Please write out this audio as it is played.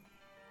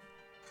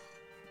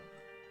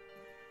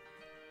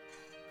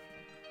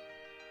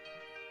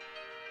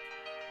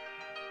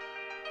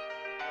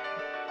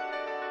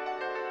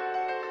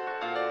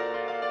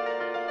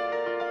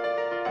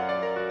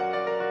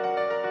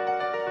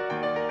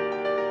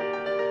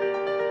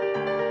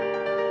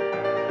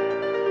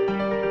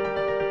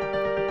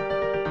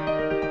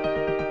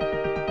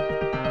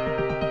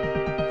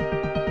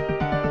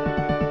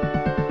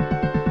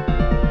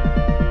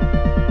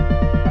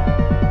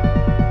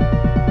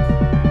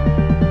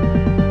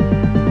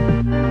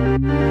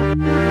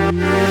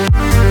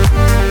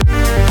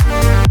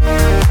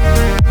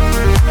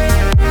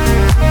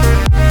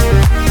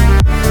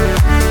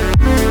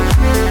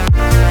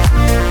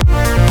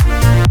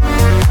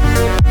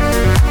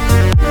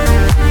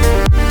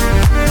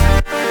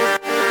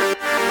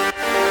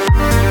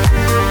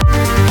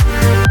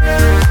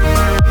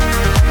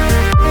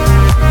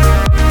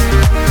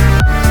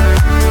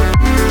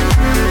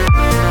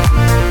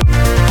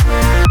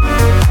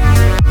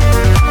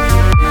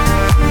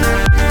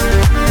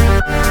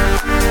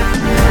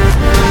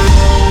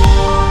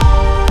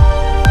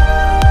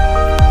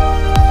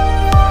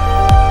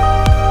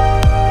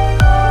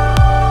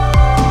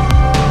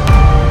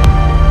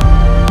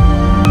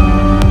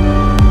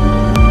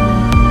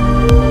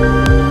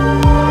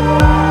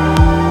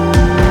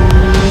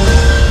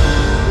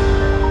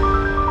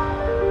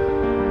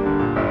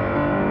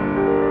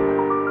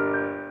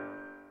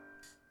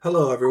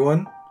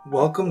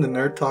Welcome to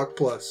Nerd Talk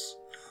Plus.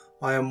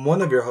 I am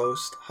one of your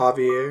hosts,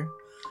 Javier,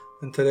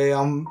 and today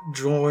I'm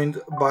joined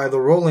by the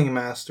Rolling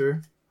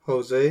Master,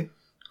 Jose.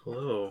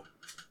 Hello.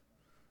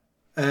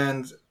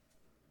 And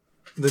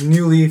the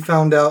newly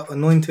found out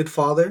anointed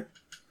father,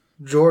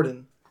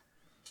 Jordan.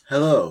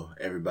 Hello,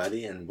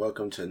 everybody, and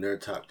welcome to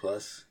Nerd Talk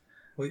Plus.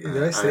 Wait,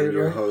 did I say I'm it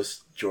your right?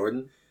 host,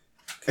 Jordan.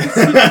 He's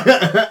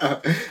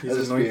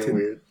That's anointed. being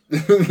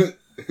weird.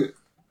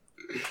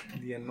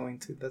 The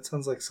anointed. That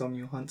sounds like some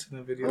you hunt in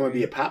a video. I'm gonna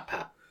be a game.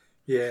 pop.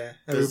 Yeah,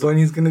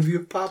 everybody's gonna be a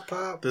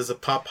pop. There's a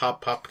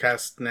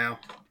popcast now.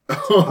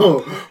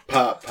 Oh,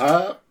 pop.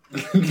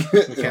 We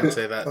can't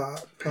say that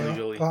Pop.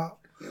 legally. Pop.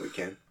 Yeah, we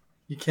can.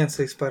 You can't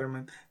say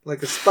Spider-Man.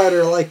 Like a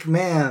spider-like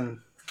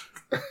man.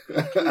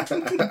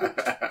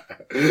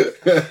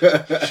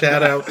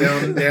 Shout out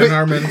Dan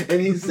Harmon.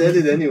 And he said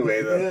it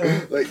anyway, though.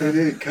 Yeah. Like, they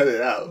didn't cut it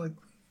out. Like,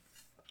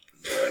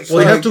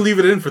 Well, you have to leave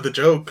it in for the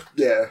joke.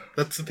 Yeah.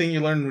 That's the thing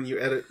you learn when you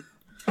edit.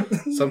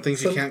 Some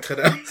things you can't cut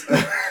out.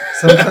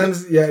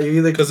 sometimes, yeah,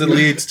 Because it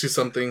leads to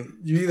something.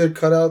 You either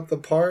cut out the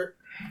part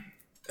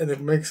and it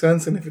makes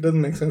sense, and if it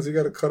doesn't make sense, you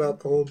got to cut out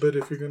the whole bit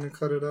if you're going to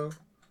cut it out,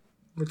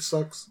 which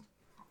sucks.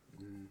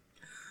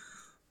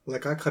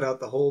 Like, I cut out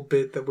the whole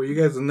bit that where you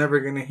guys are never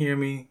going to hear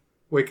me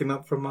waking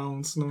up from my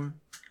own snore.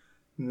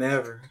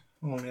 Never.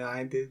 Only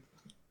I did.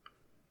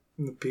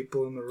 And the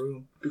people in the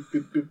room.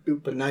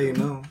 But now you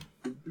know.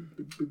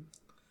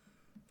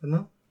 But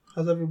no,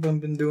 how's everyone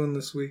been doing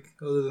this week,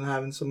 other than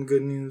having some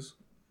good news?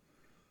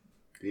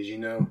 Did you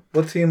know?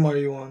 What team are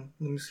you on?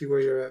 Let me see where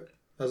you're at.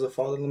 As a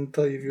father, let me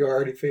tell you if you're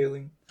already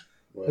failing.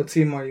 What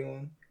team are you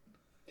on?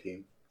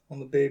 Team? On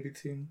the baby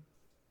team.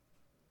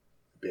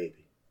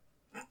 Baby.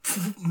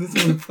 This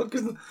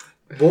motherfucker's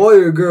boy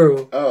or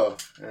girl? Oh,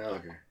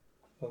 okay.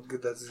 Oh,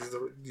 good.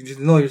 You just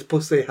know you're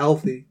supposed to say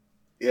healthy.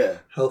 Yeah.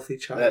 Healthy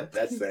child.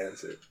 That's the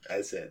answer.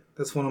 I said.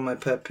 That's one of my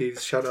pet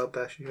peeves. Shout out,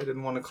 Bashy. I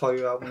didn't want to call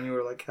you out when you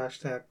were like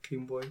hashtag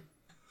team boy.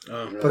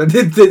 Oh. But I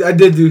did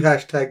do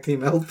hashtag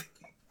team healthy.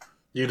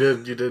 You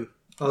did.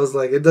 I was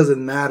like, it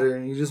doesn't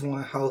matter. You just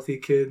want a healthy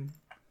kid.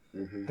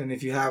 Mm-hmm. And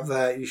if you have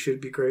that, you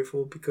should be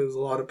grateful because a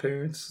lot of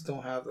parents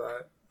don't have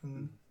that.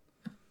 And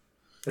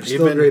they're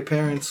still great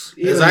parents.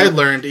 As I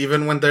learned,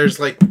 even when there's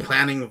like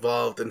planning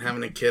involved and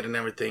having a kid and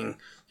everything,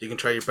 you can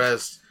try your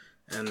best.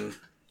 And,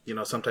 you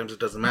know, sometimes it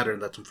doesn't matter.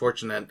 And that's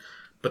unfortunate.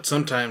 But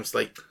sometimes,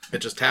 like, it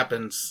just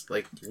happens.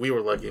 Like, we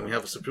were lucky and we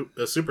have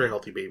a super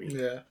healthy baby.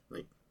 Yeah.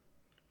 Like,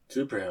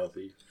 Super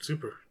healthy.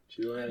 super.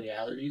 She don't have any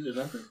allergies or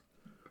nothing?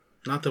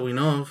 Not that we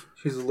know of.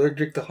 She's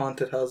allergic to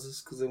haunted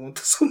houses because they went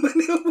to so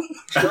many of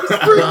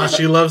them.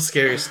 She loves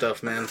scary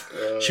stuff, man.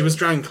 She was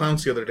drawing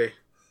clowns the other day.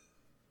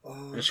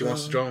 And she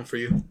wants to draw them for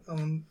you.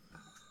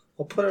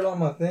 I'll put it on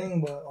my thing,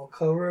 but I'll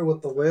cover it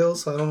with the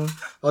whales. So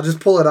I'll just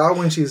pull it out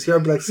when she's here. I'll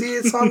be like, see,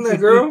 it's on there,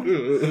 girl.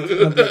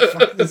 And I'll be like,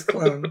 fuck this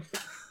clown.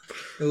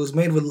 It was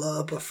made with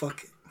love, but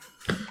fuck it.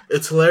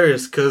 It's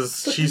hilarious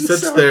because she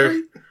sits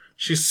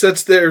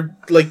there,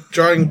 like,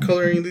 drawing,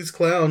 coloring these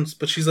clowns,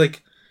 but she's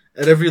like,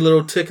 at every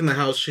little tick in the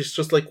house, she's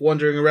just like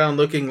wandering around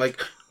looking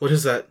like, what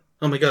is that?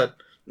 Oh my god.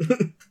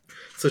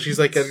 So she's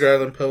like Edgar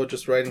Allan Poe,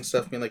 just writing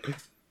stuff, being like,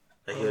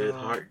 I hit it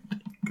hard.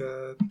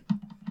 God.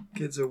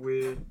 Kids are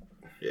weird.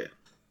 Yeah.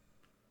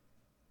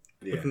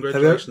 Yeah. Well,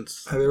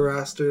 congratulations. Have you ever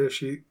asked her if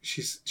she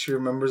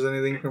remembers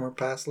anything from her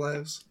past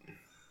lives?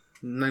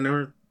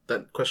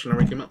 That question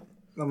never came up.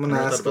 I'm gonna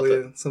ask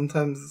you.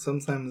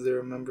 Sometimes they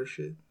remember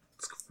shit.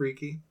 It's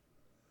freaky.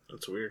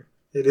 That's weird.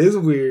 It is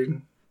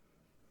weird.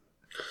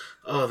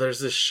 Oh, there's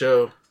this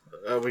show.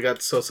 We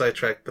got so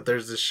sidetracked, but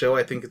there's this show.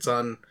 I think it's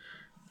on.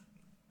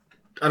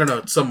 I don't know.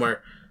 It's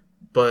somewhere,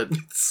 but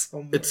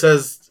it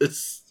says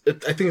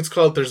I think it's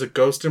called "There's a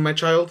Ghost in My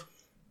Child."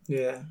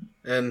 Yeah.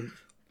 And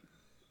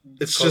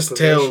it's just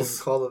tales.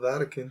 Call the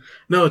Vatican.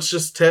 No, it's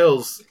just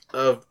tales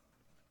of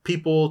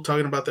people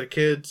talking about their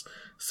kids,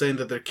 saying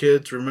that their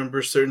kids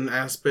remember certain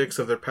aspects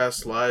of their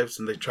past lives,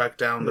 and they track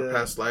down the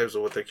past lives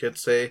of what their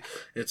kids say.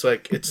 It's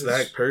like it's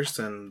that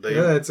person.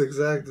 It's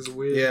exact. It's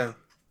weird. Yeah.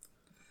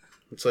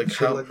 It's like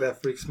shit like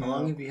that freaks me out. How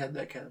long have you had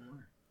that cat in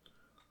mind?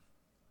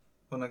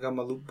 When I got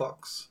my loot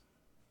box.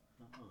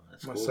 Oh,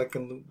 that's my cool.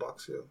 second loot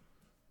box, yeah.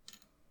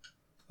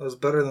 It was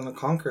better than a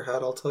Conquer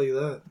hat, I'll tell you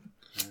that.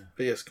 Yeah.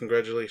 But yes,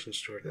 congratulations,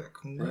 Jordan. Yeah,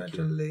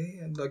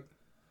 congratulations. Like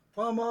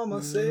my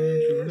mama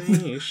said.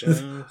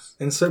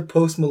 Insert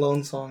Post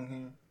Malone song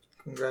here.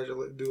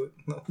 Congratulate. Do it.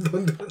 No,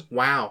 don't do it.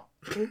 Wow.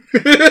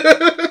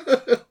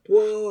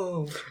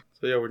 Whoa.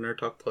 So yeah, we're Nerd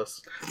Talk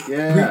Plus.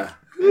 Yeah.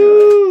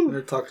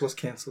 Nerd Talk Plus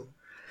canceled.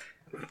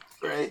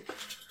 Right.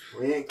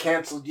 We ain't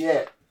canceled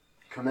yet.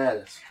 Come at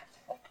us.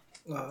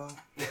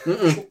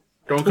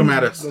 Don't come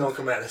at us. Don't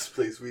come at us,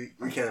 please. We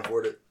can't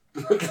afford it.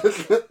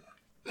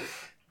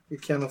 We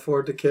can't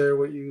afford to care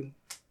what you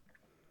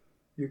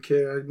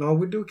care. No,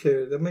 we do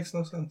care. That makes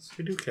no sense.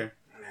 We do care.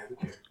 Yeah, we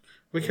care.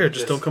 We care.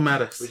 Just don't come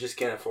at us. We just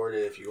can't afford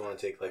it if you want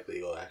to take like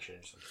legal action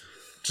or something.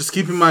 Just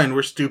keep in mind,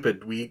 we're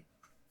stupid. We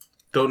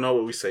don't know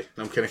what we say.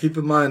 No, I'm kidding. Keep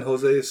in mind,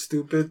 Jose is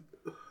stupid.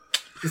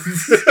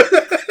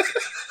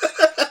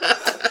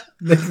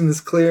 making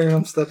this clear.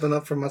 I'm stepping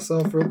up for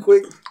myself real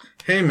quick.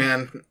 Hey,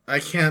 man, I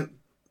can't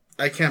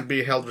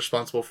be held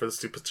responsible for the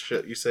stupid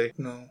shit you say.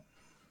 No.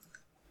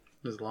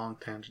 This is a long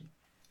tangent.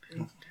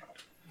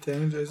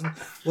 Damn, Jason.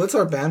 What's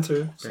our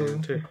banter?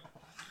 Banter.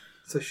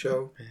 It's a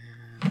show.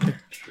 Banter.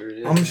 Sure it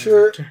is.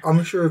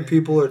 I'm sure if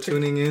people are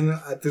tuning in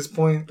at this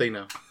point, They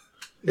know.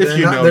 they're If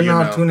you not, know, they're you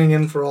not know. tuning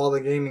in for all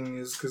the gaming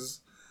news because,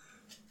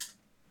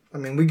 I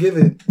mean, we give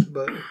it,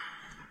 but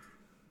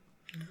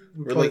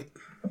We're like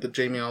the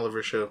Jamie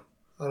Oliver show.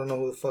 I don't know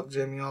who the fuck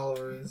Jamie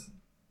Oliver is.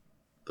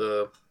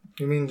 The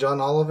You mean John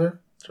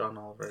Oliver? John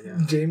Oliver, yeah.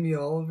 Jamie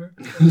Oliver?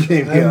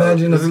 Jamie I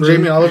imagine Isn't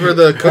Jamie Oliver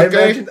the cook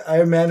guy?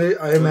 I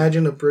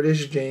imagine a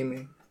British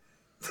Jamie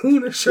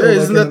doing a show Yeah, like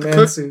isn't in a that the man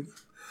cook? suit.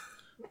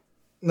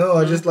 No,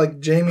 I just like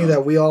Jamie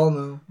that we all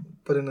know,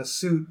 but in a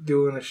suit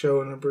doing a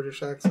show in a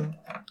British accent.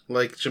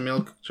 Like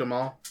Jamal.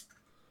 Jamal.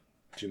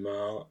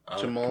 Jamal.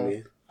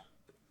 Alchemy,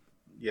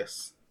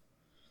 Yes.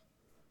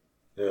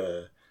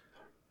 The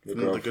From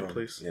girl The Good from-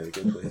 Place. Yeah, The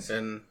Good Place.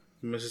 And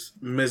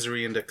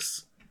Misery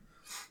Index.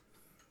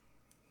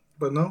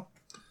 But no.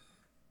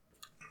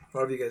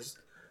 What have you guys?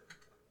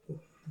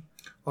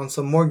 On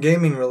some more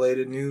gaming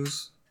related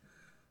news.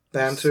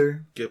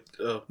 Banter.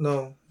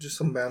 No, just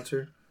some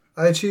banter.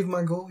 I achieved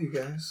my goal, you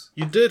guys.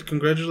 You did.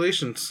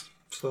 Congratulations.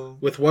 So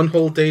With one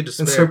whole day to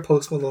insert spare.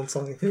 Post Malone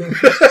song here.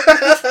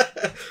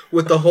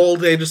 With the whole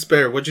day to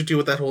spare. What'd you do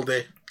with that whole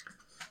day?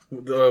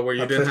 Where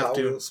you I didn't played have Hot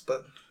to. Wheels,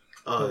 but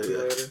Oh, that'll be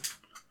yeah. later.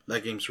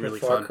 That game's really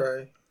Far fun.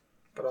 Cry,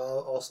 but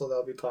also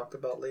that'll be talked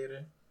about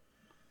later.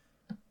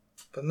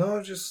 But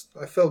no,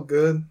 I felt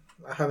good.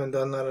 I haven't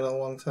done that in a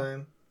long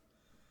time.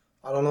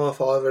 I don't know if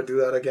I'll ever do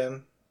that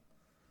again.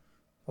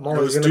 I'm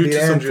always was gonna due beat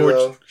to some Andrew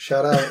though.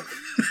 Shout out,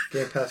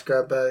 Game Pass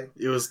grab bag.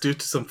 It was due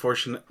to some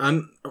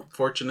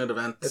unfortunate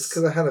events. It's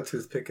because I had a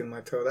toothpick in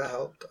my toe. That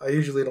helped. I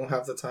usually don't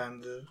have the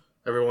time to.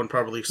 Everyone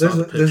probably saw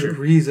the There's a picture.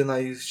 reason I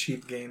use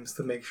cheap games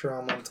to make sure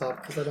I'm on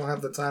top because I don't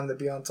have the time to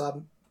be on top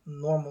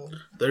normally.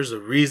 There's a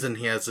reason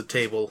he has a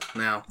table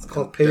now. It's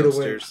called pay to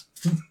win.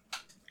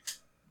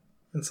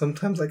 And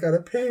sometimes I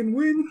gotta pay and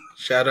win.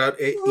 Shout out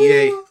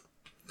EA.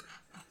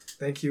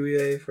 Thank you,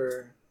 EA,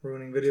 for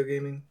ruining video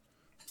gaming.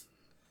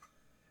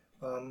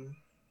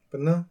 But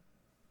no,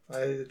 I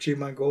achieved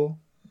my goal.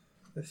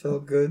 It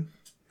felt good.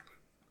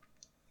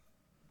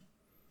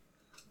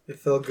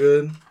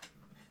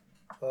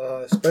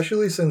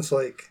 Especially since,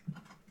 like,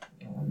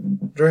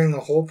 during the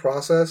whole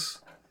process,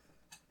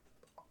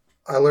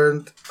 I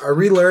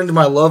relearned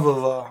my love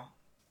of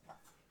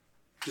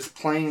just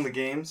playing the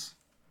games.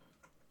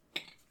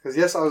 Because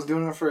yes, I was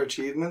doing it for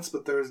achievements,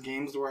 but there was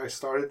games where I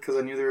started because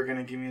I knew they were going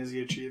to give me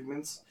the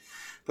achievements.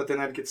 But then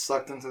I'd get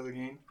sucked into the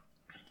game.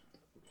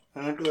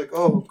 And I'd be like,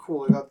 oh,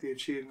 cool, I got the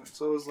achievement.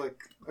 So it was like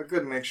a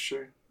good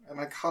mixture. And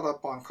I caught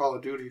up on Call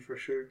of Duty for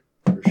sure.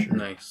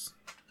 Nice.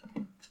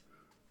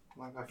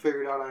 Like, I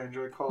figured out I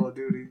enjoy Call of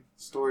Duty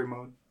story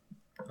mode.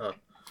 I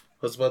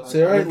was about to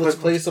say, alright, let's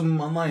play some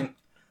online.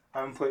 I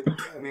haven't played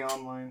any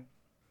online.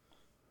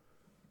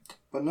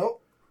 But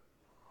nope.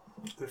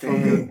 It felt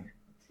Dang. good.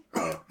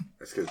 Oh,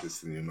 that's because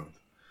it's the new month.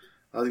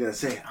 I was gonna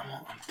say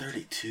I'm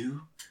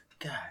 32.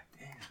 God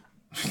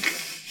damn.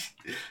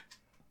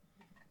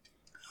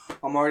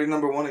 I'm already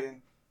number 1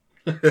 again.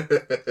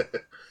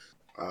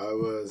 I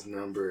was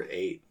number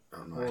 8 on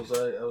What mine. was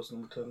I? I was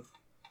number 10.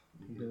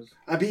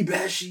 I beat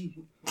Bashi.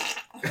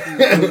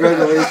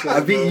 Congratulations,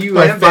 I beat bro. you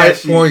By and 5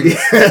 Bashi. points.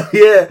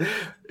 Yeah.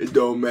 It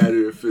don't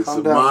matter if it's Calm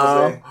a down,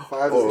 mile. Jose.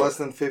 5 or- is less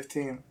than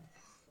 15.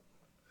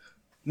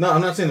 No,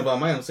 I'm not saying about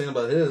mine. I'm saying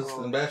about his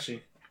Oh. and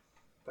Bashi.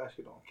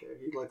 Bashi don't care.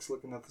 He likes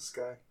looking at the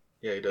sky.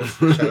 Yeah, he does.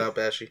 Shout out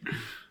Bashi.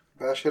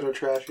 Bash it or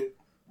trash it.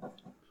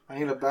 I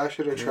need to bash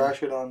it or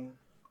trash it on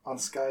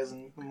skies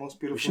and the most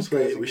beautiful We should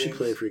skies. play. in We should games.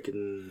 play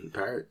freaking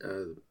pirate.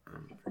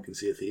 Freaking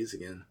Sea of Thieves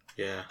again.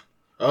 Yeah.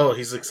 Oh,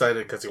 he's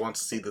excited because he wants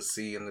to see the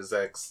sea in his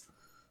ex.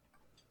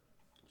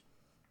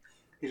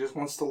 He just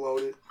wants to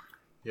load it.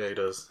 Yeah, he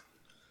does.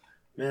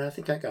 Man, I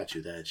think I got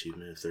you that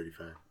achievement of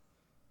 35.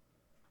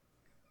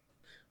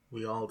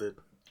 We all did.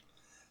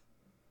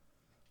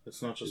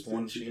 It's not just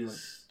one achievement.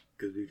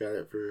 Because we got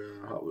it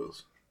for Hot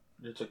Wheels.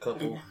 It's a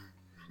couple.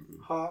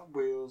 Hot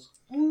Wheels.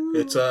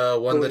 It's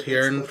one that he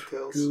earned.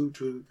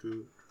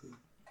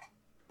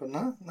 But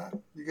no.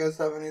 You guys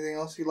have anything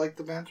else you like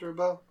to banter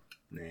about?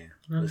 Nah,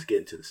 No. let's get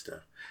into the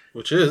stuff.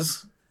 Which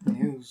is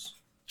News.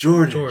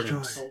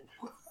 Jordans.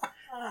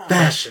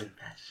 Fashion.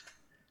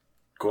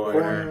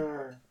 Corner.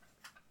 Corner.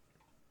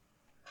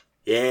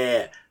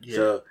 Yeah. Yeah.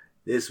 So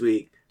this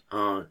week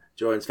on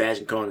Jordan's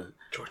Fashion Corner,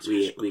 Jordan's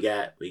we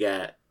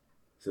got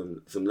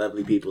some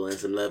lovely people and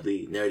some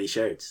lovely nerdy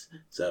shirts.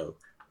 So,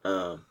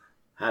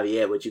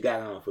 Javier, what you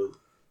got on, fool?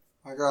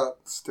 I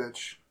got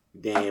Stitch.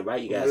 Damn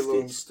right, you got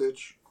Lilo and Stitch.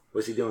 Stitch.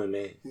 What's he doing,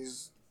 man?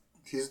 He's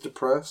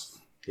depressed.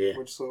 Yeah.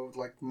 Which so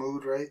like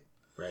mood, right?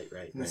 Right.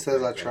 And he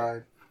says I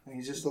tried. And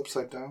he's just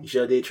upside down. You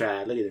sure did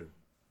try. Look at him.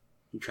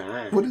 He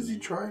trying. What is he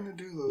trying to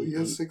do though? He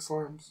has 6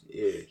 arms.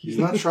 Yeah. He's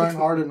not trying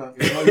hard enough.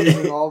 He's not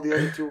using all the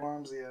other 2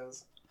 arms he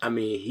has. I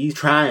mean, he's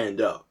trying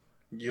though.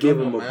 You Give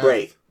don't him know a math.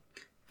 break.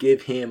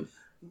 Give him,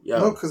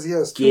 No, because he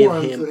has 2 give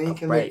arms him and he a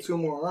can break. make 2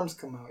 more arms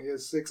come out. He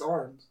has 6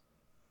 arms.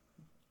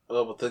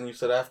 Oh, but then you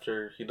said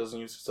after he doesn't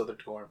use his other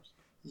 2 arms.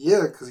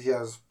 Yeah, because he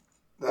has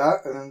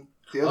that and then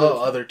the other. Oh,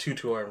 other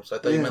two arms. I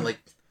thought you meant like.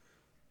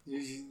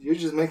 You're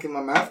just making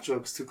my math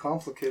jokes too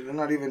complicated. They're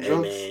not even Hey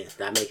jokes. man,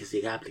 stop making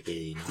it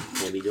complicated. You know,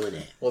 can't be doing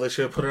that. Well, they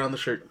should have put it on the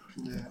shirt.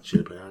 Yeah. Should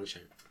have put it on the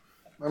shirt.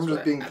 I'm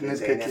just being I've been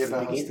saying that nitpicky from the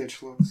about how beginning.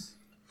 Stitch looks.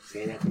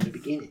 Saying that from the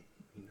beginning.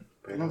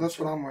 Put it No, on that's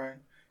the what shirt. I'm wearing.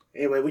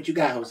 Anyway, what you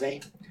got,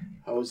 Jose?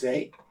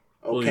 Jose.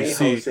 Well, you Okay,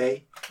 see-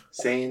 Jose.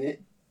 Saying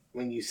it.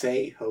 When you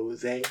say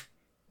Jose,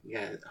 you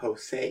got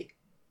Jose.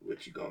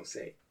 What you gonna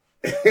say?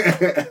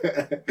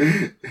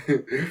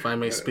 If I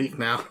may speak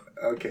now.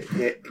 Okay,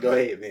 yeah, go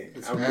ahead, man.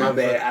 My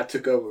bad. I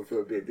took over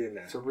for a bit, didn't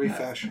I? It's a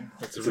refashion.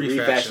 It's It's a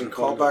refashion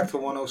Call corner. back to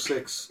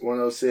 106.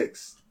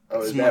 106. Oh,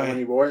 is It's that my- when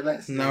you wore it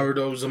last?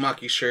 Naruto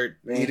Uzumaki shirt.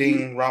 Man,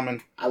 Eating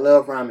ramen. I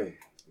love ramen.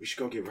 We should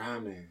go get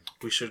ramen.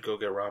 We should go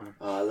get ramen.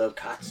 Oh, I love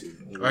katsu.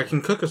 Or I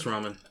can cook us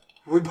ramen.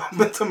 We bump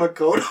into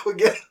Makoto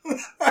again.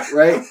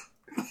 Right?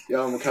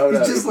 Yo, Makoto,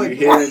 He's if just you're like,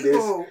 hearing this,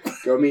 "Whoa."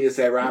 go meet us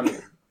at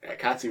ramen. At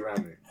Katsu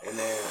Ramen. And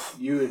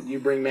then you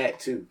bring Matt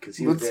too, because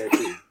he was there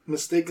too.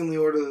 Mistakenly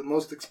order the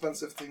most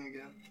expensive thing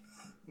again.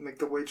 Make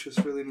the waitress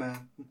really mad.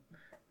 Oh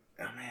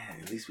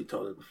man, at least we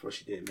told her before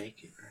she didn't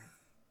make it, right?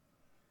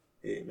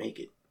 They didn't make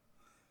it.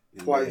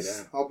 Didn't bring it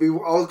Twice. out.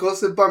 I'll go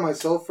sit by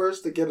myself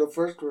first to get the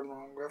first one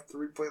wrong. We have to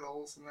replay the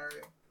whole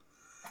scenario.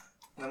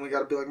 And then we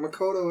gotta be like,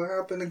 Makoto, it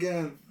happened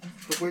again.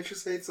 The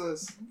waitress hates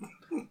us.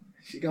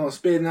 She gonna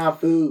spit in our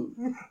food.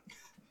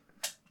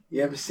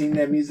 You ever seen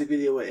that music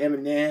video with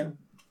Eminem?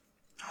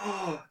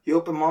 He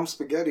opened Mom's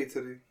Spaghetti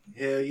today.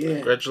 Hell yeah.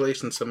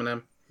 Congratulations,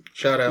 Eminem.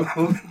 Shout out.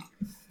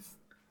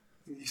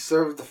 He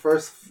served the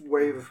first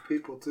wave of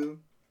people too,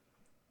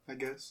 I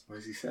guess. What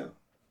does he sell?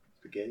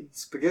 Spaghetti?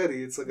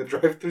 Spaghetti. It's like a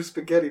drive-through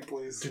spaghetti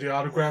place. Did he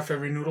autograph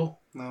every noodle?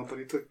 No, but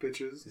he took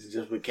pictures. Is it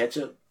just with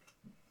ketchup?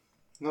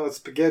 No, it's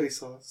spaghetti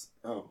sauce.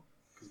 Oh,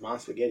 because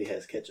Mom's Spaghetti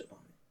has ketchup on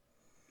it.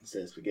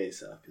 Instead of spaghetti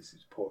sauce, because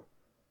he's poor.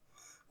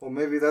 Well,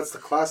 maybe that's the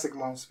classic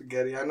Mom's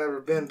Spaghetti. I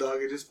never been,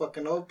 dog. It just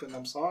fucking opened.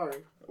 I'm sorry.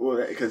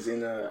 Well, because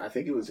in, I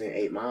think it was in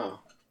 8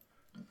 Mile.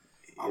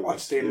 I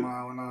watched 8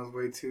 Mile when I was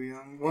way too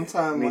young. One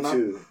time Me when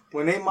too.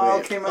 when 8 Mile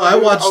Yeah. came out, Oh, I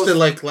dude, watched was- it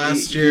like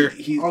last year.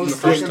 He's I was the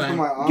first talking to time.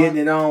 my aunt. getting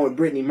it on with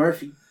Brittany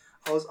Murphy.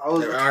 I was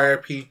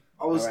R.I.P.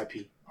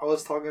 R.I.P. I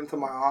was talking to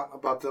my aunt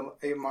about the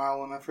 8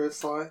 Mile when I first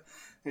saw it,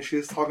 and she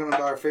was talking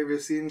about her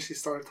favorite scene. She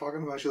started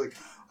talking about it. She's like,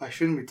 I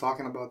shouldn't be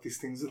talking about these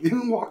things with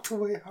you, and walked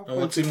away. And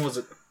what scene was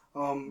it?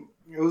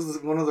 It was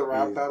one of the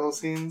rap Yeah. battle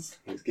scenes.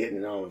 He was getting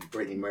it on with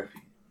Brittany Murphy.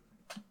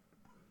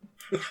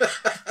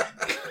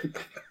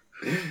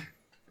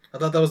 I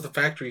thought that was the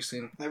factory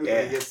scene.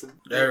 Everybody Yeah. gets it.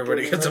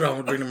 Everybody gets it on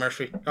with Brittany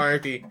Murphy.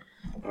 R.I.P.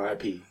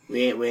 R.I.P. We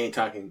ain't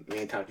talking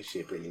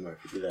shit, Brittany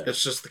Murphy. We love her.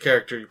 It's just the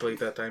character you played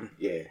that time.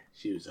 Yeah,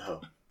 she was a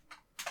hoe.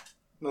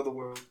 Another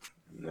world.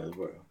 Another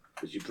world.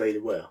 But you played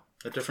it well.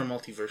 A different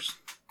multiverse.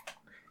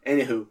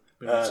 Anywho,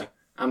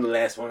 I'm the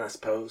last one, I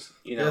suppose.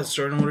 You know, Yes,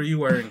 Jordan, what are you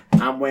wearing?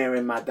 I'm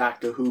wearing my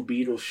Doctor Who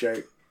Beatles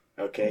shirt.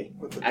 Okay,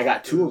 With the I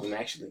got 2 of doctors. them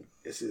actually.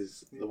 This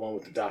is the one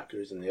with the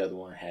doctors, and the other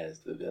one has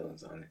the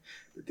villains on it.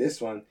 But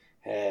this one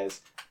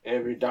has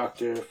every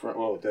doctor from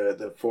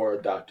the 4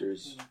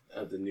 doctors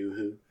of the new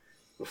Who.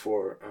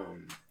 Before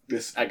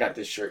this, I got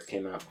this shirt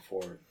came out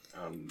before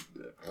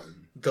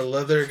The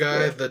leather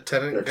guy, Yeah. the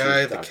tenant 13th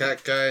guy, the Doctor.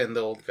 cat guy, and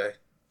the old guy.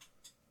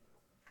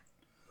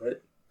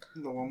 what?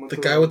 The one with The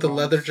guy with the bombs.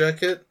 leather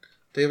jacket,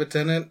 David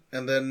Tennant,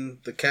 and then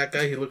the cat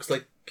guy.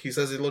 He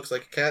says he looks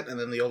like a cat, and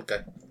then the old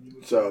guy.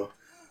 So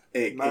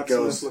it Matt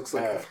goes. Smith looks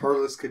like a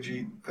hairless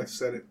Khajiit. I've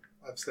said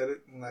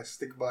it, and I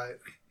stick by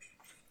it.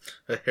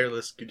 A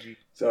hairless Gucci.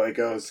 So it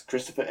goes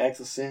Christopher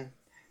Eccleston,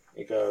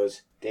 it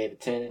goes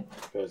David Tennant,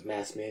 it goes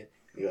Matt Smith,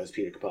 it goes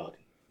Peter Capaldi.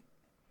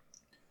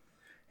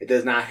 It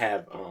does not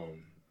have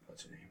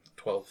what's her name?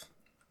 12.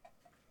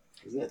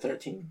 Isn't it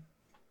 13?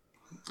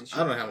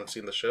 I haven't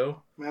seen the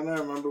show. Man, I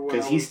remember when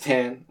Because he's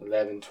 10,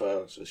 11,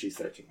 12, so she's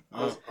 13.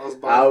 I was I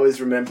buying, always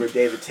remember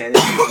David Tennant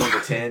as number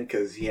 10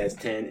 because he has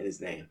 10 in his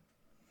name.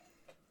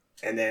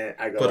 And then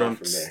I go But, on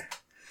from there.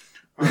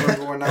 I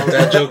remember when I was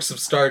Dad jokes have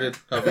started,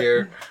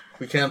 Javier.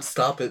 We can't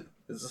stop it.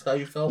 Is this how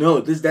you felt? No,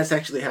 that's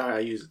actually how I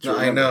use it. to No,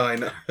 I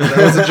remember. know. That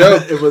was a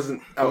joke. It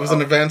wasn't. It was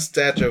an advanced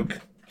dad joke.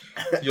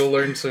 You'll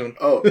learn soon.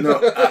 Oh no!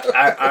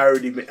 I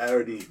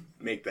already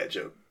make that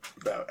joke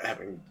about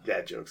having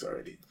dad jokes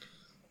already.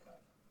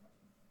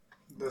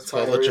 That's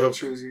all why the Ariel joke.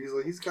 chose you. He's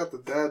like, he's got the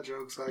dad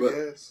jokes, I But-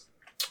 guess.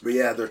 But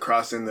yeah, they're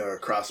crossing the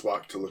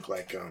crosswalk to look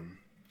like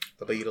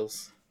The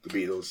Beatles. the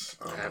Beatles,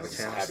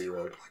 Abbey Abbey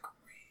Road.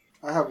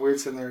 I have weird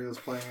scenarios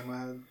playing in my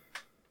head.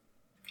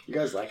 You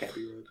guys like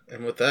Abbey Road?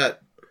 And with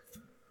that,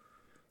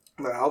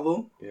 The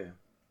album? Yeah.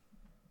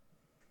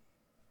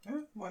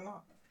 Yeah, why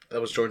not?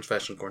 that was Jordan's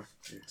Fashion Corner.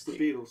 It's the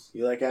Beatles.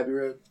 You like Abbey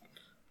Road?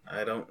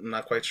 I'm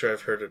not quite sure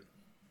I've heard it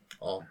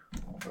all.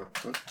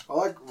 I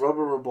like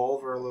Rubber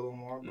Revolver a little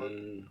more, but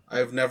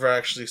I've never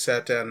actually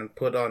sat down and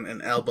put on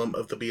an album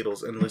of the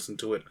Beatles and listened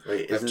to it.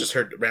 Wait, I've just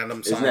heard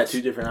random songs. isn't that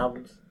 2 different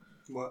albums?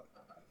 what?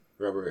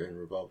 Rubber and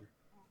Revolver.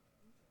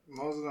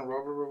 No, isn't it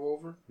Rubber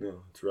Revolver?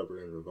 No, it's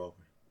Rubber and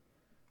Revolver.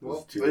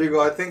 Well, there you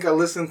go. I think I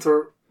listened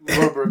to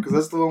Rubber because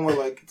that's the one where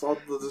like it's all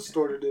the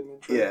distorted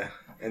image. Right? Yeah,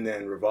 and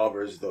then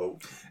Revolver is the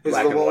it's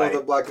black the and one white.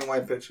 with the black and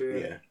white picture.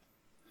 Yeah.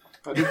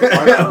 I did the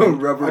White Album.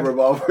 Rubber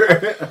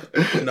Revolver.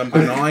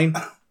 Number 9.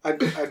 I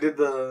did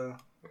the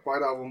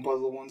White Album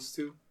puzzle ones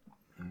too,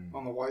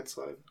 on the white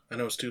side. I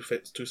know it's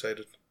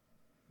two-sided.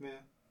 Yeah,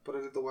 but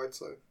I did the white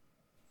side.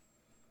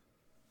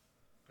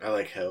 I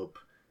like Help.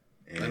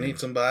 I Need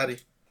Somebody.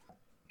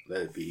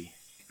 Let It Be.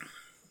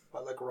 I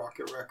like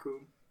Rocket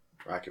Raccoon.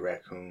 Rocket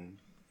Raccoon.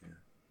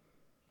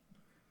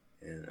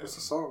 Yeah. And It's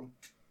a song.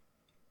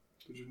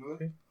 Did you know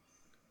that?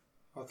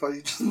 I thought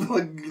you just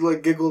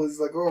like giggled. It's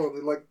like, oh,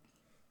 they like.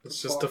 It's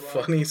just a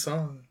funny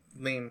song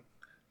name.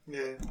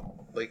 Yeah.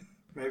 Like,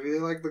 maybe they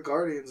like the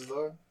Guardians,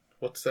 though.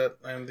 what's that?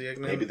 I Am the Eggman?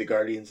 maybe the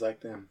Guardians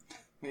like them.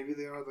 Maybe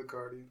they are the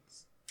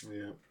Guardians.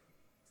 Yeah.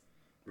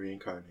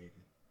 Reincarnated.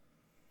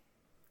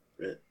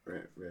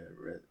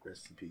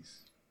 Rest in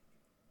peace.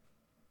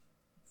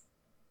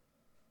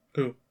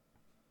 Who?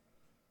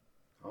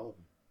 All of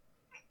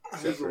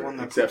them. He's the one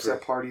that except puts for-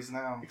 at parties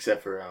now.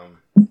 Except for,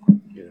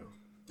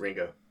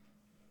 Ringo.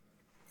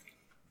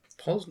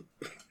 Paul's...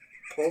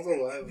 Paul's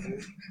alive,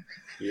 dude.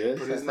 Yes,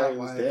 But I he's thought not he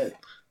was alive. dead.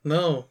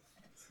 No.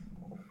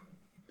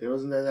 There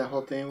wasn't that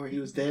whole thing where he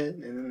was dead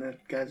and then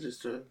that guy's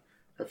just a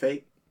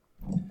fake?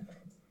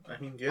 I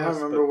mean, yes, I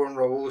remember but when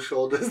Raul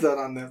showed us that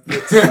on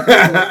Netflix.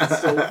 I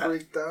was so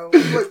freaked out. I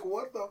was like,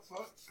 what the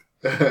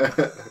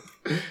fuck?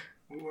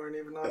 We weren't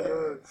even on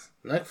drugs.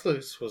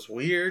 Netflix was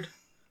weird.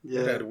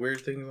 Yeah. It had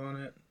weird things on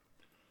it.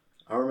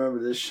 I remember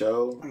this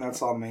show. And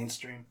that's all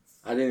mainstream.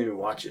 I didn't even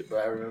watch it, but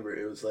I remember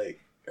it was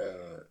like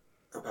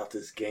about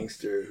this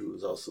gangster who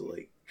was also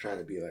like trying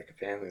to be like a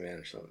family man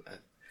or something.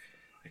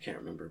 I can't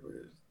remember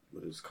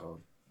what it was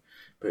called,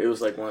 but it was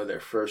like one of their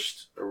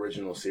first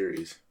original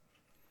series.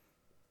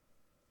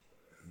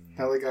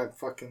 How they got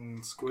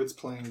fucking squids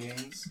playing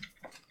games.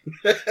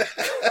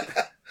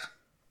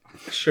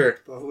 Sure.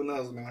 But who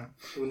knows, man?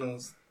 Who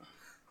knows?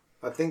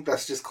 I think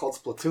that's just called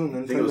Splatoon.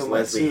 I think it was Nintendo might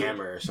Leslie sue.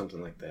 Hammer or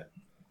something like that.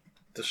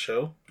 The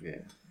show? Yeah.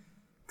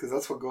 Because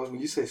that's what goes when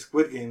you say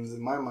Squid Games.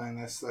 In my mind,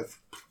 that's like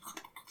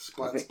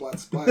splat, splat, I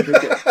splat.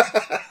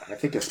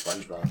 think it's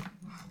SpongeBob.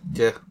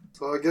 Yeah.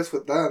 So I guess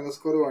with that, let's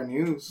go to our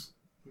news.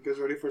 You guys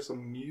ready for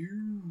some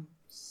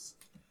news?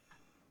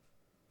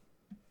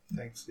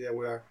 Thanks. Yeah,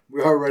 we are.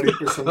 We are ready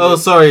for some Oh,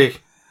 news. sorry.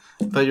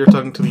 I thought you were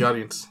talking to the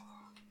audience.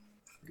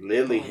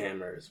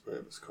 Lilyhammer is what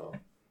it was called.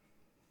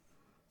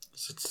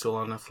 Is it still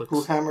on Netflix?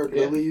 Who hammered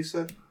Yeah. Lily, you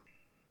said?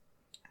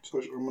 So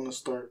I'm going to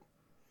start.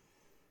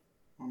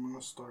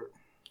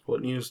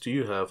 What news do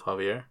you have,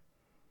 Javier?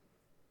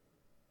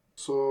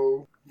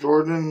 So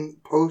Jordan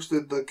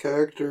posted the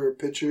character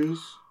pictures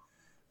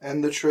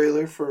and the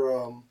trailer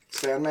for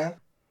Sandman.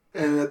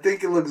 And I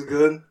think it looks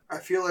good. I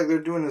feel like they're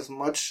doing as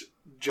much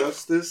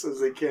justice as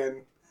they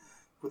can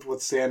with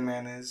what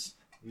Sandman is.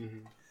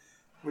 Mm-hmm.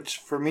 Which,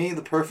 for me,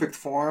 the perfect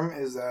form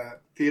is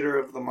that theater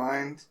of the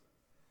mind.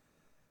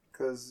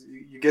 Because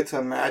you get to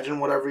imagine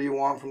whatever you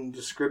want from the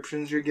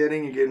descriptions you're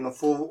getting. You're getting a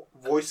full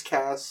voice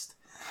cast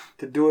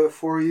to do it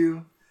for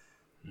you.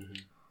 Mm-hmm.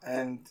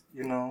 And,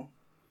 you're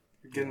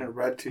getting it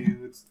read to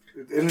you.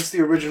 And it's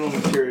the original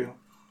material.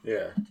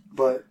 Yeah.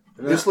 But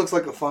this looks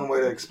like a fun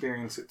way to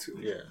experience it, too.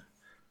 Yeah.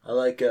 I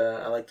like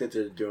that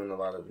they're doing a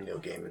lot of Neil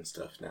Gaiman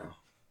stuff now.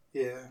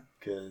 Yeah.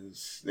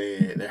 Because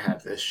they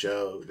have this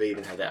show. They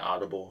even have that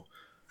Audible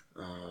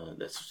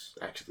that's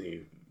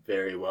actually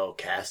very well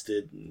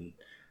casted and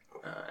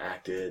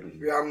acted.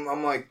 And, Yeah,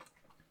 I'm like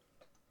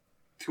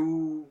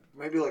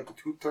maybe like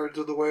 2/3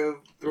 of the way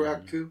through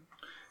Act 2.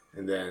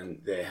 And then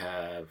they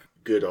have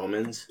Good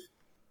Omens.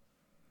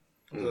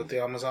 Is that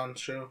the Amazon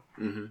show?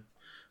 Mm-hmm.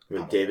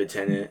 With David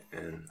Tennant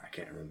and I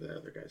can't remember the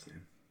other guy's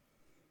name.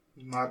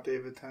 Not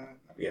David Tennant.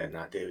 Yeah,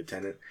 not David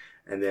Tennant.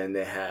 And then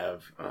they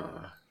have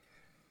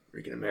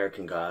freaking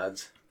American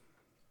Gods.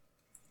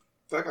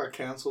 That got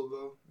canceled,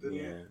 though, didn't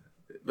it?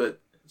 Yeah. But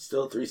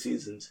still 3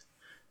 seasons.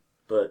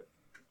 But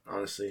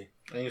honestly,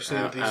 And you're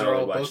saying these I are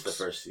only all watched books?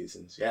 the first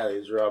seasons. Yeah,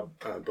 these are all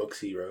books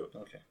he wrote.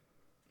 Okay.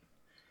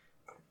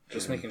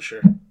 Just making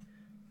sure.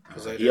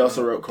 He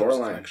also wrote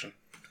Coraline.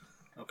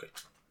 Okay.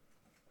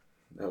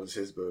 That was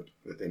his book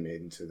that they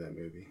made into that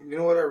movie. You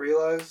know what I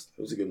realized?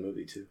 It was a good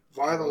movie, too.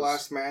 Why the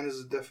Last Man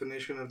is the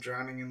definition of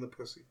drowning in the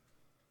pussy.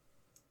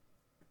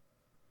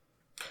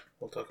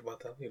 We'll talk about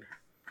that later.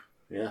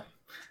 Yeah.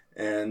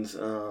 And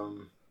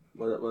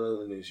what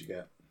other news you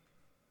got?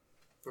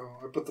 Oh,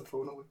 I put the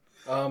phone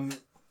away.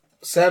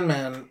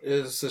 Sandman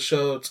is the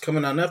show. It's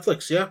coming on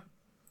Netflix, yeah?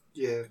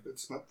 Yeah,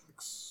 it's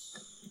Netflix.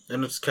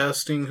 And it's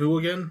casting who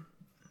again?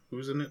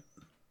 Who's in it?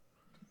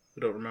 I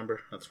don't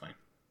remember. That's fine.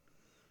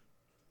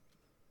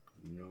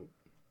 Nope.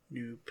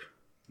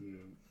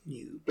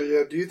 But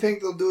yeah, do you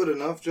think they'll do it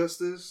enough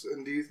justice?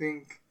 And do you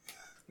think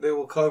they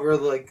will cover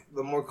like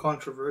the more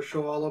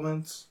controversial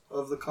elements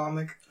of the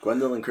comic?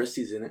 Gwendolyn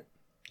Christie's in it.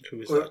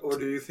 Who is Or, that? or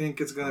do you think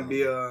it's gonna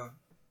be a?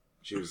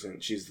 She's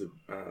the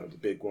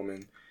big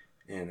woman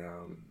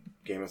in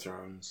Game of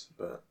Thrones,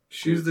 but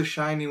she's the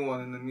shiny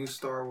one in the new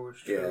Star Wars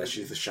trilogy. yeah,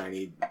 she's the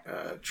shiny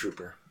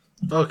trooper.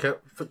 Oh, Count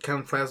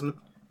Phasma.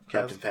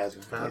 Captain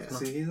Phasma. Phasma. Yeah.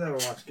 See, he's never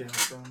watched Game of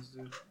Thrones,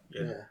 dude.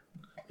 Yeah.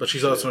 But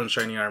she's also in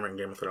shiny armor in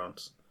Game of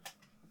Thrones.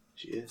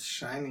 She It's is.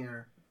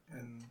 shinier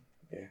in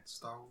Yeah.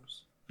 Star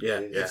Wars. Yeah,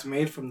 Yeah. yeah. It's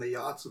made from the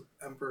yachts of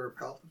Emperor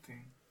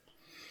Palpatine.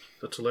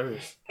 That's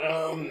hilarious.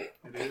 It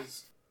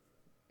is.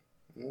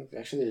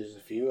 Actually, there's a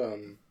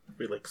few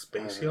We like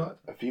space yacht.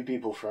 a few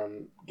people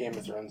from Game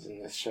of Thrones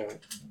in this show.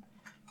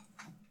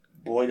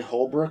 Boyd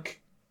Holbrook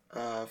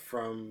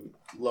from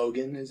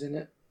Logan is in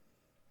it.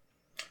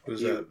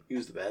 Who's that? He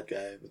was the bad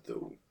guy with the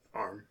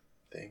arm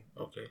thing.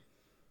 Okay.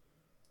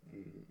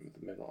 With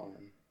the metal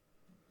arm.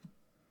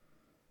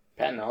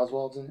 Patton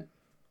Oswalt's in it.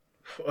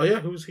 Oh yeah,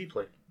 who does he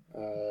play?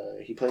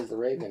 He plays the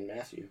Raven,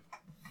 Matthew.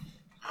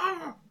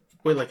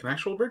 Wait, like an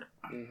actual bird?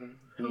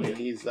 Mm-hmm.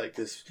 He's like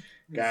this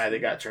guy that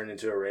got turned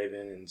into a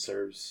raven and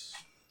serves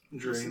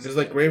Dreams. Is it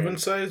like raven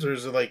size or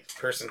is it like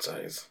person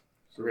size?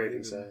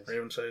 raven size.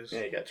 Raven size.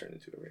 Yeah, he got turned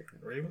into a raven.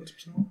 Ravens or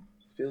something?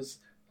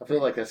 I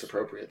feel like that's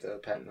appropriate though.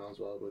 Patton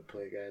Oswalt would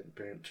play a guy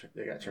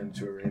that got turned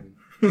into a raven.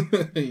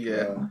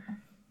 Yeah.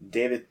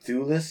 David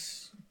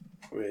Thewlis,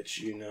 which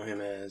you know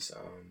him as.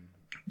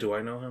 Do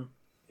I know him?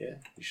 Yeah,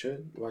 you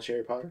should watch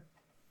Harry Potter.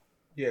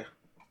 Yeah.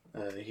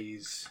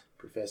 He's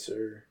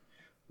Professor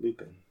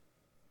Lupin.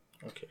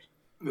 Okay.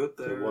 With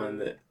The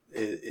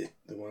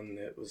one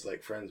that was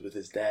like friends with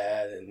his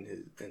dad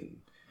and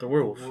The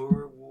werewolf.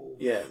 werewolf.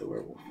 yeah, the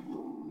werewolf.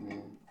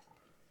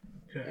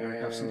 Yeah, I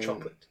have some And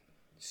chocolate.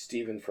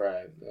 Stephen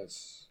Fry.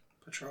 That's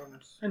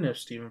Patronus. I know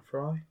Stephen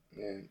Fry.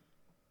 yeah.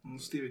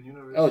 Steven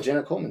Universe. Oh,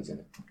 Jenna Coleman's in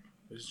it.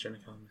 Who's Jenna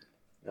Coleman?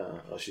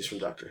 She's from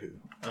Doctor Who.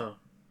 Oh.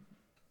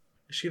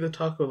 Is she the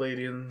taco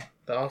lady in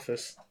The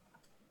Office?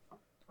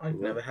 I've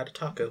What? never had a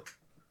taco.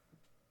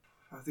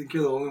 I think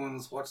you're the only one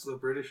that's watched the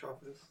British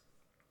Office.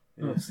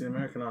 No, it's the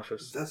American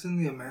Office. That's in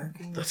the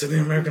American. That's in the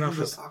American The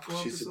Office. taco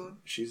She's episode?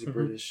 she's a Mhm.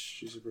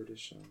 British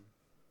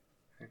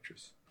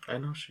actress. I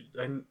know she.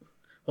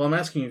 Well, I'm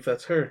asking you if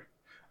that's her.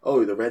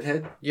 Oh, the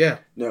redhead? Yeah.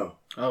 No,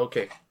 Oh,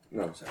 okay.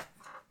 no.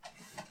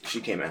 She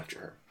came after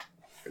her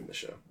in the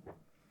show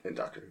in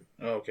Doctor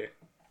Who. Oh, okay.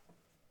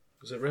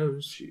 Was it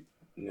Rose?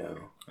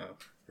 No. Oh.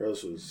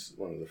 Rose was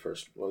one of the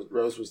first.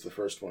 Rose was the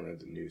first one of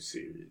the new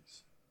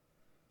series,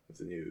 of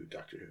the new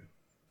Doctor Who.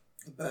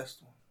 The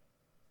best one.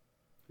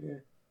 Yeah.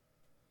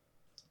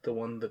 The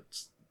one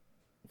that's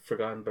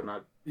forgotten but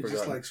not He forgotten.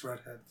 just likes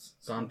redheads.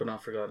 Gone but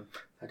not forgotten.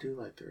 I do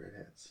like the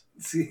redheads.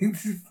 See,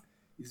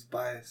 he's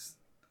biased.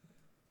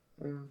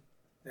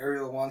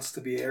 Ariel wants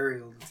to be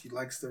Ariel. He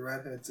likes the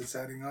redheads. It's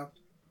adding up.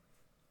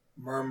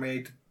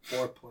 Mermaid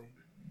foreplay.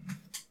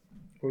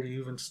 Where do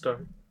you even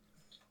start?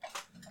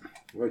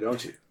 Why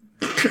don't you?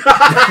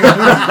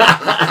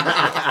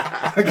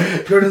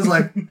 Jordan's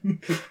like,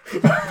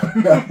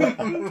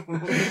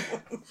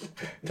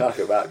 Talk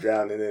about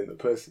drowning in the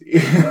pussy.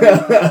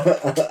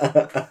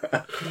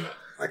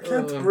 I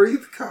can't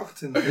breathe,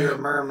 Captain. You're a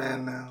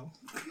merman now.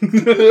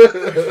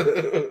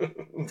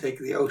 Take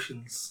the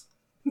oceans.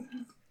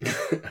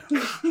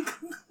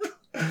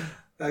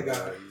 I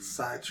got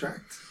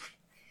sidetracked.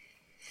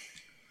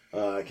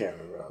 I can't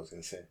remember what I was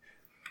gonna say.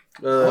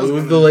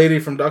 Who the lady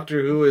from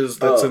Doctor Who is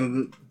that's Oh.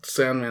 in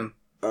Sandman?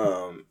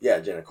 Yeah,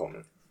 Jenna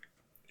Coleman.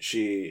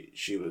 She's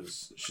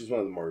one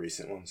of the more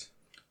recent ones.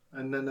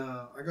 And then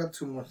I got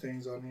two more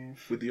things on here.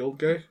 With the old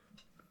guy?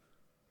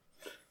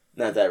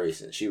 Not that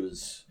recent. She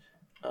was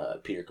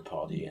Peter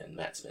Capaldi and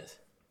Matt Smith.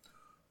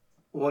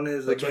 One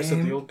is a That's why I said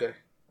the game. old guy.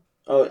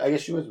 Oh, I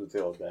guess she was with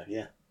the old guy.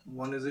 Yeah,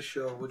 One is a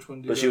show. Which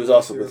one do you but she guys was want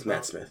also to hear with Matt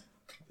about? Smith,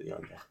 the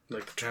young guy.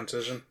 Like the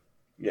transition?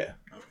 Yeah,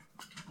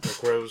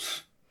 Like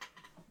Rose.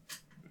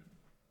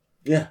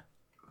 yeah.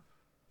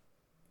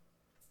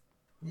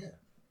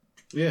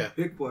 Yeah.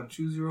 Pick one.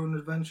 Choose your own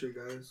adventure,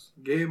 guys.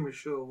 Game or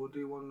show? What do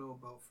you want to know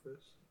about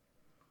first?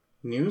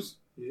 News?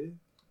 Yeah.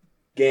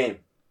 Game,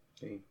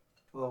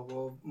 Oh,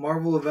 well,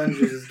 Marvel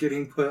Avengers is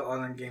getting put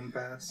on a Game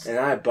Pass. and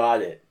I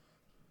bought it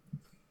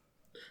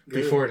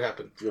Good. Before it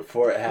happened.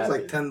 before it It's happened.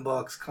 like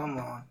 $10. Come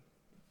on.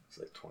 It's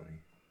like 20.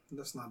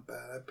 That's not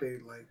bad. I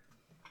paid like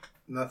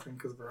nothing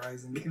because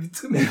Verizon gave it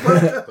to me.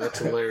 But That's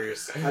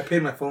hilarious. I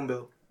paid my phone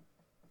bill.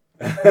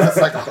 That's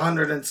like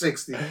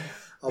 160.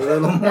 A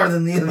little more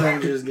than the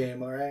Avengers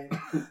game, alright?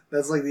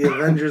 That's like the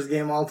Avengers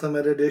game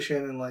Ultimate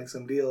Edition and like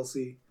some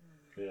DLC.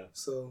 Yeah.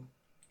 So,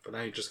 But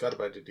now you just gotta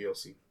buy the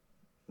DLC.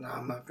 nah,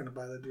 I'm not going to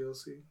buy the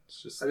DLC.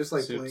 It's just I just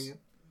like suits. playing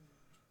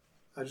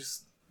it.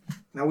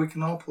 Now we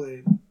can all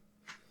play it.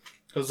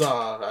 Huzzah!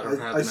 I don't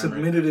have I the memory.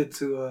 submitted it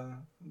to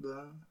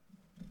the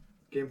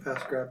Game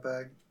Pass grab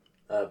bag.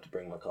 I have to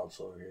bring my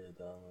console over here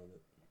to download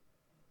it.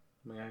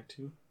 May I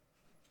too?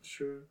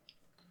 Sure.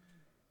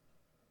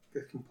 I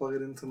can plug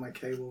it into my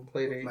cable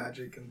Play with it.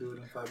 Magic and do it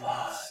in 5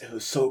 Ah, minutes. it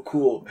was so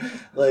cool.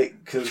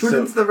 Like, cause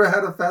Jordan's never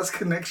had a fast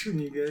connection,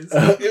 you guys.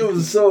 it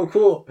was so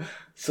cool.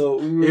 So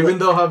we were Even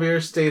though Javier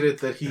stated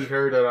that he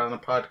heard it on a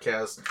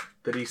podcast,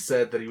 that he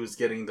said that he was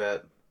getting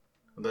that.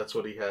 That's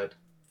what he had.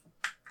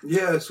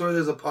 Yeah, I swear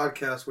there's a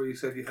podcast where you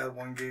said you had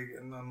 1 gig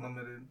and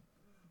unlimited,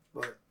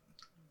 but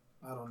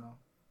I don't know.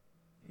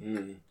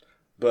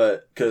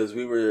 But because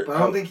we were, but I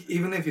don't think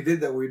even if you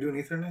did that, were you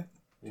doing Ethernet?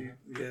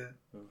 Yeah.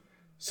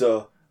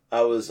 So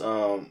I was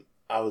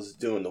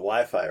doing the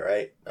Wi-Fi,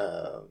 right,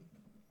 and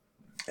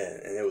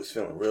it was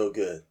feeling real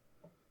good.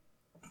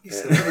 He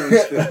said it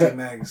was 50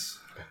 megs.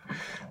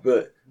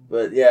 But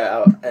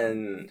yeah,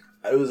 and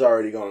it was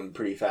already going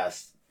pretty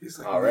fast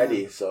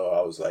already. Man. So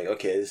I was like,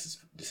 okay, this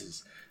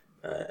is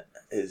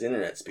his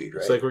internet speed,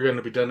 right? It's like we're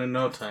gonna be done in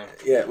no time.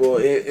 Yeah, well,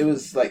 it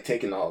was like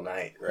taking all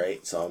night,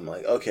 right? So I'm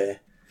like, okay,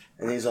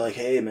 and he's like,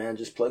 hey man,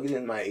 just plug it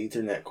in my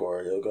Ethernet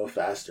cord, it'll go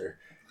faster.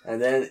 And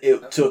then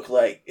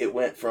it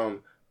went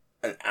from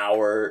an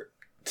hour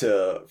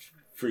to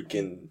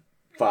freaking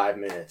 5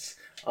 minutes.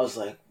 I was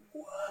like,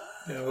 what?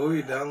 Yeah, what were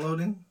you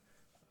downloading?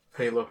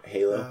 Halo.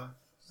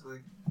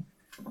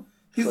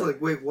 He's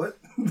like, wait, what?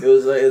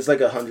 It's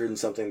like 100 and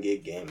something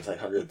gig game. It's like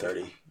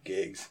 130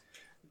 gigs.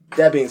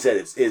 That being said,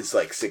 it's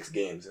like 6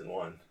 games in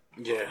one.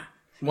 Yeah.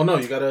 Well, no,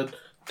 you gotta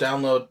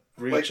download,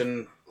 reach,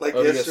 and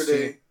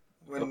yesterday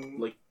when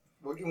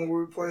what game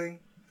were we playing?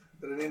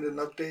 That I needed an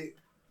update.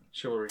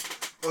 Chivalry.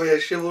 Oh yeah,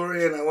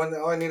 Chivalry, and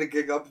I need a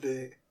gig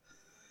update,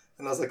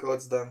 and I was like, oh,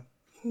 it's done.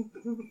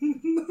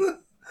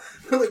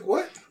 They're like,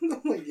 what?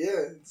 I'm like,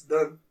 yeah, it's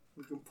done.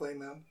 We can play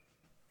now.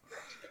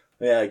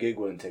 Yeah, a gig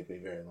wouldn't take me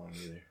very long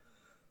either.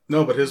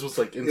 No, but his was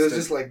like instant. It was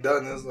just like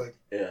done. It was like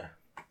yeah.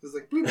 It was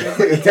like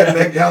a 10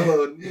 meg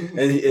download. And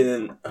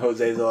then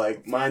Jose's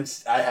like,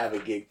 I have a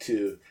gig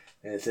too,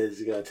 and it says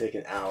it's gonna take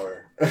an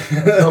hour.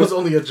 That was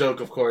only a joke,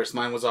 of course.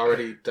 Mine was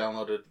already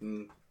downloaded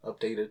and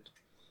updated.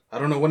 I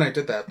don't know when I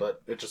did that,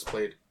 but it just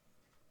played.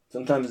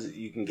 Sometimes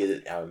you can get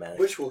it automatic.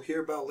 Which we'll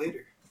hear about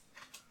later.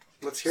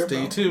 Let's hear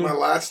about my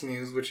last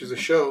news, which is a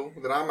show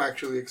that I'm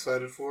actually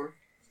excited for.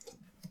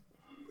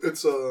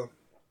 It's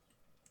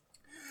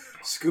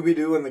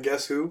Scooby-Doo and the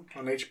Guess Who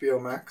on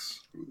HBO Max.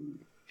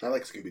 I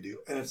like Scooby-Doo.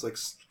 And it's like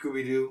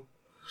Scooby-Doo.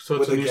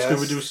 So it's a new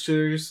Scooby-Doo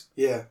series?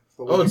 Yeah.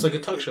 It's like a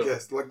talk show.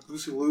 Yes, like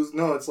Lucy Liu's.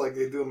 No, it's like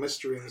they do a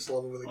mystery and it's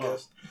all over the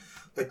guest.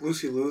 Like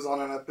Lucy Liu's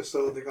on an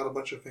episode. They got a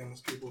bunch of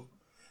famous people.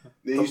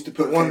 They used to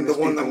put the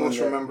one that most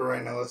remember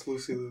right now. That's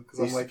Lucy Liu. Because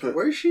I'm like,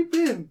 where's she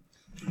been?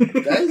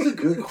 That is a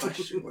good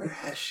question. Where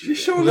has she been?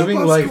 She's showing up on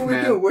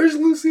Scooby-Doo. Where's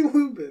Lucy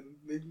Liu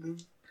been?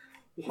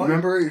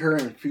 Remember her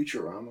in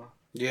Futurama?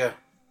 Yeah.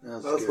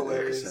 That was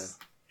hilarious.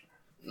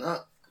 No,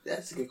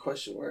 that's a good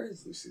question. Where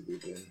is Lucy Liu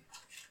been?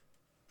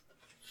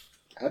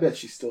 I bet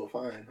she's still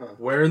fine, huh?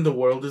 Where in the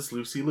world is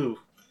Lucy Liu?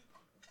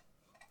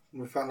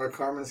 We found her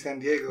Carmen San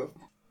Diego.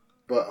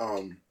 But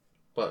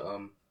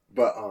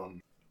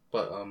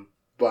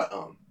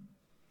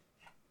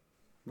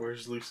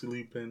where's Lucy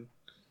Liu been?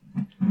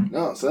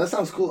 No, so that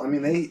sounds cool. I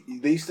mean, they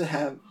used to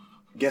have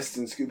guests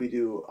in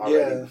Scooby-Doo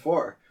already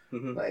before.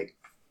 Mm-hmm. Like,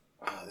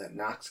 that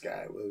Knox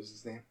guy. What was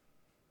his name?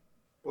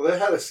 Well, they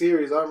had a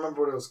series. I don't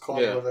remember what it was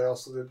called, but they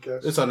also did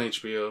guests. It's on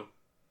HBO.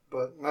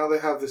 But now they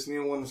have this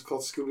new one. It's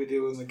called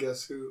Scooby-Doo and the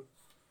Guess Who.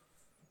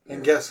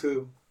 And Guess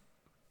Who.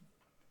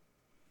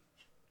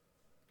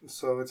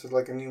 So it's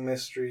like a new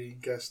mystery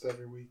guest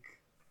every week.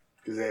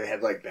 Because they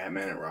had like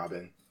Batman and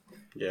Robin.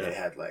 Yeah. They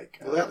had like...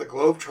 they had the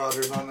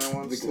Globetrotters on there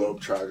once. The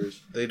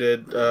Globetrotters. They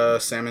did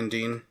Sam and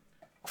Dean.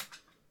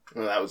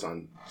 No, that was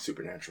on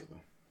Supernatural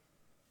though.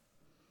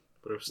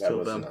 But it was still that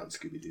wasn't on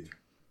Scooby-Doo.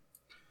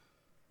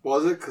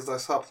 Was it? Because I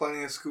saw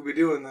plenty of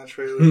Scooby-Doo in that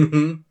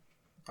trailer.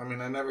 I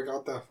mean, I never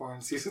got that far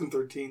in season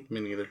 13.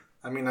 Me neither.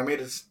 I mean, I made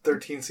it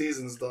 13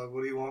 seasons, dog.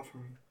 What do you want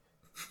from me?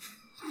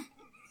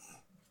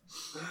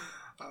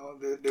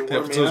 They the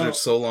episodes are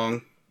so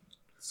long.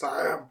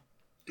 Sam,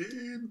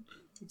 Dean.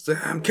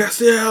 Sam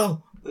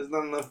Castiel. There's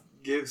not enough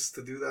gigs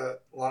to do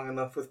that long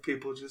enough with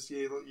people just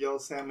yell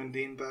Sam and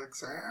Dean back.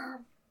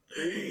 Sam.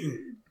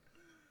 Dean.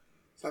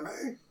 Sam.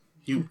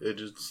 You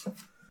idiots.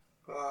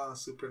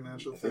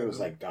 Supernatural thing. It was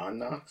like Don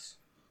Knox.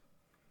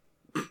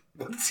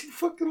 What's he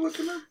fucking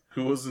looking at?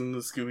 Who was in the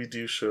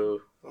Scooby-Doo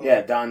show?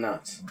 Yeah, Don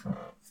Knotts.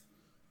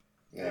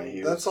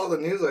 Yeah, that's all the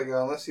news I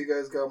got. Unless you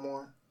guys got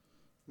more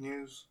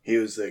news. He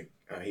was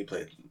he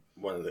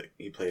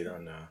played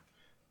on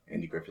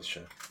Andy Griffith's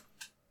show.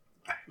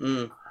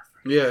 Yeah,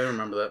 I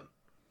remember that.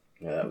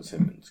 Yeah, that was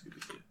him in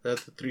Scooby-Doo.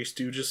 That's the Three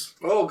Stooges.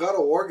 Oh, God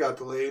of War got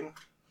delayed.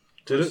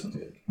 Did it?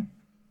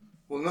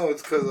 Well, no,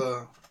 it's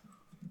because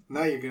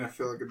now you're gonna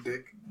feel like a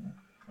dick.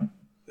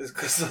 It's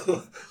because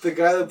the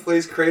guy that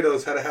plays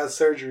Kratos had to have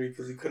surgery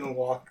because he couldn't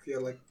walk. He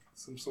had like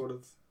some sort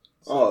of.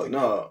 Oh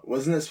no!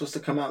 Wasn't it supposed to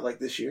come out like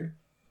this year?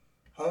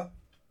 Huh?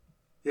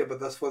 Yeah, but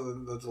that's why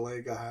the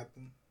delay got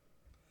happened,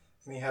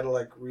 and he had to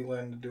like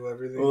relearn to do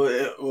everything.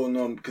 Well,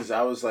 no, because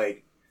I was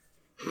like,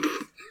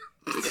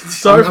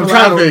 sorry for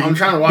laughing. I'm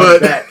trying to watch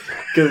that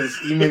because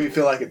you made me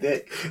feel like a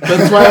dick.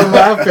 That's why I'm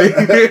laughing.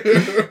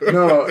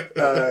 No,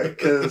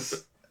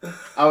 because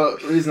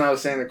the reason I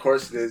was saying, of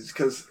course, is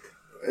because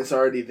it's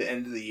already the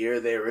end of the year.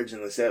 They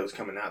originally said it was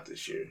coming out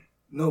this year.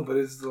 No, but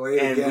it's delayed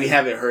and again. We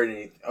haven't heard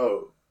anything.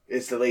 Oh,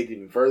 it's delayed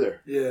even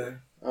further. Yeah.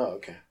 Oh,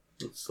 okay.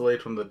 It's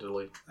delayed from the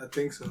delay. I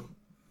think so.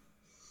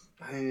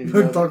 I didn't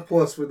even know. Dark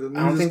Plus with the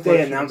I don't think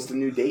they announced the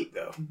new date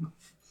though.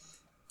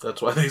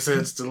 That's why they said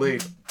it's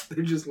delayed.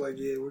 They're just like,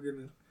 yeah, we're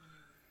gonna.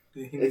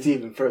 It's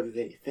even further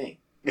than you think,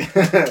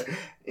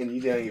 and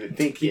you don't even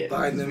think keep yet.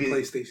 buying them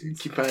PlayStations.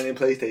 Keep buying them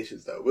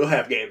PlayStations though. We'll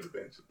have games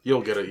eventually.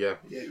 You'll get it, yeah.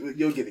 Yeah,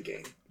 you'll get a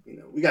game. You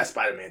know, we got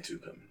Spider-Man 2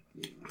 coming.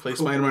 Play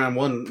Spider-Man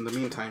 1 in the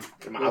meantime.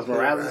 Miles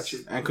Morales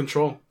Ratchet. And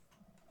Control.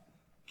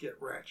 Get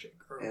Ratchet,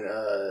 girl.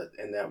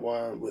 and that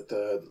one with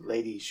the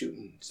lady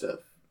shooting stuff.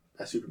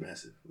 That's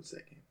Supermassive. What's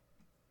that game?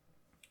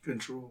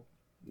 Control.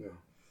 No.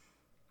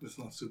 It's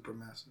not super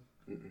massive.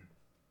 Mm-mm.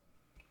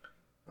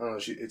 I don't know.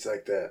 It's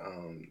like that.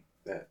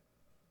 That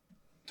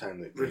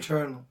time that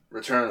Returnal.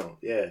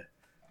 Yeah.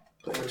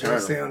 I was gonna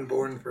say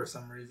Unborn for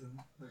some reason.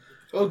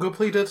 Oh, go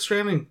play Death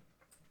Stranding.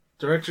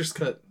 Director's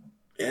cut.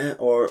 Yeah.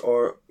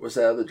 Or what's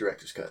that other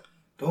director's cut?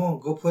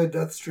 Don't go play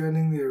Death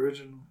Stranding, the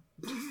original.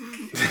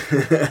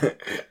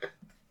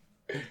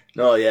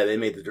 No, yeah, they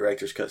made the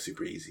director's cut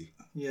super easy.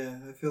 Yeah,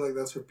 I feel like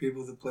that's for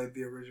people that played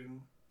the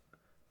original.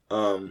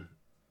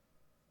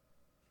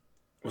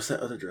 What's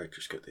that other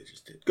director's cut they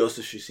just did? Ghost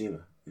of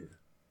Tsushima. Yeah.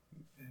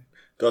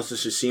 Ghost of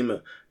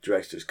Tsushima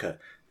director's cut.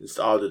 It's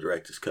all the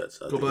director's cuts.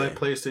 Go buy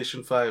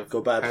PlayStation 5.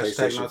 Go buy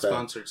PlayStation 5. Not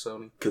sponsored,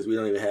 Sony. Because we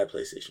don't even have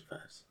PlayStation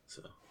 5s.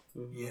 So.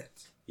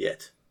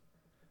 Yet.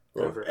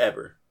 Or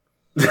ever.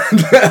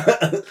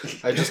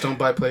 I just don't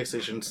buy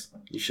PlayStations.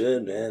 You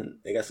should, man.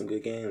 They got some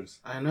good games.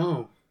 I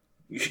know.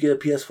 You should get a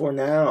PS4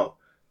 now.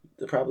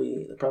 They're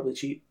probably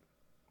cheap.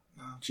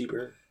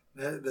 Cheaper.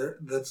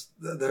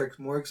 They're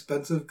more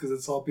expensive because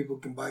it's all people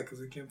can buy because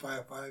they can't buy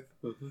a 5.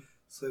 Mm-hmm.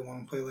 So they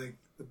want to play like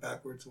the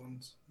backwards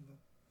ones.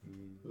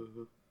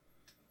 Mm-hmm.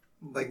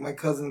 Like my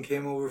cousin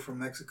came over from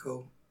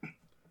Mexico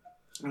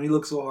and he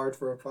looked so hard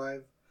for a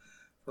 5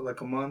 for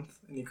like a month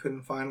and he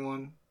couldn't find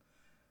one.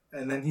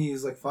 And then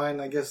he's like, fine,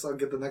 I guess I'll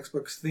get the next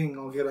Xbox thing.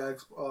 I'll get a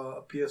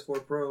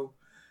PS4 Pro.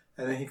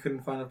 And then he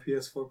couldn't find a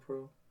PS4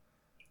 Pro.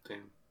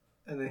 Damn.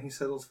 And then he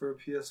settles for a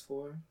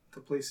PS4 to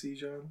play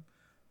Siege on.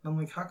 And I'm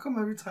like, how come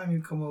every time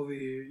you come over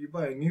here, you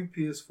buy a new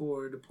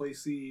PS4 to play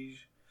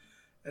Siege,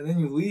 and then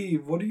you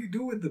leave? What do you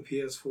do with the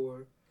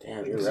PS4?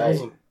 Damn, you're right.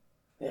 Awesome.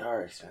 They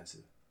are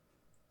expensive.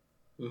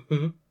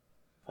 Mm-hmm.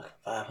 Like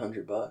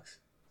 $500.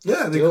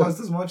 Yeah, they cost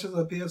as much as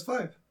a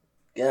PS5.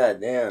 God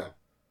damn.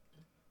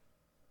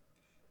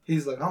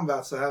 He's like, I'm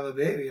about to have a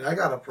baby. I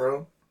got a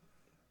Pro.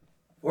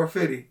 Or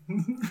 50. I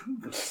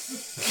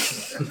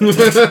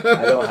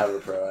don't have a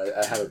Pro.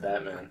 I have a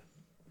Batman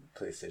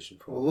PlayStation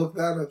Pro. Well, look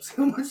that up. See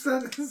how much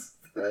that is.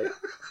 Right.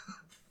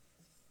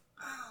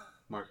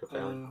 Market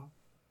value.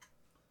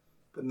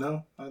 But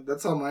no,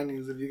 that's all my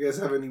news. If you guys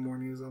have any more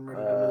news, I'm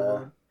ready to move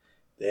on.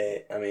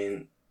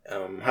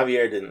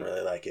 Javier didn't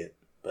really like it,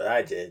 but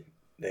I did.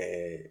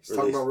 Let's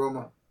talk about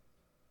Roma.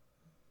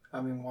 I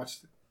haven't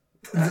watched it.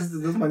 This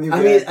is my new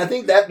I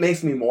think that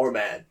makes me more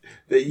mad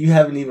that you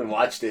haven't even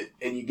watched it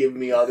and you give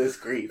me all this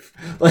grief.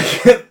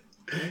 Like, I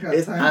ain't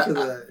got time for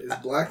that. It's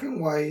black and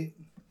white.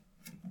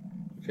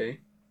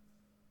 Okay.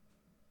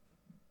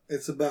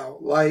 It's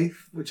about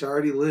life, which I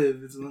already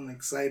live. It's nothing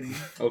exciting.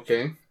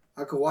 Okay.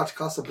 I could watch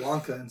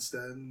Casablanca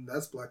instead, and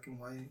that's black and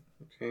white.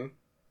 Okay.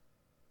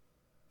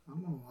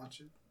 I'm gonna watch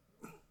it.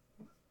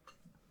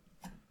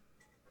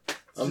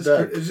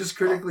 It's just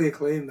critically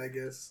acclaimed, I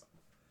guess.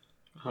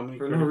 How many?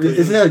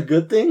 Isn't that a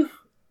good thing?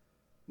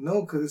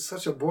 No, because it's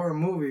such a boring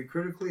movie.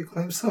 Critically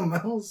acclaimed something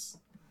else.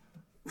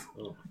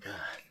 Oh my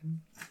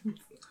god!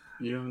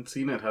 You haven't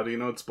seen it. How do you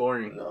know it's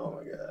boring? Oh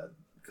my god!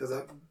 Because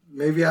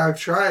maybe I've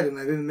tried and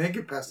I didn't make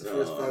it past the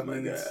first 5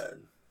 minutes. God.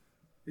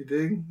 You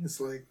dig? It's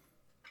like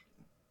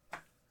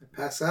I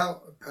pass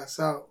out.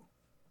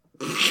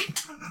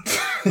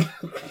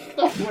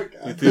 Oh my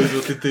god! It is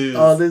what it is.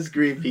 All this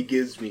grief he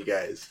gives me,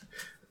 guys.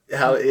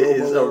 How it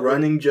is a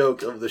running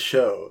joke of the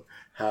show.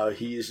 How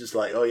he is just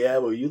like, oh yeah,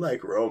 well you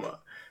like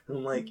Roma. And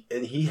I'm like,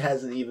 and he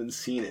hasn't even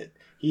seen it.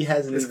 He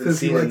hasn't even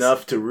seen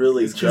enough to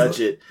really judge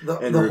it and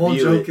review it. The whole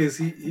joke is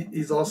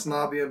he's all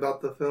snobby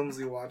about the films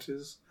he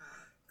watches.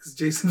 Because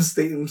Jason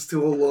Statham's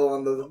too low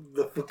on the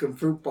fucking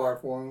fruit bar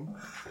for him.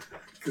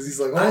 Because he's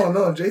like, oh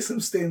no, Jason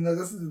Statham,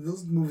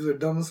 those movies are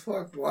dumb as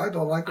fuck. Well, I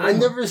don't like Roma. I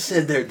never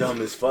said they're dumb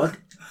as fuck.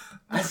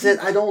 I said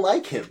I don't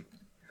like him.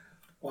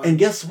 Why? And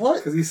guess what?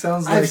 Because he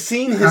sounds like I've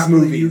seen his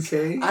movies.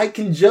 UK. I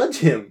can judge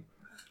him.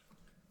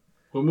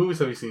 What movies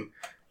have you seen?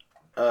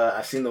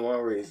 I've seen the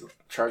one where he's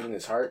charging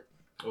his heart.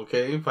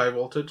 Okay, 5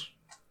 voltage.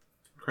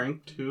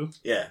 Crank 2.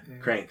 Yeah,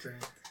 Crank.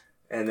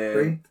 And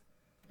then...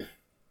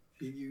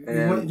 You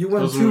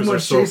went too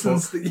much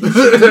Jason's...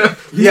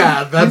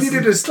 Yeah, that's... You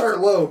needed to start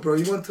low, bro.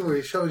 You went to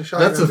a show and shot.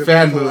 That's a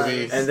fan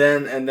movie. And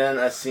then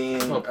I seen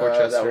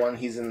that one,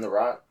 he's in The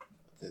Rock.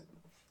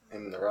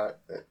 Him in The Rock.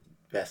 That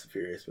Fast and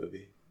Furious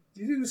movie.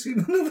 You didn't see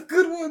none of the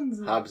good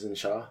ones. Hobbs and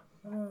Shaw.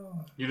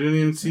 Oh. You didn't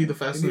even see the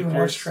Fast and the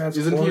Furious?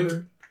 Isn't he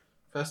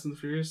Fast and the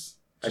Furious?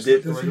 I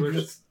did.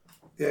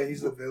 Yeah,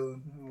 he's the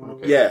villain.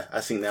 Okay. Yeah, I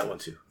seen that one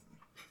too.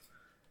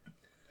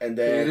 And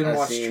then you didn't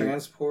watch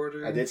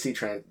Transporter? I did see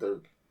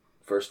the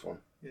first one.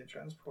 Yeah,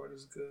 Transporter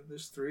is good.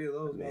 There's 3 of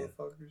those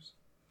motherfuckers.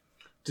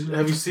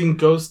 Have you seen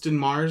Ghost in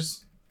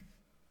Mars?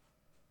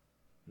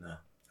 No.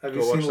 Have Go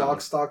you watch seen that Lock, one.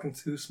 Stock, and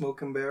Two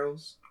Smoking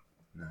Barrels?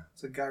 No.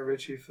 It's a Guy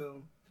Ritchie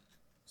film.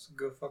 It's a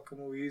good fucking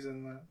movie. He's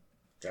in that.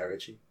 Guy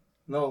Ritchie.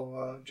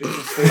 No, Jason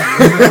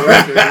Statham. He's the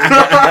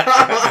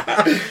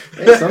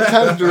director. Hey,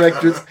 sometimes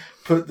directors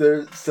put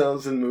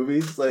themselves in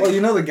movies. Like, Oh,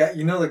 you know the guy.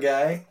 You know the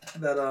guy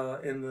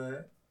that in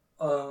the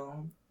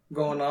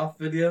going off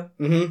video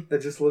Mm-hmm.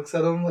 that just looks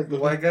at him like the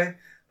white guy.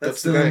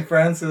 That's That's the Dylan guy.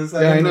 Francis.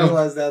 I Yeah, I didn't know.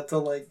 realize that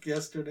till like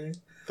yesterday.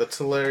 That's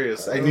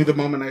hilarious. I knew the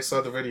moment I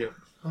saw the video.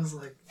 I was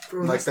like,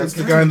 bro, Like, that's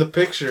the guy in the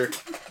picture.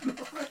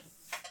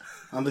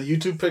 On the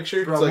YouTube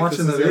picture. Bro, it's I'm like,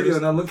 watching this the is video yours.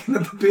 and I'm looking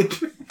at the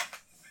picture.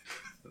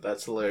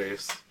 That's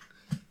hilarious.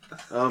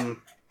 What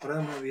am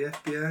I, the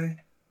FBI?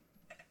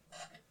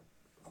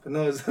 But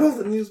no, is that all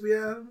the news we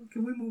have?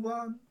 Can we move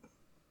on?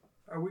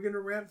 Are we gonna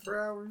rant for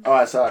hours? oh,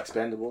 I saw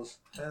Expendables.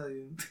 Hell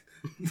yeah.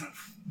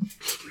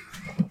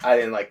 I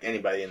didn't like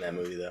anybody in that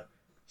movie though,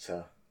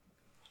 so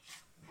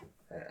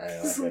I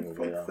didn't like So that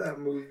movie at all. fuck that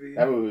movie.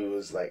 That movie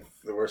was like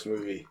the worst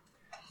movie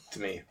to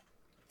me.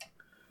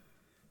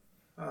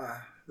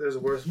 There's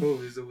worse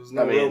movies. There was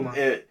no I mean, Roma.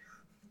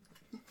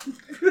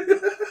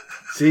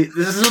 see,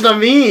 this is what I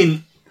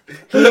mean.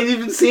 He ain't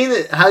even seen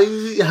it. How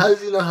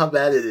does he know how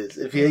bad it is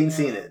if he ain't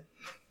seen it?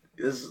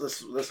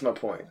 That's my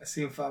point. I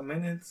seen 5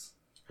 minutes.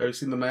 Have you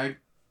seen the mag?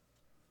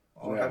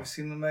 Oh, Yeah. have you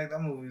seen the Meg? That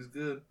movie's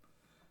good.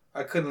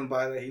 I couldn't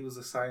buy that he was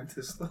a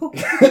scientist though.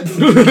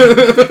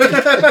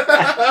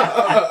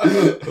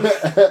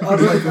 I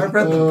was like, I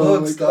read the Oh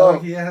books, my dog.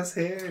 God. He has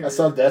hair. I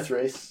saw Death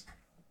Race.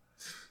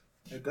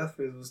 Yeah, Death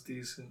Race was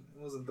decent.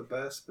 It wasn't the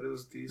best, but it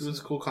was It decent. was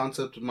a cool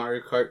concept of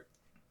Mario Kart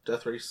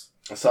Death Race.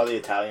 I saw The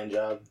Italian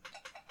Job.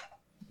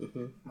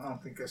 Mm-hmm. I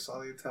don't think I saw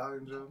the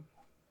Italian Job.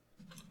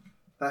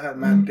 That had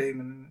Matt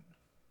Damon in it.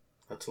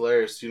 That's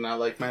hilarious. Do you not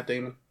like Matt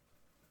Damon?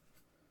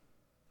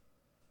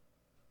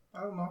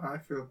 I don't know how I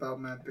feel about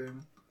Matt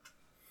Damon.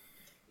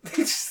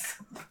 He's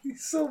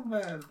so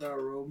mad about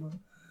Roma.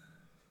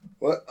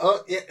 What?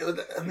 Oh, yeah.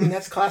 I mean,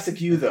 that's classic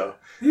you, though.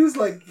 He was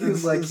like, he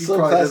It's probably so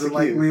doesn't classic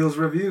like you. Leo's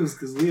reviews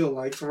because Leo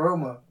likes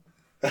Roma.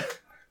 I'm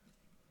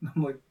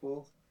like,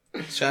 well,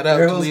 Shout out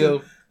to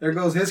Leo. there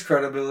goes his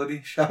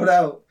credibility. Shout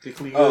out.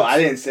 Oh, I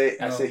didn't say.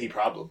 I No. said he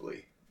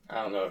probably.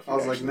 I don't know if. I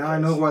was like, now I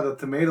know why the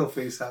tomato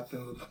face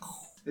happened.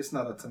 It's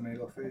not a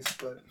tomato face,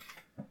 but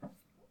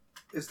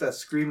it's that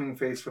screaming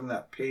face from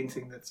that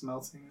painting that's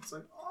melting. It's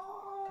like,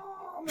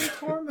 oh, I'm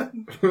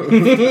in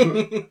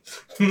torment.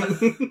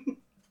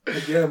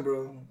 Again,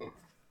 bro.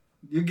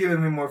 You're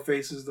giving me more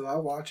faces, though.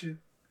 I'll watch it.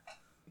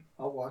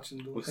 I'll watch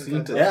them. We've seen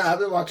it. Yeah, I've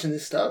been watching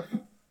this stuff.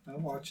 I'll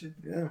watch it.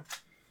 Yeah.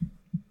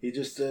 He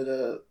just did.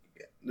 The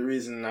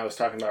reason I was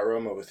talking about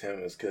Roma with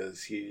him was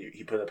because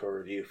he put up a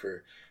review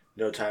for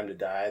No Time to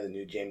Die, the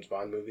new James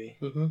Bond movie.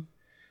 Mm-hmm.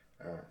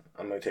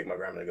 I'm gonna take my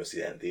grandma to go see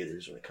that in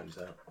theaters when it comes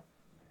out.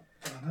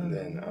 And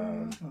then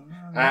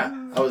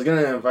Uh-huh. I was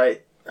gonna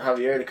invite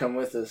Javier to come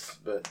with us,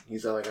 but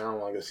he's all like, I don't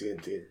want to go see it in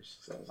theaters.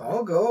 So I was like,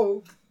 I'll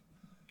go.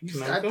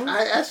 Can I go?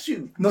 I asked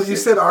you. No, you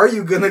said, are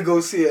you going to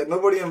go see it?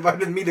 Nobody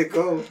invited me to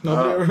go.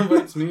 Nobody ever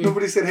invites me.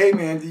 Nobody said, hey,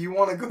 man, do you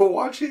want to go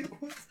watch it?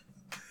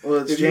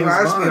 Well, it's If James you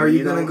ask Bond, me, are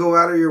you going know? to go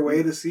out of your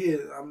way to see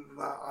it? I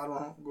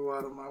don't go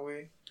out of my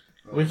way.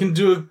 We can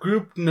do a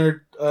group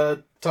nerd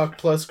talk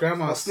plus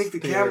grandma. I'll sneak the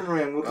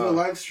camera in. We'll do a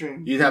live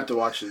stream. You'd have to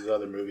watch the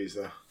other movies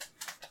though.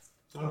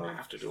 I don't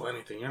have to do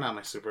anything. You're not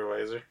my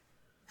supervisor.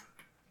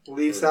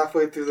 Leaves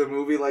halfway through the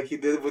movie like he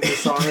did with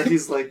Dishonored.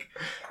 He's like,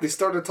 they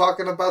started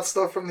talking about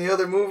stuff from the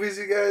other movies,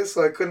 you guys,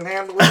 so I couldn't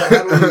handle it. I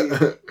had to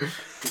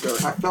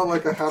leave. I felt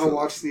like I had to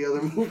watch the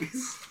other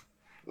movies.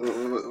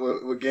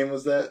 What game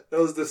was that? That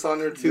was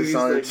Dishonored 2.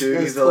 Dishonored He's 2. like,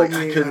 you He's guys told like,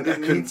 I me couldn't- I I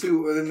didn't couldn't- need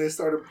to, and then they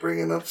started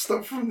bringing up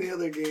stuff from the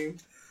other game.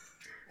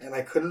 And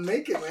I couldn't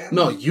make it, man.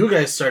 No, you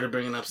guys started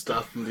bringing up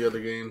stuff from the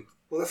other game.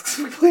 Well, that's because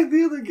we played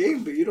the other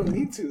game, but you don't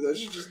need to. That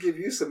should just give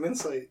you some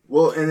insight.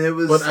 Well, and it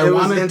was But I it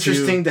was wanted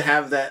interesting to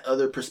have that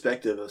other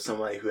perspective of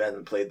somebody who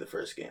hasn't played the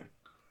first game.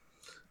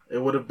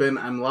 It would have been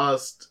I'm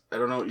lost. I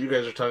don't know what you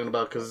guys are talking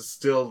about because it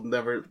still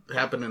never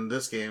happened in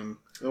this game.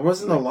 There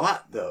wasn't a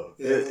lot though.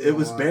 Yeah, It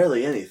was a lot.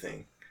 barely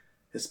anything,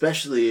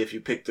 especially if you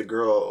picked the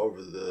girl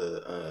over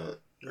the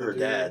her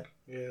dad.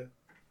 Yeah.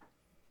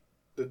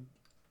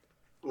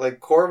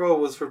 Like, Corvo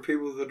was for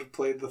people that have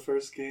played the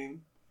first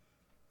game.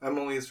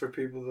 Emily is for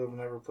people that have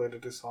never played a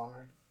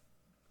Dishonored.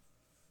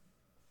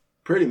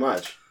 Pretty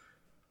much.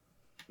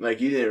 Like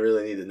you didn't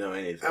really need to know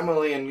anything.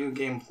 Emily and New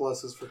Game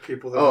Plus is for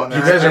people that Oh, have You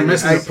never guys are I-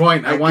 missing the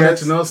point. I I wanted guess-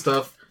 to know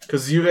stuff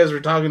because you guys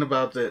were talking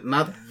about it,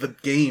 not the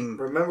game.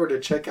 Remember to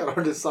check out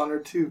our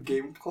Dishonored 2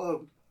 Game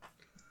Club.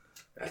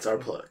 That's our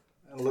plug.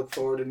 And look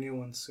forward to new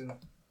ones soon.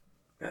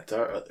 That's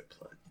our other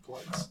plug.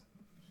 Plugs.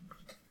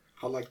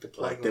 I like the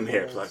plug. Like them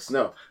hair plugs.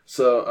 No.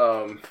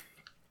 So,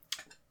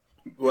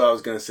 what I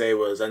was gonna say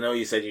was, I know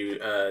you said you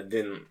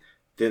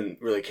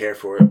didn't really care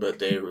for it, but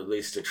they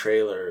released a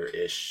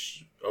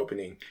trailer-ish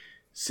opening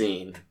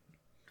scene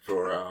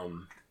for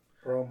Roma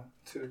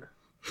 2.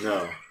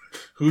 no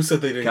Who said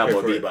they didn't care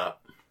Cowboy for it? Bebop.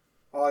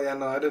 Oh yeah,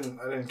 no, I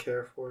didn't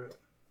care for it.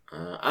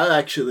 I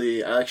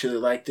actually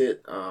liked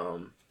it.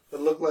 It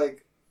looked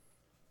like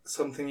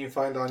something you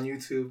find on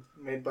YouTube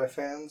made by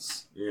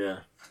fans. Yeah.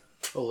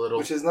 A little.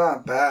 Which is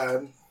not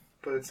bad,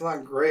 but it's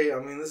not great. I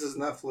mean, this is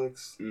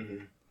Netflix.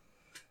 Mm-hmm.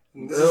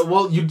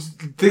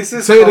 This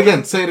is say it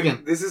again. Say it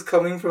again. This is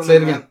coming from. Say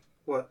it again.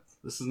 What?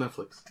 This is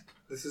Netflix.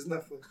 This is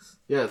Netflix.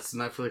 Yeah, it's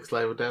Netflix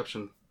live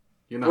adaptation.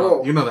 You know.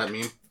 Bro, you know that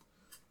meme.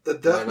 The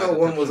Death Note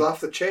one was off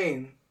the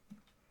chain.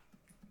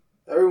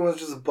 Everyone's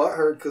just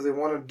butthurt because they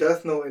wanted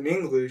Death Note in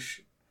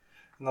English,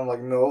 and I'm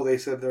like, no. They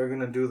said they're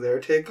gonna do their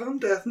take on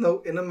Death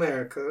Note in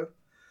America.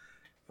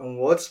 And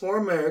what's more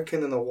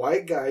American than a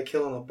white guy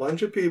killing a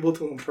bunch of people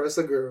to impress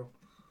a girl?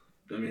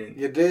 I mean,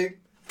 you dig?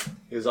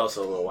 He was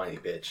also a little whiny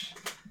bitch.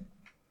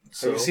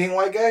 So, have you seen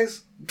white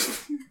guys?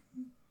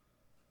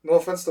 No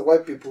offense to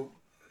white people,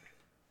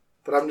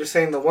 but I'm just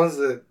saying the ones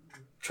that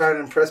try to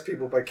impress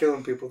people by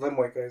killing people, them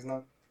white guys,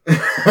 not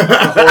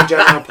the whole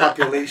general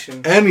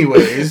population.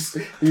 Anyways,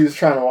 he was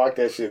trying to walk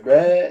that shit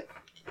back.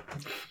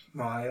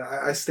 No,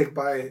 I stick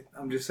by it.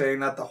 I'm just saying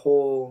not the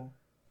whole.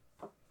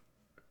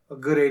 A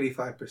good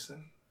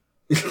 85%.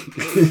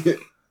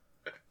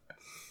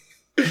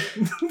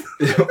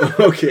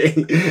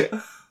 Okay.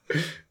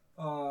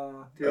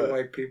 Dear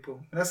white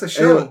people. That's a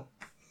show.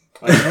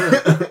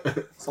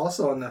 It's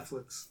also on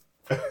Netflix.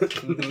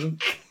 Mm-hmm.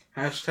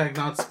 Hashtag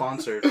not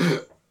sponsored.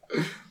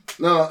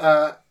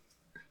 No,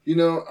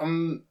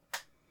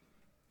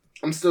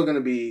 I'm still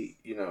gonna be,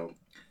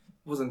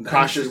 Wasn't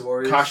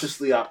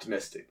cautiously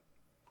optimistic.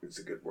 It's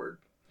a good word.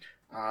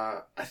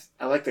 I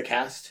like the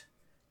cast,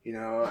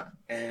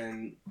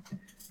 and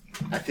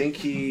I think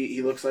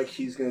he looks like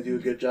he's gonna do a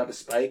good job as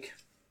Spike.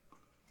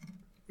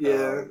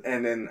 Yeah.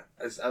 And then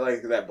I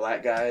like that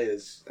black guy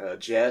is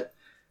Jet.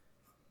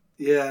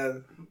 Yeah,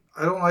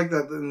 I don't like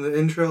that in the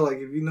intro. Like,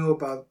 if you know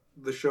about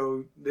the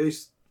show, they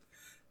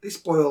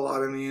spoil a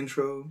lot in the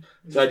intro.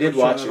 So I did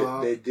watch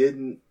it. They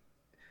didn't.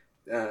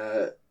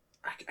 I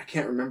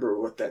can't remember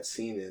what that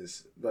scene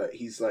is, but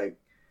he's like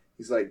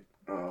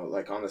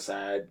on the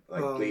side,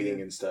 like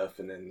bleeding and stuff,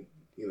 and then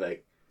he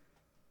like.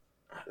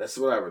 That's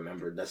what I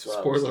remembered. That's what.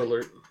 Spoiler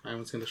alert! I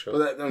haven't seen the show.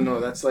 Well, no,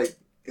 that's like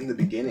in the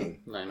beginning.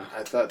 I know.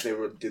 I thought they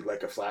did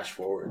like a flash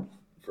forward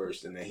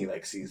first, and then he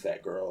like sees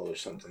that girl or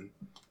something.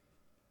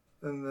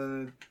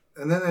 And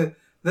then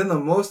the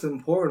most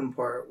important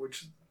part,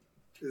 which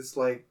is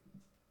like,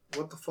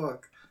 what the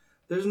fuck?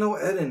 There's no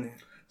Ed in it.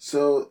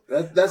 So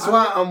that's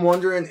why I'm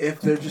wondering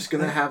if they're just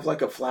gonna have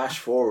like a flash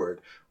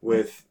forward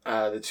with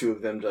the two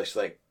of them just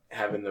like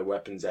having their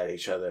weapons at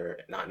each other,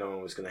 not knowing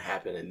what's gonna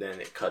happen, and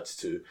then it cuts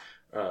to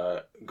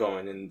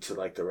going into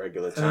like the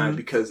regular time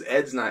because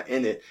Ed's not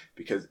in it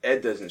because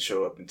Ed doesn't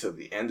show up until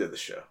the end of the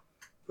show.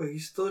 But he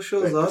still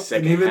shows up,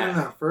 and even in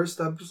that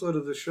first episode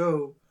of the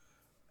show,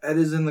 Ed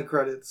is in the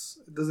credits.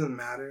 It doesn't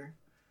matter.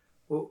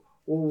 Well,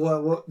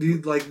 what do you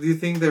like? Do you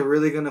think they're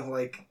really gonna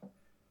like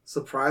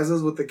surprise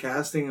us with the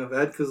casting of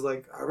Ed? Because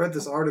like I read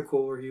this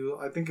article where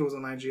I think it was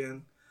on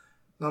IGN,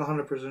 not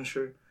 100%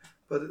 sure,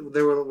 but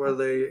where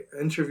they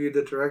interviewed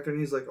the director and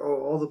he's like,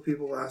 oh, all the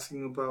people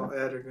asking about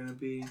Ed are gonna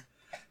be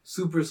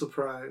super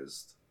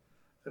surprised,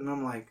 and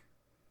I'm like,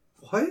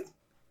 what?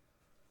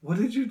 What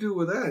did you do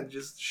with Ed?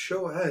 Just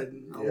show Ed.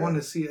 I want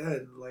to see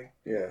Ed. Like,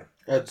 yeah,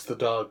 Ed's the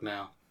dog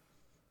now.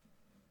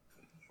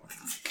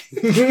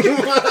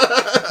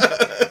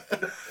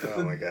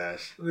 Oh my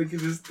gosh! Like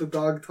the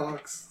dog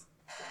talks.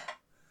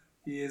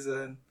 He is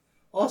Ed.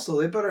 Also,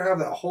 they better have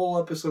that whole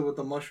episode with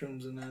the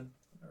mushrooms in Ed,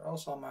 or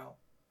else I'm out.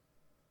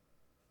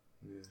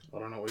 Yeah. I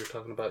don't know what you're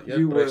talking about yet,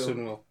 You but will. I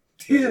soon will.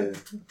 Yeah.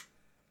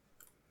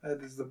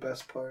 That is the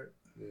best part.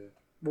 Yeah.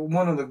 But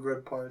one of the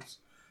good parts.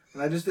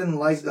 And I just didn't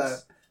like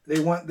that. They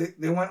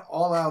went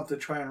all out to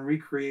try and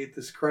recreate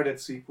this credit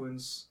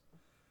sequence.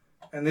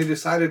 And they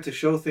decided to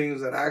show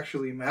things that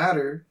actually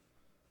matter.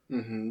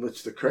 Mm-hmm,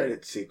 which the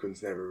credit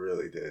sequence never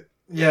really did.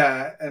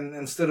 Yeah, and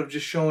instead of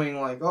just showing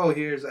like, oh,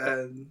 here's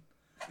Ed.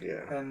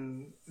 Yeah.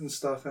 And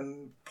stuff.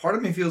 And part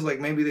of me feels like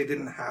maybe they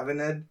didn't have an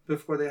Ed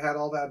before they had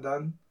all that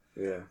done.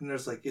 Yeah. And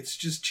there's like, it's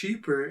just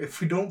cheaper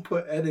if we don't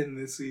put Ed in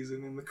this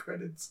season in the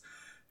credits.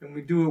 And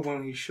we do it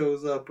when he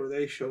shows up or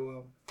they show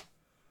up.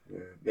 Yeah.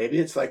 Maybe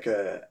it's like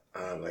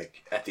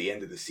like at the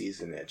end of the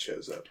season Ed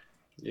shows up.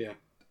 Yeah.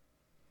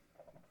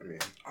 I mean,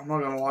 I'm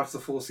not gonna watch the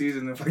full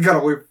season if I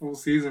gotta wait full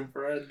season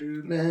for Ed,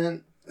 dude.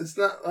 Man, it's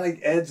not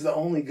like Ed's the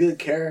only good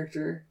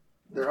character.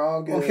 They're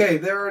all good. Okay,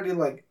 they're already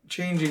like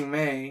changing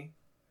May.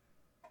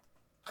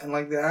 And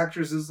like the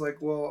actress is like,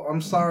 well,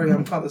 I'm sorry,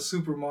 I'm not a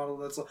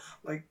supermodel. That's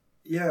like,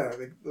 yeah,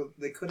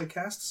 they could have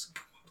cast a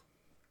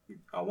supermodel.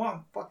 I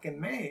want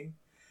fucking May.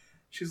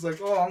 She's like,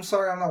 oh, I'm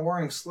sorry, I'm not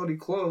wearing slutty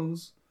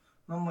clothes.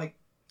 And I'm like,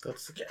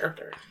 that's the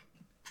character.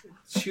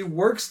 She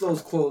works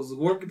those clothes.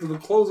 The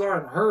clothes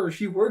aren't her.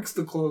 She works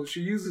the clothes.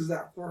 She uses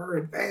that for her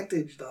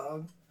advantage,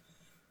 dog.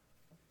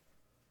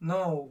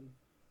 No.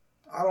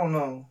 I don't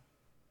know.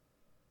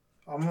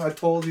 I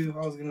told you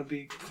I was going to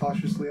be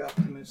cautiously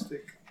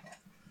optimistic.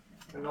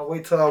 And I'll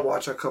wait till I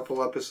watch a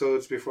couple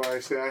episodes before I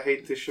say I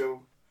hate this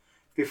show.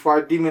 Before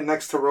I deem it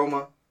next to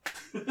Roma.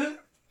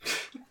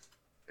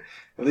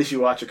 At least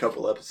you watch a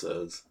couple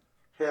episodes.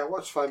 Hey, I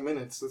watched 5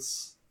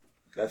 minutes.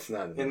 That's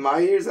not... In my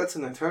years, that's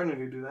an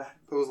eternity, dude.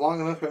 It was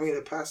long enough for me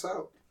to pass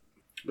out.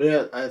 But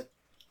yeah, I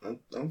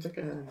don't think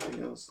I had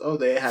anything else. Oh,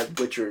 they had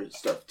Witcher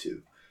stuff,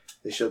 too.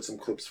 They showed some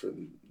clips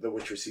from The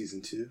Witcher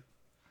Season 2.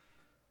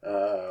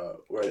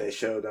 Where they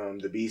showed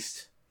the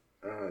Beast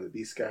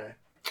guy.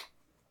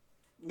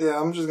 Yeah,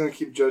 I'm just going to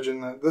keep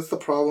judging that. That's the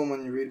problem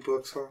when you read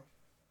books, huh?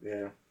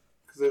 Yeah.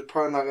 Because they're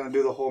probably not going to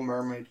do the whole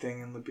mermaid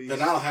thing in the Beast.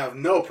 Then I'll have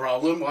no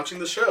problem watching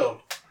the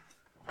show.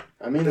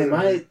 I mean, they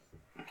might.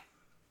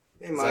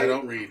 I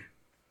don't read.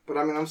 But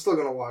I mean, I'm still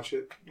going to watch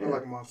it. I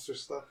like monster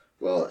stuff.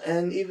 Well,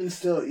 and even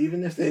still,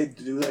 even if they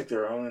do like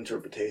their own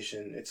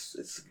interpretation,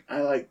 it's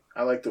I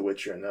like The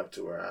Witcher enough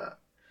to where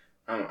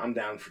I'm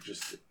down for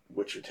just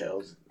Witcher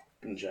tales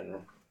in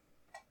general.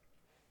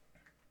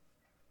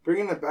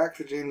 Bringing it back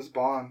to James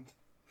Bond.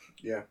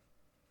 Yeah.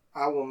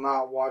 I will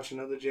not watch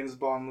another James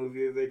Bond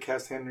movie if they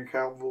cast Henry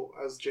Cavill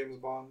as James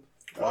Bond.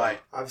 Why?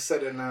 I've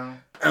said it now.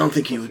 I don't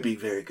think he would be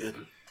very good.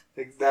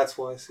 Like, that's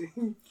why, see.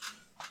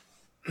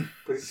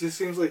 But it just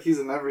seems like he's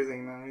in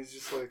everything now. He's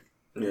just like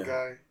a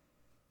guy.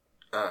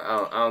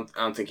 I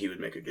don't think he would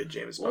make a good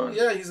James Bond. Well,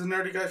 yeah, he's a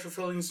nerdy guy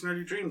fulfilling his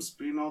nerdy dreams,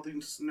 being all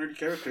these nerdy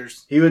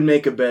characters. He would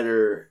make a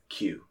better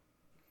Q.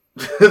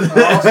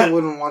 I also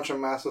wouldn't watch a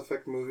Mass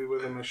Effect movie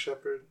with him as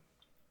Shepard.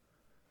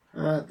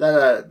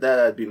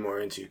 That I'd be more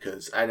into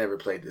because I never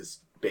played this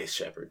base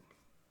Shepard.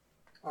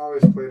 I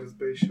always played as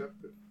base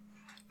Shepard.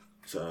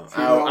 So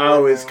I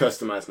always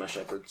customize my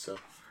Shepard. So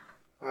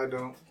I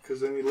don't,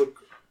 because then you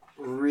look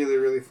really,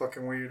 really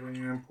fucking weird when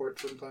you import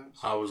sometimes.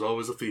 I was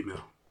always a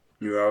female.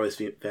 You were always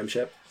fem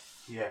Shep?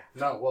 Yeah.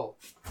 No, well,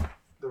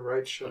 The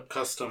right a Shep.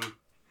 custom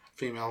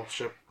female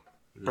ship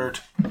bird.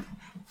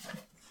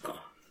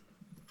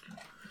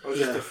 I was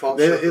just default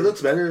It Shepard.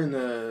 looks better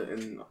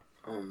in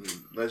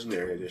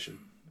Legendary Edition.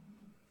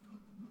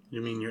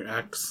 You mean your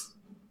ex?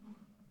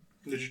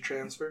 Did you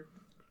transfer?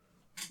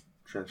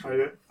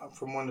 Transfer.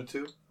 From 1 to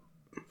 2?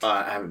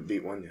 I haven't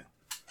beat 1 yet.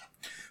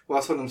 Well,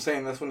 that's what I'm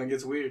saying. That's when it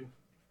gets weird.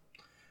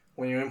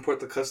 When you import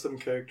the custom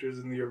characters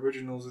in the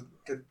originals,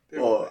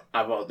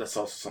 that's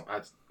also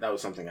that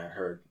was something I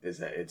heard, is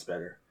that it's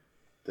better.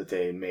 That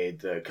they made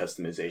the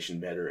customization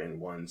better in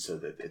 1 so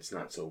that it's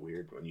not so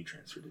weird when you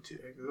transfer to 2.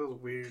 Yeah, 'cause it was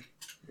weird.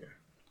 Yeah.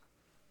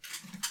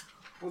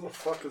 Who the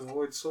fuck is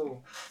Void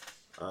Soul?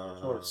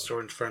 It's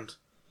Jordan's friend.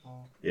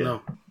 Oh. Yeah.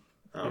 No.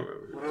 I don't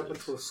remember. What happened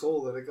to a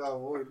soul that it got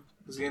void?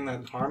 Was he in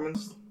that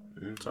Harmon's?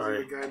 Sorry.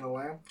 Was he the guy in the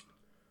lamp?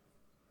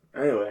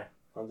 Anyway,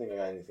 I don't think I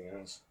got anything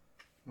else.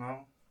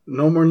 No.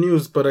 No more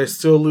news, but I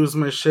still lose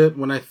my shit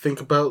when I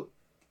think about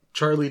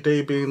Charlie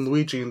Day being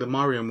Luigi in the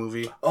Mario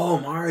movie. Oh,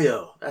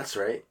 Mario. That's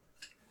right.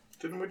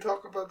 Didn't we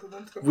talk about the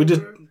Nintendo? We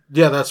did.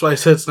 Yeah, that's why I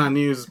said it's not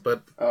news,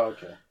 but Oh,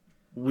 okay.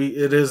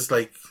 it is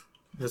like,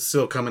 it's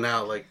still coming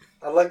out. Like,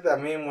 I like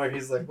that meme where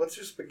he's like, "What's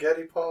your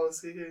spaghetti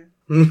policy here?"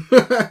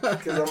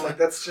 Because I'm like,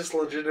 that's just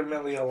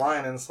legitimately a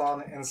line in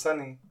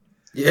Sunny.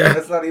 yeah,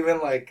 That's not even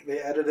like they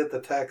edited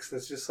the text.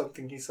 It's just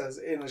something he says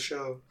in the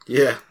show.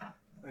 yeah.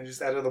 They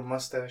just added a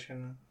mustache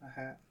and a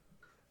hat.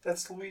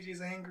 That's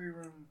Luigi's angry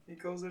room. He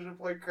goes there to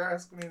play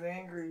grass when he's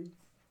angry.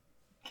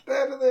 Get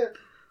out of there.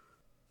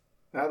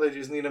 Now they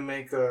just need to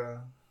make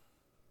Danny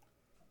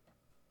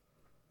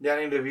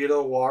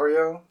DeVito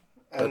Wario.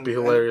 That'd be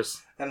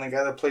hilarious. And the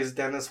guy that plays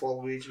Dennis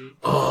Waluigi.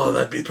 Oh,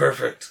 that'd be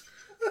perfect.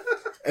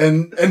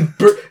 and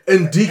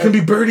D can be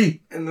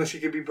Birdie. And then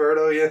she could be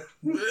Birdo, yeah.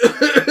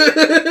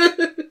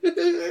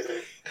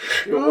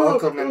 You're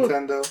welcome,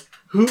 Nintendo.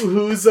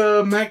 Who's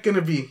Mac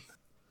gonna be?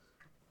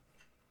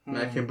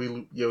 Mac can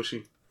be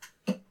Yoshi.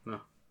 No.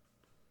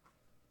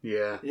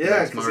 Yeah. Yeah,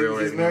 that's because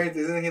he's right married.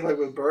 Isn't he like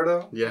with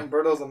Birdo? Yeah. And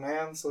Birdo's a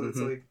man, so it's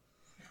like.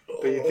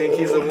 But you think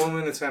he's a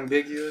woman? It's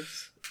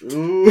ambiguous.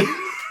 Ooh.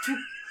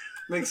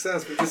 Makes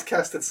sense. We just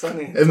casted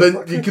Sunny. And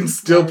then you can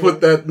still put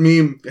that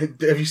meme.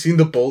 Have you seen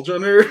the bulge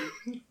on her?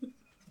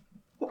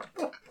 What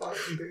the fuck,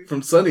 dude?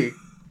 From Sunny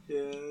Yeah,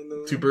 I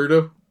know. to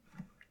Birdo.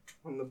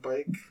 On the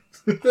bike.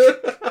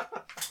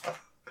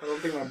 I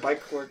don't think my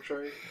bike works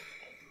right.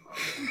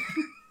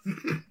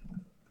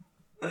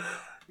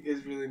 You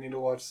guys really need to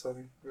watch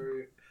Sunny.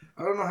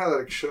 I don't know how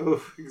that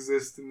show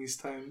exists in these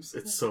times.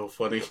 It's so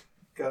funny.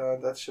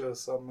 God, that show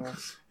is something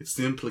else. It's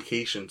the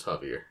implications,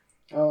 Javier.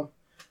 Oh,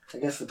 I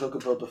guess the Book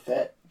of Boba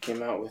Fett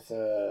came out with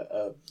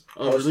a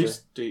poster. Release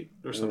date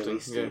or something.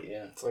 Release date,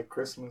 yeah. It's like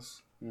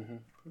Christmas. Mm-hmm.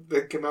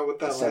 They came out with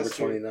that December last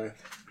year. 29th.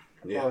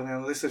 Yeah. Oh,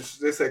 no,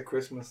 they said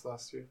Christmas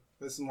last year.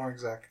 This is more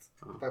exact.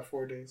 Oh. By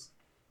 4 days.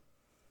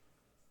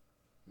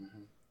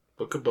 Mm-hmm.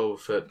 Book of Boba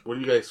Fett. What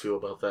do you guys feel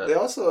about that? They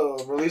also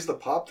released a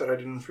pop that I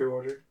didn't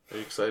pre-order. Are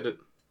you excited?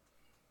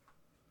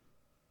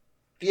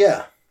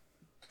 Yeah,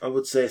 I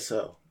would say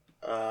so.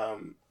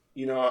 I'm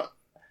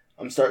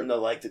starting to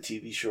like the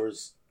TV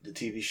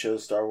show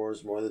Star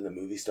Wars more than the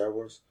movie Star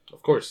Wars.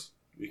 Of course.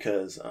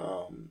 Because,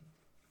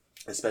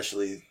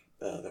 especially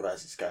The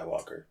Rise of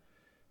Skywalker.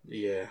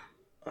 Yeah.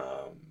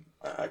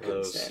 I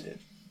couldn't stand it.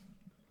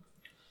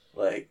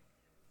 Like,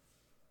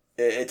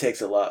 it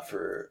takes a lot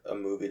for a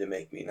movie to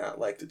make me not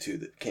like the two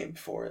that came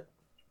before it.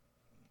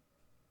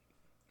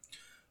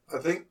 I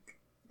think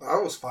I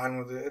was fine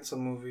with it. It's a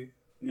movie.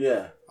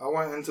 Yeah. I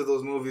went into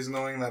those movies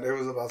knowing that it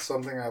was about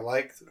something I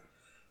liked,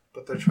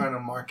 but they're trying to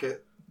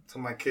market to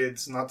my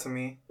kids, not to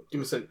me. Give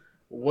me a second.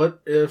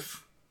 What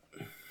if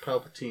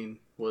Palpatine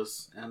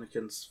was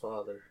Anakin's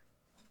father?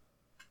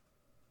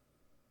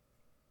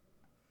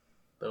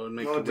 That would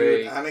make No,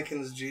 Rey... dude,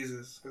 Anakin's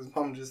Jesus. His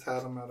mom just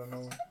had him out of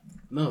nowhere.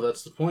 No,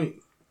 that's the point.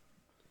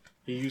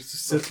 He used to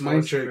Sith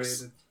mind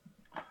tricks.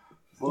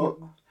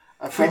 Well,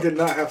 We did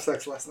not have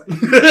sex last night.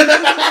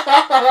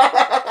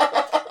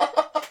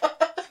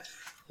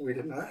 We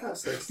did not have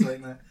sex last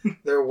night.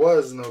 There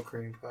was no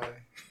cream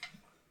pie.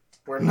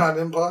 We're not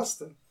in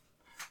Boston.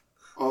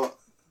 Well,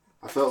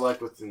 I felt like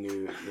with the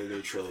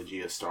new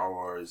trilogy of Star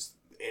Wars,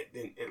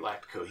 it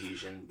lacked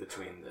cohesion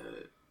between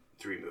the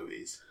three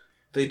movies.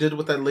 They did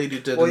what that lady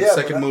did in the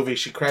second movie.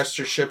 She crashed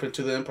her ship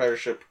into the Empire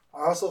ship.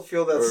 I also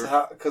feel that's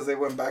because they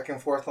went back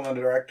and forth on the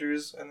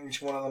directors, and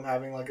each one of them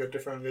having like a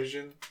different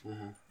vision.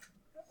 Mm-hmm.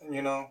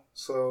 You know,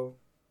 so.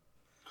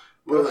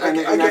 Well, and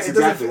that's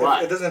exactly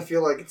why. It doesn't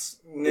feel like it's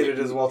knitted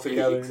as well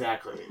together.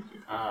 Exactly.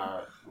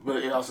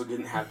 But it also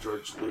didn't have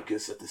George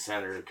Lucas at the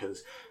center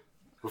because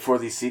before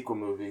these sequel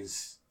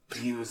movies,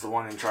 he was the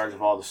one in charge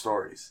of all the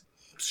stories.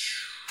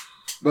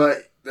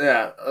 But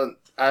yeah,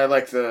 I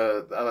like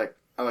the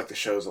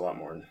shows a lot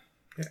more.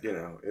 Yeah. You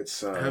know,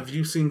 it's. Have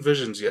you seen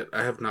Visions yet?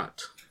 I have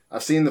not.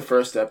 I've seen the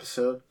first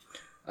episode.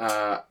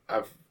 I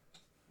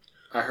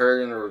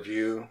heard in a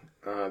review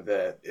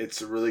that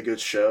it's a really good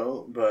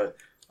show, but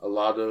a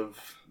lot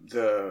of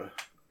the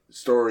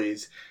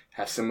stories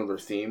have similar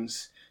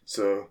themes.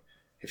 So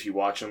if you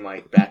watch them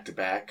like back to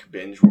back,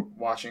 binge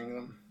watching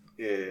them,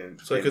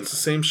 it's like it's the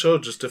same show,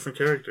 just different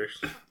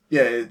characters.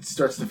 Yeah, it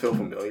starts to feel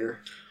familiar.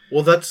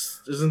 Well,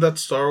 isn't that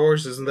Star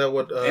Wars? Isn't that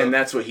what? And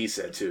that's what he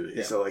said too.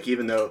 Yeah. So like,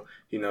 even though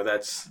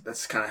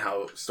that's kind of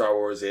how Star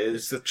Wars is.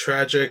 It's the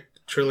tragic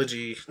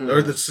trilogy,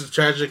 or the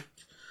tragic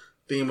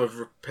theme of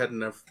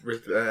repetitive.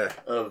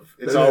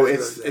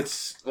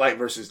 It's light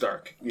versus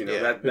dark. You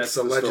know that's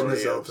the Legend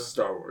of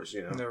Star Wars.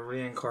 You know, and they're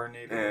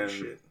reincarnated and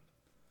shit.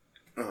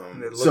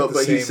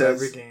 But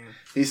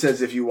he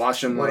says if you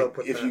watch them, like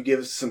if you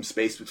give some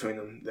space between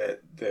them,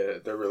 that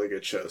they're really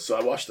good shows. So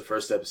I watched the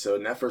first episode,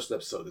 and that first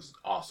episode is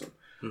awesome.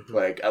 Mm-hmm.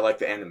 Like I like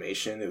the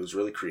animation; it was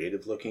really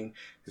creative looking.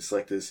 It's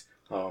like this.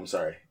 Oh, I'm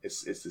sorry.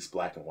 It's this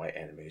black and white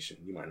animation.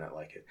 You might not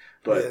like it,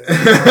 but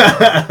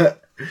yeah.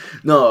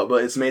 No,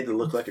 but it's made to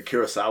look like a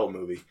Kurosawa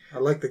movie. I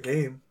like the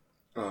game.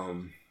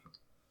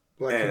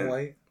 Black and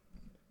white.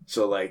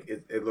 So like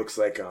it looks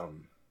like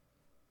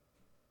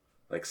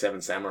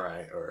Seven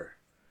Samurai or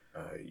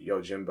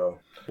Yojimbo.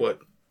 What?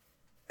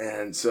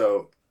 And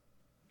so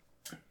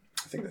I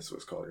think that's what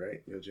it's called,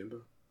 right?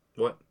 Yojimbo.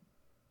 What?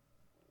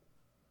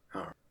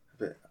 Oh,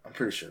 I'm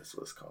pretty sure that's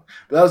what it's called.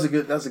 But that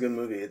was a good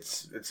movie.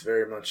 It's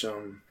very much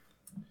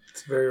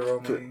it's very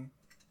romantic.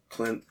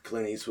 Clint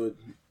Eastwood.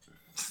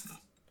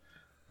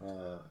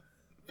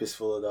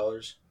 Fistful of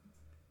Dollars.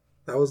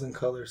 That was in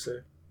color,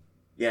 sir.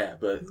 Yeah,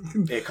 but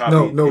it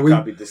copied.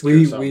 Copied this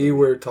we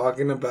were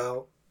talking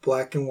about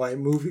black and white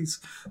movies.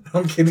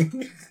 I'm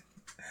kidding.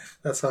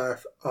 That's how I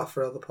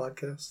offer out the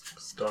podcast.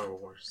 Star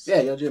Wars.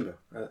 Yeah, Yojimbo.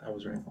 I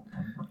was right.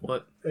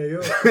 What? Hey,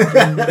 yo.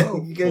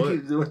 Jimbo. You gotta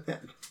keep doing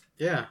that.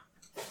 Yeah.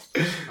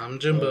 I'm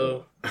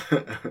Jimbo.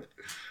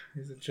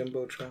 He's a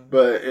Jimbotron.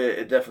 But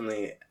it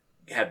definitely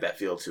had that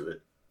feel to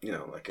it. You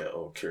know, like an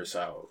old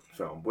Kurosawa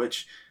film.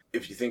 Which,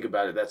 if you think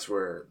about it, that's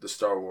where the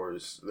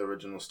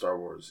original Star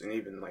Wars, and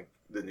even like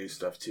the new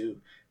stuff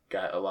too,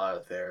 got a lot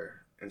of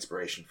their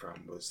inspiration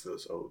from, was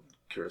those old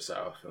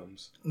Kurosawa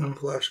films. And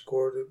Flash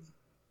Gordon.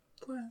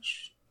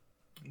 Flash.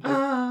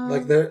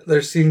 Like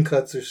their scene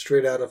cuts are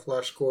straight out of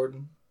Flash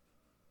Gordon.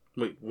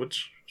 Wait,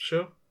 which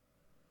show?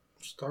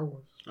 Star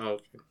Wars. Oh,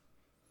 okay.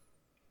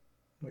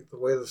 Like the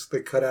way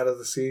they cut out of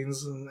the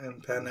scenes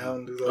and pan out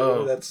and do that.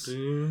 Oh.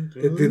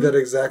 They do that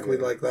exactly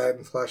like that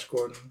in Flash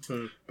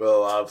Gordon. But a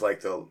lot of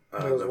like that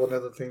was one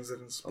of the things that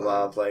inspired. A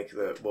lot of like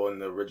in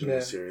the original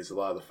series, a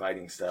lot of the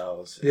fighting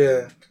styles.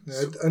 Yeah,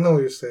 I know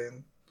what you're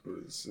saying.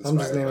 I'm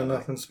just naming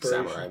enough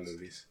inspirations. Samurai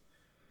movies.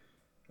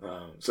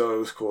 So it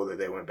was cool that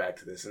they went back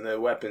to this, and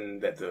the weapon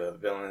that the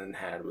villain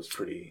had was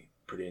pretty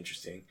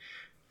interesting.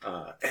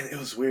 And it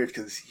was weird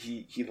because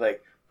he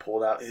like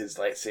pulled out his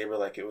lightsaber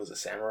like it was a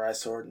samurai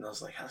sword, and I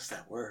was like, how does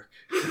that work?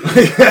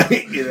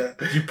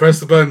 You press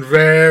the button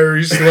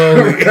very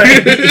slowly.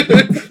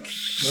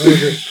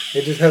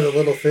 It just has a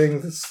little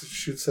thing that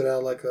shoots it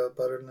out like a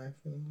butter knife.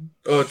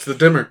 Oh, it's the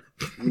dimmer.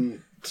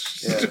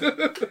 Yeah,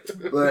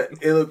 but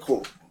it looked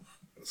cool,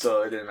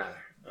 so it didn't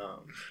matter.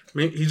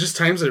 He just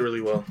times it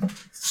really well.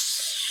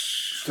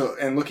 So,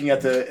 and looking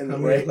at how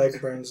many leg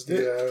burns do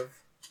you have?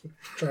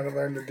 Trying to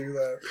learn to do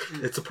that.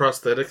 It's a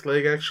prosthetic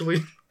leg,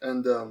 actually.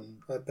 And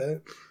I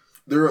bet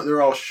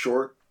they're all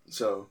short.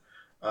 So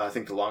I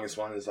think the longest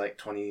one is like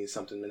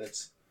 20-something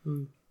minutes.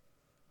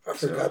 I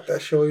forgot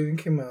that show even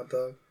came out,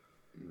 dog.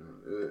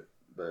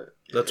 But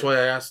that's why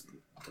I asked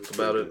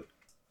about it.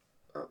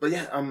 But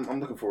yeah, I'm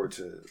looking forward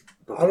to.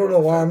 I don't know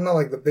why I'm not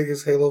like the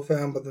biggest Halo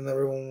fan, but then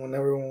when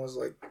everyone was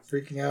like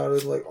freaking out, it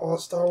was like, oh,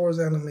 Star Wars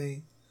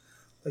anime.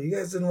 Like, you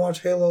guys didn't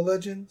watch Halo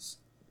Legends?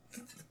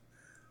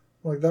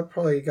 Like, that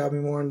probably got me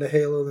more into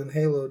Halo than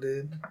Halo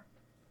did.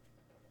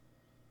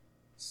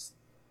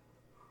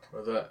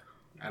 Or the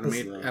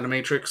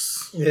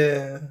Animatrix.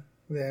 Yeah,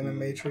 the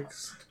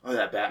Animatrix. Oh,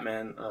 that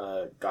Batman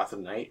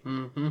Gotham Knight.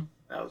 Mm-hmm.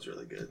 That was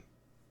really good.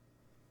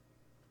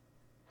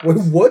 Wait,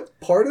 what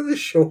part of the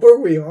show are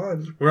we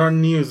on? We're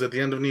on news at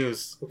the end of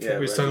news. Yeah,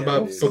 We're talking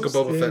about news. Book of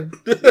Boba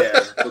Fett.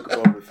 Yeah, Book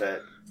of Boba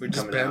Fett. We're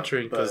just coming out,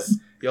 bantering but- because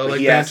y'all But like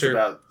he asked banter.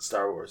 about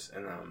Star Wars,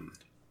 and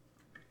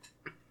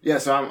yeah,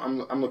 so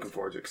I'm looking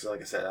forward to it because,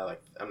 like I said,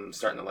 I'm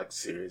starting to like the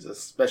series,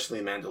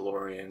 especially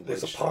Mandalorian.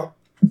 There's a which, pop.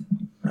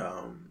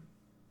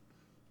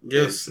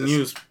 Yes,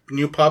 It's-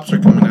 new pops are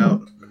coming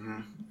out,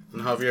 Mhm.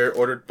 and Javier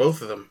ordered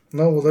both of them.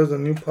 No, well, there's a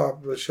new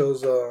pop that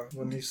shows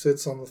when he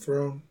sits on the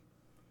throne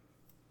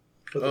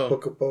for the Oh.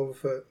 Book of Boba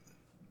Fett.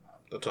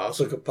 That's It's like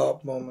awesome. a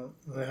pop moment.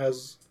 And it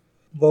has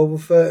Boba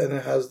Fett, and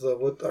it has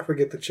I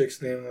forget the chick's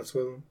name that's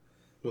with him.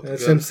 With And the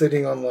it's gun. him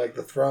sitting on like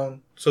the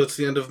throne. So it's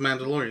the end of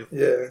Mandalorian.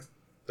 Yeah.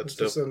 That's It's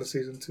dope. just end of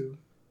season 2.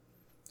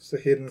 It's a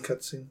hidden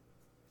cutscene.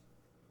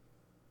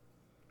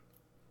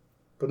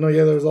 But no,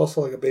 yeah, there's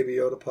also like a Baby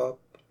Yoda pop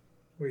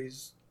where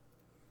he's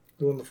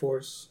doing the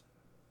Force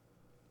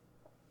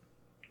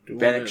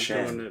Fennec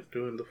Shan.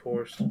 Doing the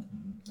Force.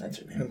 That's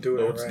her name. and doing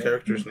Oh, it what's the right.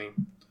 character's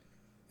name?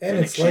 And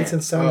Fennec it's lights Shan.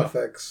 and sound Oh.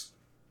 effects.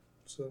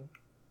 So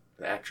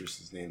The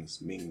actress's name is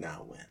Ming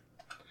Na Wen.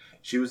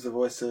 She was the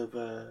voice of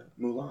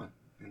Mulan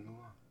in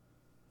Mulan.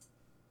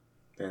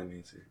 The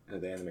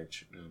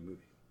animated movie.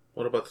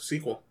 What about the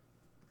sequel?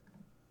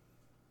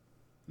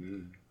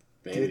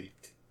 Maybe.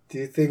 do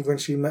you think when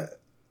she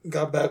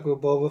got back with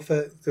Boba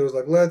Fett, it was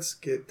like, let's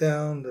get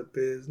down to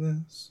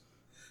business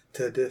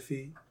to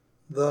defeat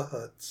the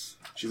Hutts?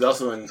 She's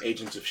also in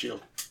Agents of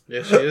S.H.I.E.L.D.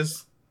 Yeah, she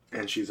is.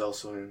 And she's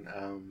also in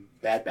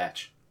Bad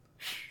Batch.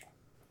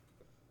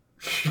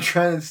 You're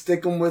trying to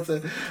stick them with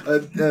a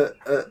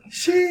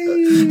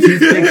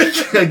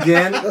Sheesh.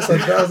 again. That's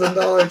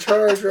 $1,000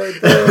 charge right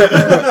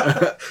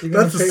there. You're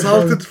gonna That's pay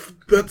assaulted. for-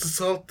 That's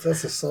assault.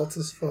 That's assault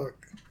as fuck.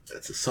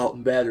 That's assault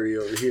and battery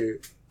over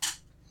here.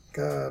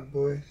 God,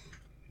 boy.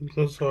 I'm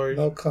so sorry.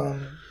 No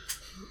comment.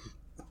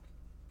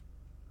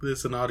 This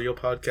is an audio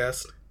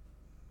podcast.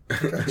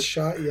 I got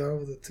shot y'all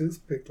with a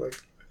toothpick. Like,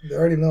 they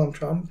already know I'm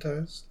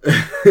traumatized.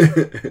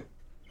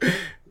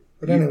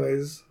 But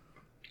anyways,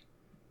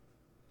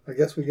 I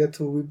guess we get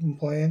to what we've been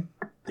playing.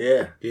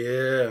 Yeah.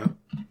 Yeah.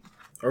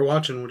 Or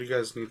watching. What do you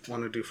guys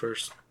want to do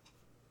first?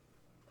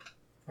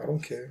 I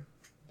don't care.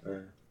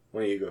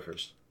 Why don't you go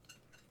first?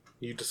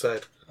 You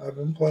decide. I've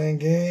been playing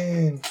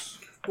games.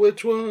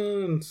 Which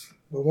ones?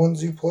 The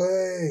ones you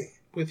play.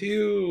 With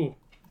you.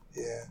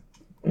 Yeah.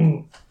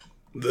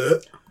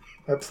 The.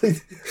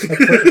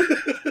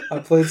 I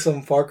played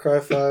some Far Cry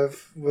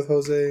 5 with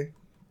Jose.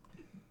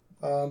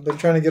 Been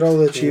trying to get all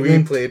the We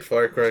achievements. played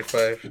Far Cry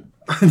 5.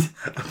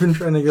 I've been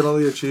trying to get all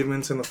the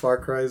achievements in the Far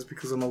Cries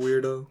because I'm a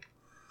weirdo.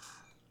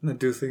 And I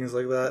do things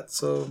like that.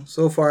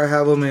 So far I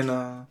have them in,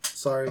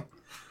 sorry.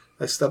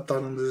 I stepped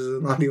on them. This is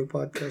an audio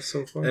podcast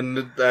so far. And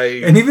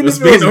And even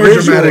was if it was being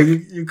visual,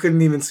 overdramatic. you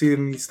couldn't even see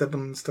me stepping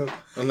on stuff.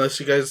 Unless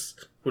you guys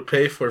would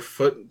pay for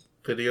foot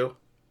video.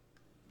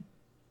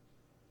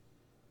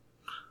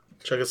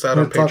 Check us out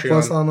on Talk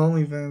Plus Patreon. on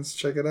OnlyFans.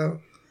 Check it out.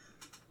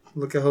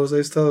 Look at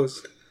Jose's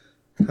toes.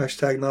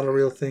 Hashtag not a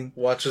real thing.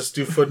 Watch us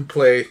do foot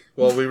play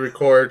while we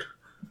record.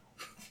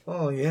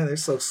 Oh yeah, they're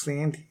so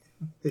sandy.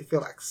 They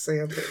feel like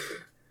sand.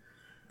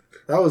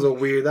 That was a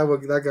weird.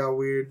 That got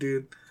weird,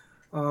 dude.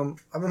 I've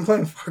been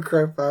playing Far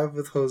Cry 5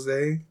 with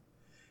Jose.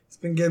 It's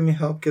been getting me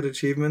help get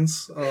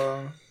achievements.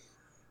 I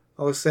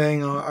was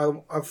saying I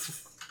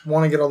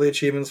want to get all the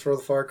achievements for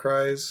the Far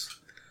Cries.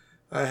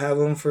 I have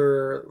them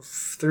for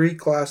 3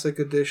 Classic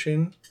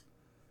Edition,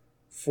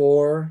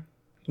 4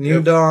 New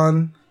Yep.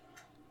 Dawn,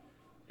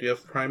 Do you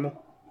have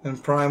Primal?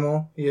 and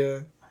Primal.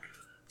 Yeah.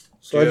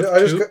 So Do you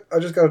have I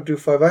just got to do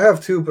 5. I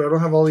have 2, but I don't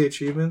have all the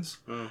achievements.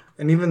 Oh.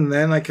 And even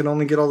then, I can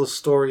only get all the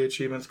story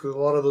achievements because a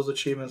lot of those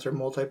achievements are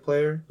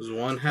multiplayer. Does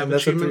one have And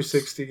that's a achievements?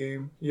 360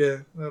 game. Yeah,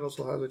 that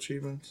also has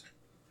achievements.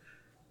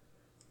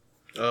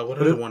 What But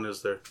other one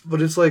is there?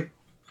 But it's like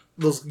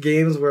those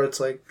games where it's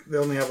like they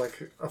only have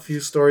like a few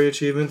story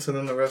achievements and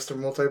then the rest are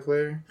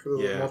multiplayer because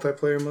of Yeah. the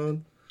multiplayer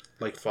mode.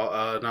 Like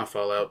not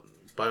Fallout,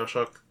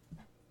 BioShock.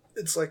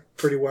 It's like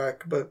pretty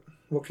whack, but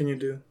what can you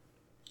do?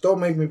 Don't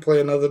make me play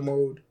another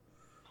mode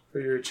for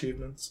your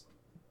achievements.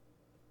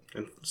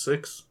 And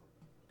 6.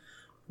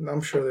 And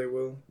I'm sure they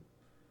will.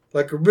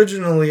 Like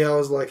originally, I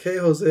was like, "Hey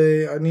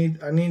Jose, I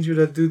need you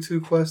to do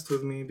 2 quests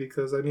with me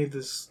because I need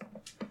this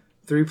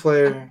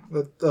 3-player,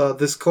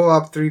 this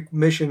co-op 3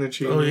 mission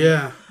achievement." Oh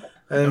yeah,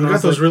 and we I got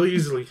was those like, really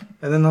easily.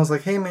 And then I was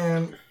like, "Hey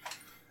man,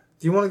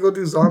 do you want to go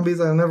do zombies?"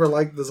 I never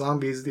liked the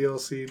zombies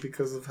DLC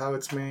because of how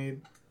it's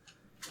made.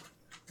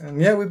 And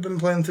yeah, we've been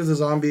playing through the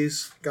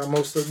zombies. Got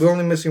most of. We're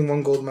only missing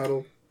 1 gold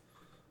medal,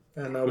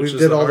 and we Which is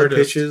did the all hardest.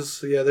 the pitches.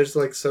 So yeah, there's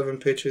like 7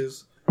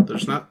 pitches. The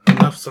There's not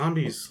enough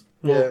zombies.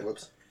 Yeah.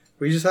 Whoops.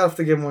 We just have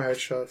to get more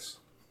headshots.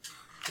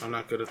 I'm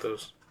not good at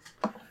those.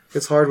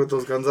 It's hard with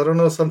those guns. I don't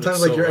know. Sometimes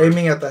It's like so you're hard.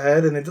 aiming at the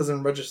head and it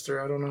doesn't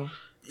register. I don't know.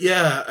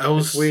 Yeah, I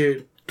was It's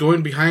weird.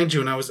 going behind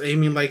you and I was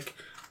aiming like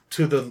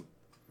to the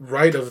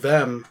right of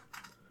them,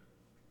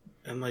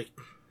 and like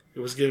it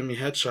was giving me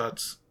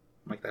headshots.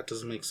 I'm like, that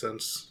doesn't make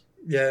sense.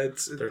 Yeah,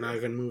 They're not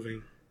even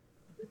moving.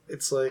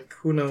 it's like,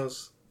 who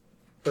knows?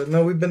 But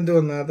no, we've been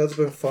doing that. That's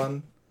been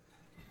fun.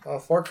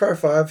 Far Cry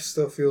 5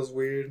 still feels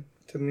weird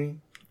to me.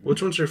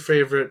 Which one's your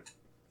favorite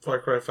Far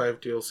Cry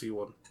 5 DLC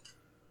one?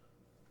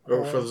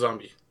 Or for the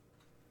zombie?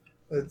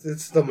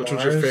 It's the Which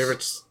Mars. one's your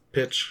favorite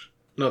pitch?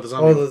 No, the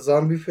zombie. Oh, the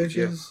zombie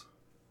pitches?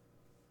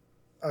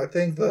 I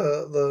think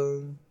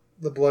the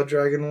Blood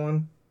Dragon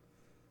one.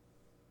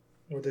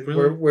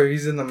 Really? Where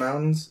he's in the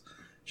mountains.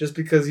 Just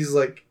because he's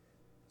like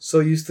so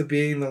used to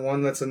being the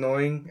one that's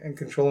annoying and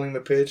controlling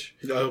the pitch.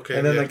 Okay.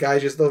 And then yeah. the guy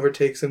just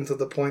overtakes him to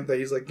the point that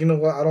he's like, you know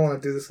what? I don't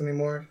want to do this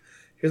anymore.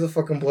 Here's a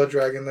fucking blood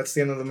dragon. That's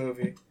the end of the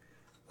movie.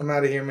 I'm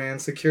out of here, man.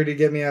 Security,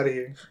 get me out of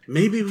here.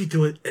 Maybe we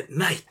do it at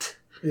night.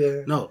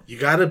 Yeah. No, you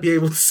gotta be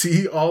able to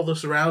see all the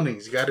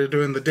surroundings. You gotta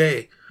do it in the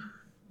day.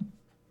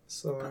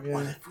 So, What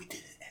yeah. if we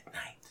did it at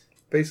night?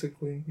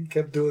 Basically, he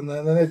kept doing that.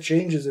 And then it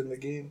changes in the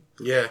game.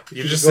 Yeah,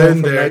 you're You just go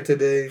sitting from there. night to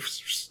day.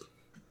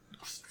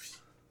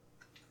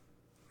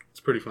 It's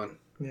pretty fun.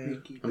 Yeah.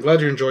 I'm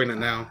glad you're enjoying it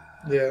now.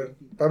 Yeah.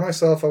 By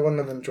myself, I wouldn't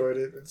have enjoyed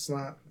it. It's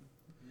not...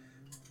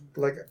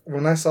 Like,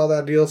 when I saw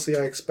that DLC,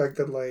 I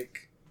expected,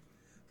 like,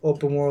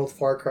 open world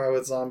Far Cry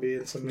with zombie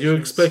and some You missions.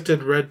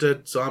 expected Red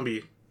Dead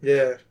Zombie.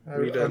 Yeah. I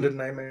Redone. did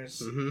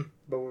Nightmares. Mm-hmm.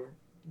 But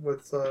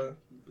with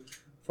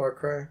Far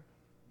Cry.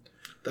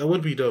 That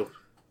would be dope.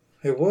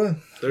 It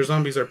would. Their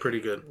zombies are pretty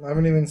good. I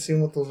haven't even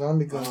seen what those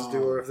zombie guns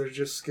do, or if they're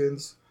just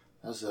skins.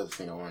 That's the other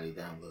thing I wanted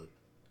to download.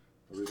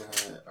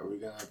 Are we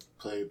gonna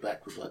play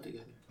Back 4 Blood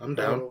together? I'm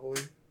down.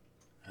 Probably.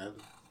 Hell,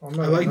 I'm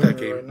not I like that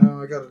remembering game. right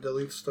now. I gotta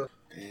delete stuff.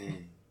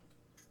 dang.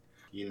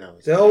 You know.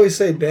 It's They always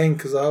say dang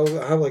because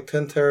I have like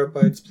 10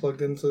 terabytes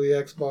plugged into the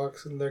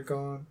Xbox and they're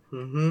gone.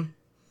 Mm-hmm.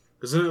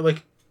 Isn't it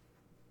like...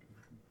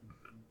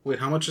 Wait,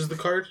 how much is the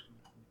card?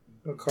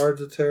 The card's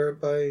a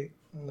terabyte,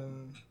 and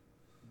then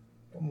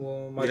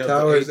my You have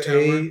tower the is 8 tower?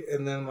 8,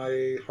 and then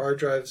my hard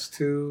drive's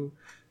 2.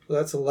 So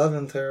that's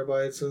 11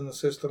 terabytes, and the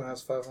system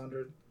has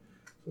 500.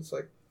 So it's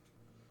like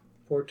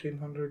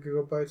 1,400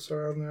 gigabytes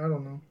around there. I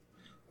don't know.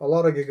 A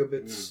lot of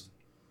gigabits.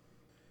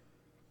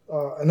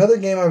 Another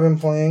game I've been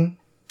playing,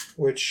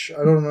 which I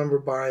don't remember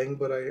buying,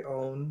 but I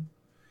own.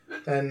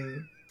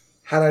 And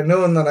had I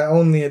known that I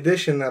own the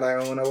edition that I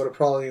own, I would have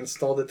probably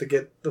installed it to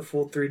get the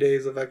full 3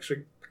 days of extra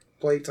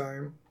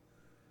playtime.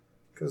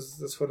 Because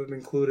that's what it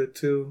included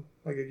too.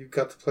 Like you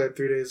got to play it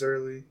 3 days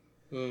early.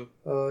 Mm.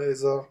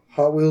 Is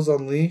Hot Wheels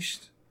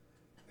Unleashed.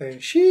 And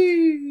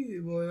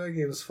boy, that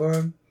game is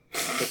fun.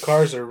 The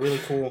cars are really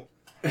cool.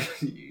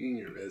 You and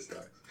your Red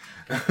Sox.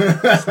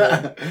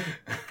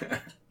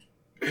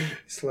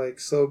 It's like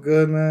so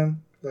good,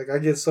 man. Like I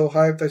get so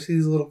hyped. I see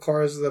these little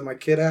cars that my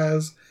kid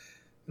has,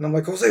 and I'm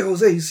like, Jose,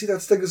 you see that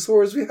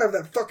Stegosaurus? We have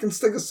that fucking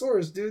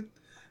Stegosaurus, dude.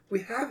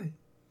 We have it.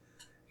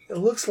 It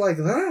looks like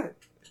that.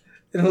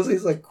 And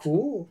Jose's like,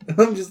 cool. And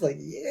I'm just like,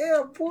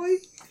 yeah, boy.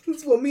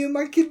 That's what me and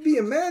my kid be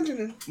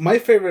imagining. My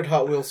favorite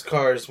Hot Wheels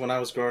cars when I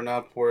was growing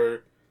up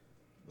were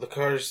the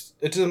cars...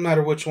 It doesn't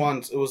matter which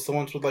ones. It was the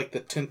ones with like the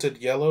tinted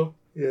yellow.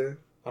 Yeah.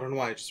 I don't know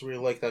why. I just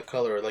really like that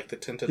color. Or like the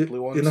tinted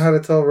blue ones. You know how to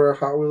tell rare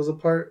Hot Wheels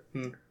apart?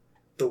 Hmm.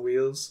 The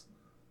wheels.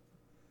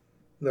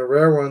 The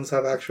rare ones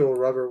have actual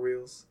rubber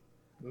wheels.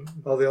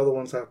 All the other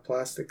ones have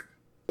plastic.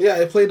 Yeah,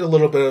 I played a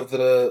little bit of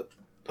the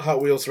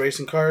Hot Wheels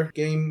racing car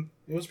game.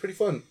 It was pretty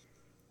fun.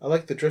 I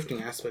like the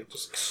drifting aspect.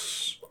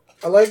 Just...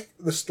 I like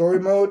the story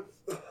mode,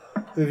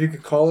 if you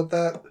could call it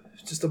that.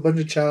 It's just a bunch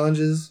of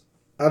challenges.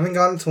 I haven't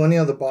gotten to any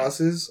of the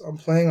bosses. I'm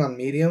playing on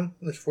medium.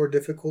 There's 4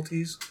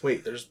 difficulties.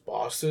 Wait, there's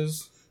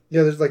bosses?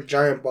 Yeah, there's like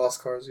giant boss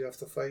cars you have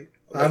to fight.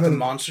 Like the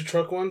monster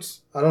truck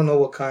ones? I don't know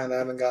what kind. I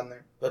haven't gotten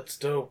there. That's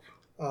dope.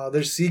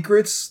 There's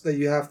secrets that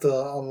you have to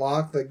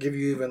unlock that give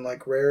you even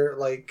like rare,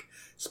 like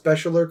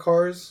specialer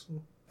cars.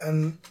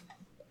 And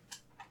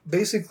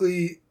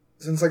basically,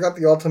 since I got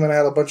the Ultimate, I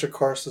had a bunch of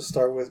cars to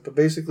start with. But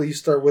basically, you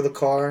start with a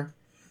car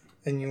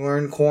and you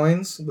earn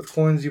coins. With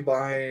coins, you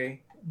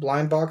buy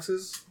blind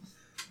boxes,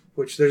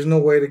 which there's no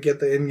way to get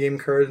the in-game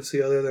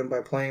currency other than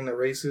by playing the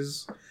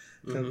races.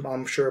 And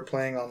I'm sure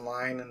playing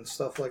online and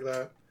stuff like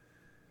that.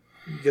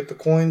 You get the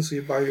coins, so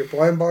you buy your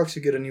blind box,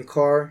 you get a new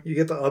car. You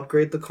get to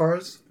upgrade the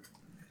cars.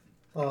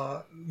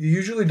 You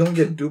usually don't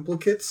get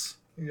duplicates.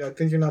 I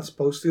think you're not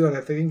supposed to, and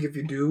I think if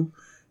you do,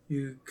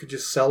 you could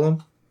just sell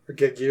them or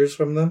get gears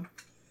from them.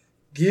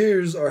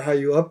 Gears are how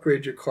you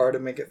upgrade your car to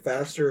make it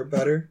faster or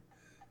better.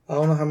 I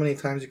don't know how many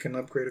times you can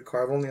upgrade a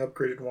car. I've only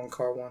upgraded one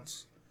car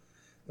once,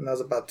 and that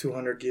was about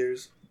 200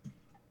 gears.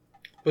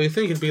 Well, you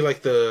think it'd be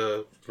like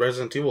the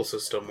Resident Evil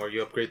system where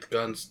you upgrade the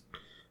guns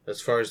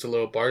as far as the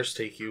little bars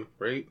take you,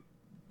 right?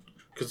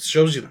 Because it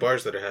shows you the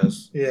bars that it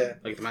has. Yeah.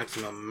 Like the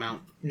maximum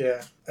amount.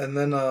 Yeah, and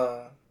then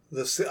I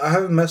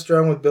haven't messed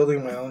around with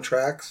building my own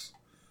tracks,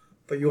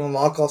 But you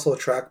unlock also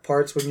track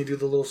parts when you do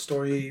the little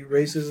story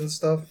races and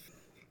stuff.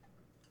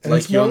 And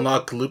Like it's you more-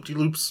 unlock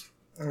loop-de-loops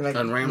like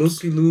and ramps.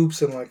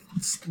 loop-de-loops and like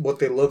what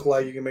they look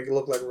like. You can make it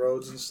look like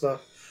roads and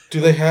stuff. Do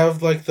they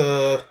have like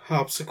the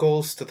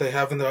obstacles that they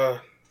have in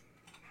the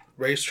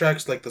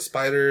racetracks, like the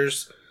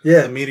spiders,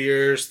 Yeah, the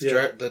meteors,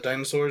 the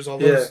dinosaurs, all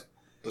those? Yeah.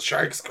 The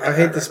sharks. I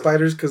hate the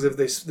spiders because if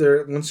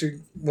they're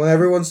when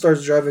everyone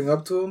starts driving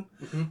up to them,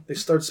 Mhm. they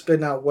start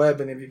spitting out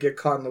web, and if you get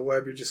caught in the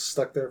web, you're just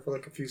stuck there for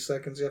like a few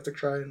seconds. You have to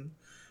try and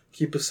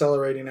keep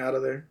accelerating out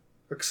of there,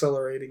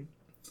 accelerating.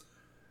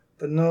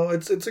 But no,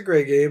 it's a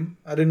great game.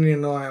 I didn't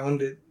even know I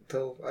owned it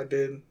till I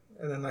did,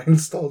 and then I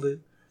installed it.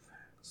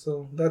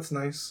 So that's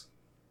nice.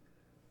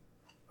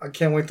 I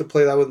can't wait to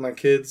play that with my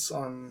kids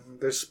on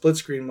their split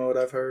screen mode.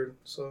 I've heard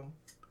so.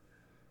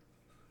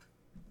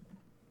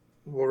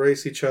 We'll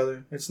race each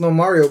other. It's no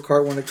Mario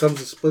Kart when it comes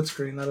to split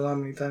screen. I don't know how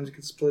many times you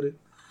can split it.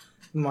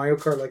 Mario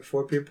Kart like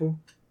 4 people.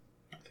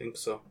 I think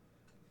so.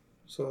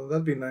 So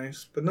that'd be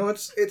nice. But no,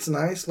 it's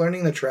nice.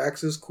 Learning the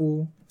tracks is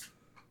cool.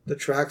 The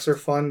tracks are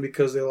fun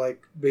because they're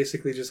like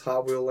basically just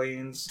Hot Wheel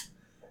lanes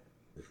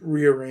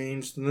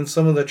rearranged. And then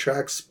some of the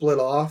tracks split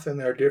off and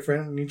they're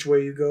different in each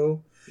way you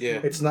go.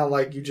 Yeah. It's not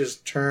like you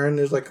just turn.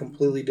 There's like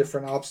completely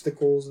different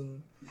obstacles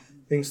and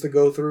things to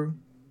go through.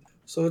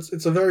 So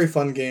it's a very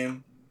fun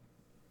game.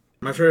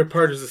 My favorite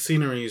part is the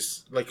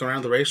sceneries, like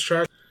around the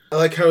racetrack. I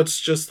like how it's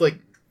just like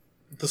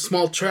the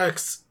small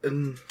tracks,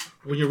 and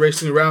when you're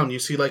racing around, you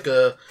see like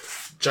a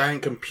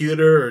giant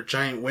computer or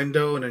giant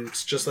window, and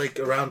it's just like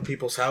around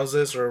people's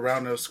houses or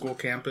around a school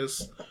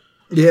campus.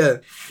 Yeah.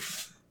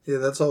 Yeah,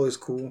 that's always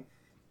cool.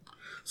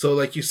 So,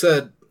 like you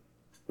said,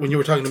 when you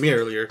were talking to me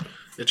earlier,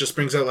 it just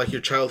brings out like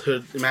your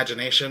childhood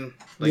imagination.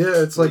 Like,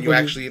 Yeah, it's like you when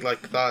you- actually like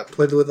thought.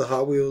 Played with the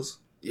Hot Wheels.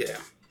 Yeah.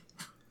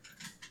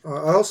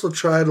 I also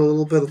tried a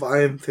little bit of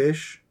I Am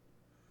Fish,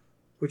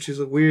 which is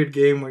a weird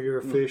game where you're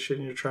a fish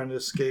and you're trying to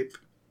escape.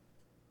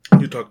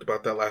 You talked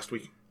about that last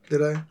week.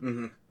 Did I?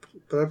 Mm-hmm.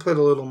 But I played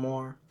a little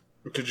more.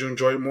 Did you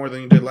enjoy it more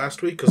than you did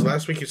last week? Because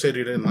last week you said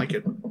you didn't like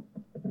it.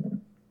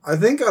 I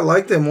think I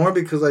liked it more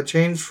because I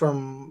changed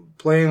from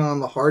playing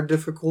on the hard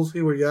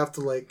difficulty where you have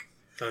to like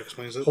That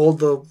explains it. hold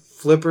the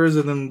flippers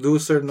and then do a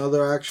certain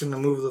other action to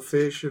move the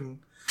fish, and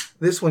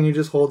this one you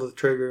just hold the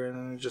trigger and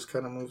then it just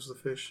kind of moves the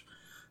fish.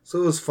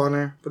 So it was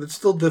funner, but it's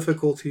still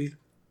difficulty.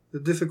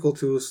 The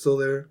difficulty was still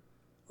there.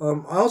 I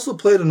also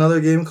played another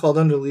game called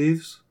Under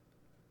Leaves.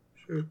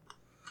 Sure.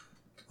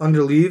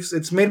 Under Leaves.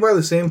 It's made by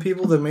the same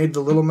people that made the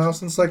Little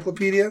Mouse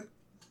Encyclopedia.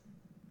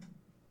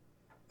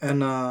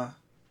 And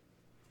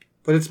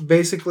but it's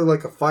basically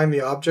like a find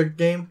the object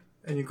game,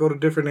 and you go to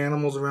different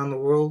animals around the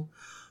world,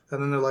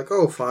 and then they're like,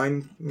 "Oh,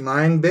 find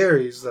 9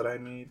 berries that I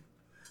need."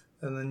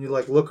 And then you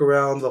like look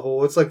around the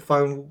whole. It's like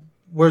find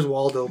Where's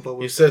Waldo, but You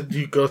with, said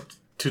you go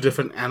to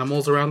different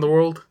animals around the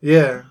world?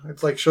 yeah,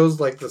 it's like shows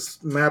like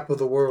this map of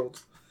the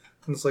world,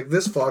 and it's like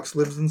this fox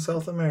lives in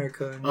South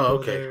America. And you Oh,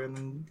 go okay. there, and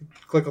then you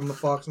click on the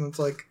fox, and it's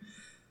like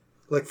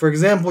for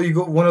example, you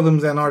go one of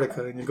them's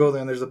Antarctica, and you go there,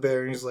 and there's a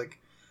bear, and he's like,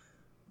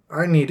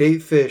 "I need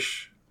 8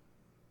 fish."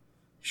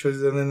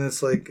 Shows, and then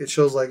it's like it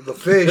shows like the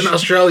fish In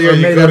Australia, are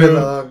you made go out of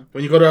to,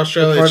 when you go to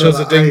Australia, part it shows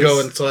of a the dingo, ice.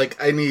 and it's like,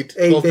 I need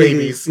 8 12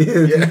 babies.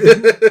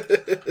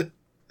 babies. Yeah.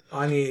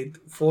 I need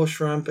 4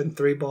 shrimp and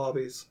 3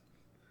 barbies.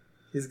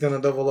 He's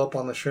gonna double up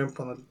on the shrimp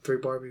on the 3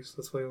 barbies.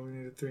 That's why he only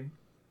needed 3.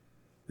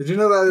 Did you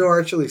know that they don't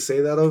actually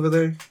say that over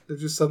there?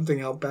 It's just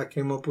something Outback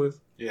came up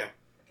with. Yeah.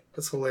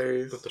 That's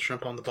hilarious. Put the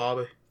shrimp on the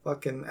bobby.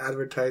 Fucking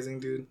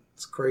advertising, dude.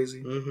 It's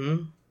crazy.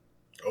 Mm-hmm.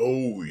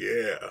 Oh,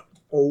 yeah.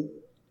 Oh.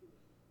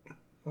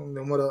 And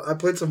then what else? I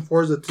played some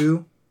Forza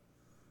 2.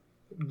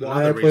 Why I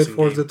Another played racing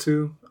Forza game.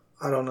 2,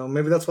 I don't know.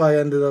 Maybe that's why I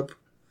ended up...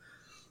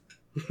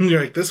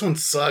 You're like, this one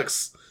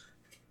sucks.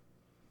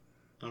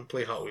 Don't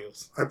play Hot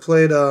Wheels. I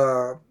played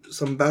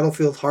some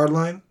Battlefield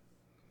Hardline.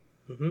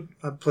 Mm-hmm.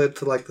 I played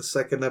to like the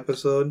 2nd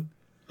episode.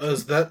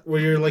 Is that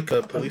where you're like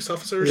a police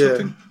officer or Yeah.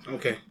 something?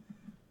 Okay.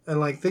 And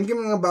like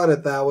thinking about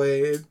it that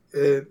way,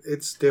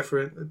 it's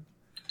different.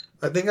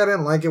 I think I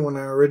didn't like it when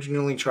I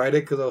originally tried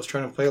it because I was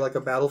trying to play like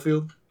a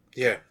Battlefield,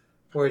 Yeah.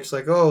 where it's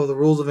like, oh, the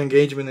rules of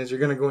engagement is you're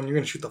gonna go and you're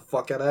gonna shoot the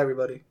fuck out of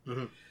everybody.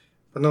 Mhm.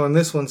 But no, in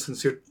this one,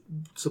 since you're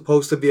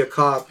supposed to be a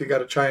cop, you got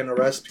to try and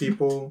arrest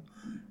people,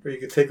 or you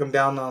could take them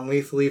down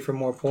non-lethally for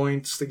more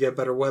points to get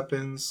better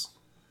weapons.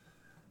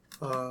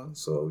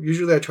 So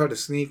usually I try to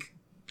sneak.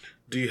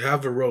 Do you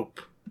have a rope?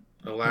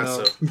 A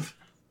lasso?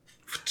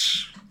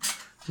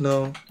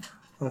 No,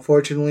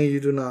 unfortunately, you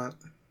do not.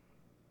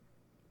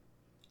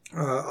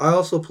 I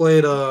also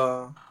played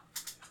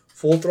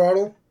Full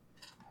Throttle.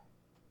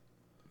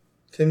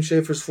 Tim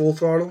Schafer's Full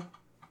Throttle,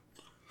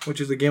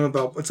 which is a game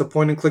about... It's a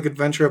point-and-click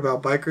adventure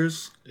about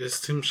bikers. Is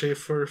Tim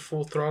Schafer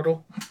Full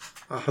Throttle?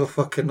 I don't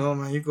fucking know,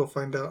 man. You go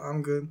find out.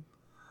 I'm good.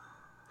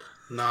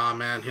 Nah,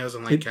 man. He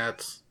doesn't like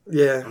cats.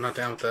 Yeah, I'm not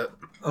down with that.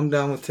 I'm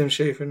down with Tim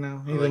Schafer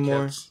now. I Even like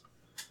more. cats.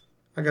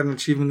 I got an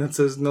achievement that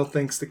says no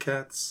thanks to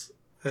cats.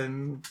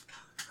 And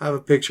I have a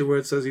picture where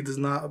it says he does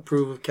not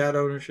approve of cat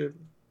ownership.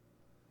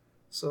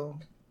 So,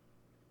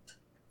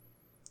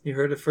 You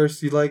heard it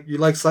first. You like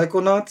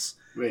Psychonauts?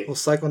 Wait, Well,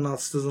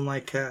 Psychonauts doesn't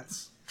like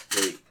cats.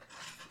 wait.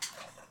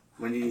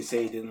 When did you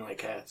say you didn't like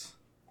cats?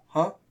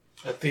 Huh?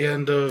 At the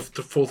end of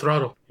the Full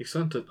Throttle, he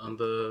sent it on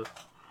the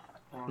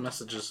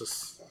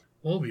messages.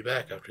 We'll be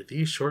back after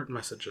these short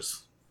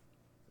messages.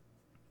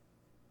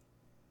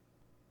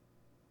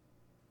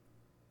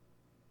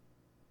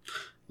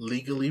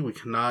 Legally, we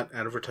cannot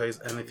advertise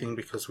anything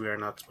because we are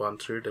not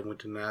sponsored and we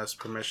do not ask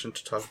permission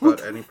to talk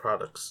about any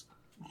products.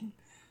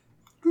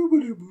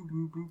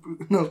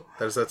 No.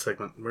 That is that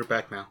segment. We're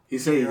back now. He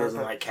said he Yeah, doesn't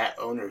but- like cat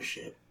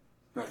ownership.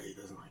 No, he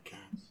doesn't like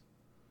cats.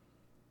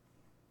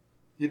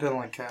 You don't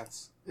like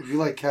cats. If you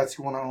like cats,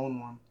 you want to own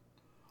one.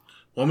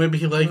 Well, maybe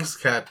he likes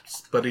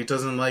cats, but he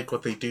doesn't like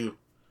what they do.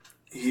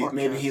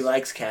 Maybe he cats.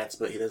 likes cats,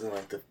 but he doesn't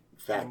like the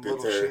fact Them that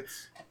little they're...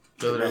 shits.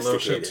 The other little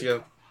Domesticated. shits, yeah.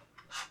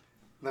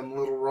 Them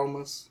little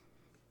Romas.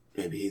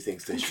 Maybe he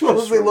thinks they should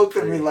Because just they roam looked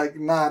at free. me like,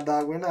 nah,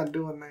 dog, we're not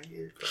doing that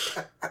here.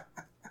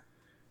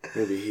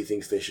 Maybe he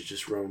thinks they should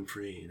just roam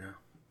free, you know?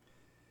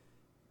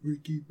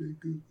 Ricky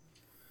Bacon.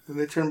 And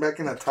they turn back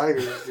into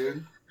tigers,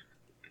 dude.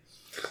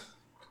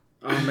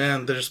 Oh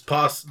man,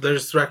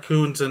 there's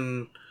raccoons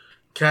and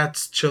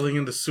cats chilling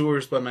in the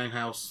sewers by my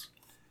house.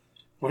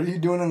 What are you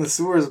doing in the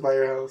sewers by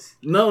your house?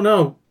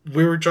 No,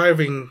 we were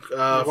driving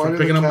Why from do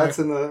picking the up cats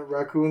and the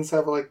raccoons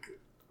have like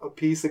a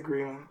peace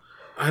agreement?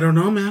 I don't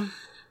know, man.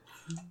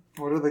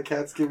 What are the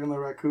cats giving the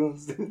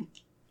raccoons, dude?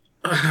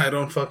 I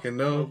don't fucking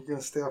know. You're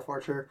gonna stay off our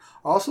chair.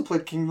 I also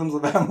played Kingdoms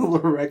of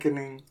Amalur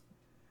Reckoning.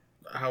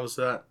 How was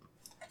that?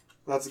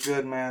 That's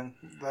good, man.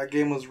 That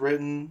game was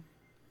written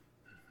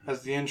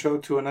as the intro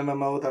to an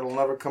MMO that'll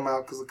never come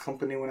out because the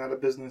company went out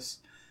of business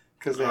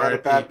because they had a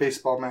RIP. bad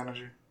baseball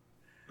manager.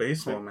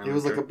 Baseball, man. He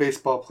was like a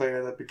baseball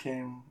player that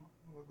became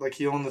like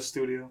he owned the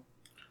studio.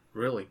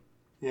 Really?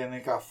 Yeah, and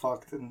it got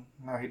fucked, and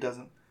now he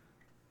doesn't.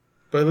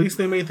 But at least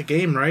they made the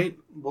game, right?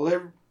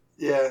 Well,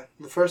 yeah,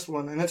 the first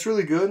one, and it's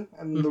really good.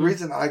 And the Mhm.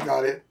 reason I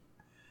got it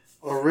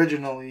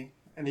originally,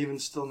 and even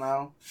still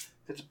now,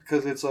 it's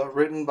because it's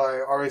written by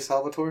R.A.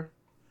 Salvatore.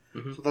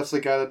 Mhm. So that's the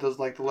guy that does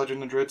like the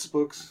Legend of Dritz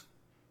books.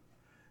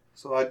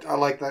 So I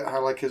like that. I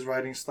like his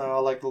writing style. I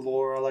like the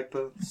lore. I like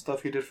the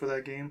stuff he did for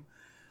that game.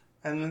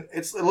 And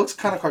it looks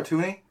kind of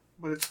cartoony,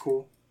 but it's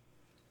cool.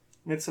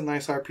 It's a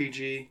nice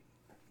RPG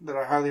that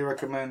I highly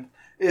recommend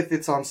if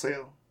it's on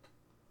sale.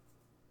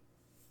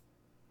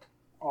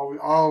 I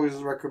always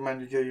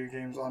recommend you get your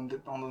games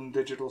on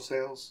digital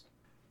sales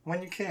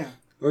when you can.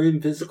 Or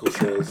even physical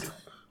sales.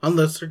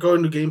 Unless they're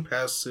going to Game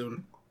Pass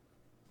soon.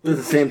 But at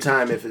the same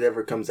time, if it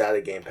ever comes out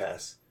of Game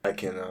Pass, I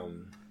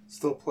can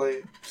Still play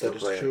it. still That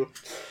is play true.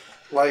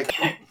 it. Like,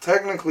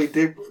 technically,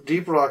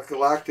 Deep Rock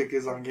Galactic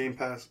is on Game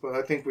Pass, but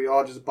I think we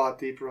all just bought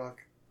Deep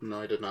Rock.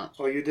 No, I did not.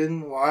 Oh, you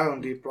didn't? Well, I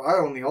own Deep Rock. I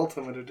own the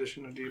Ultimate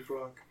Edition of Deep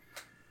Rock.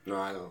 No,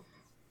 I don't.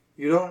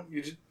 You don't?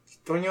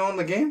 Don't you own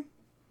the game?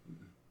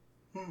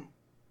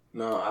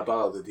 No, I bought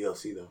all the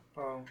DLC though.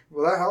 Oh,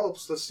 well, that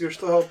helps. You're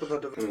still helping the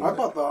developer. I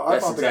bought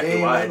That's the exactly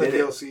game why I and the did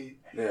it. DLC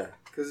Yeah.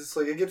 because it's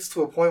like it gets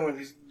to a point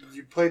when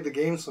you played the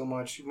game so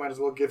much, you might as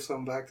well give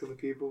some back to the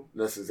people.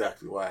 That's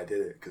exactly why I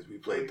did it, because we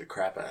played the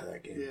crap out of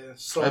that game. Yeah,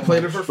 so I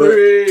played it much. for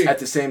free. At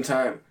the same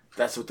time,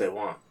 that's what they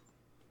want.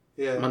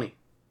 Yeah, Money.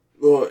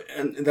 Well,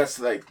 and that's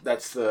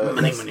the...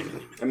 Money.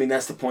 I mean,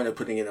 that's the point of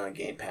putting it on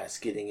Game Pass,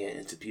 getting it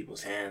into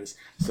people's hands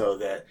so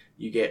that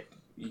you get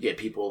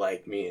people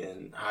like me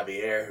and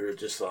Javier who are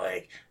just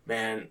like,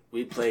 man,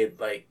 we played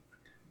like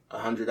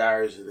 100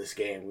 hours of this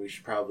game. We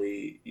should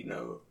probably,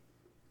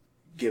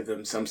 give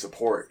them some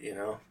support,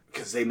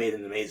 because they made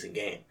an amazing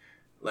game.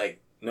 Like,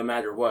 no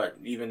matter what,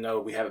 even though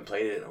we haven't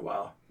played it in a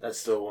while, that's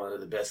still one of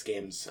the best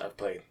games I've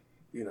played.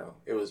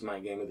 It was my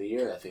game of the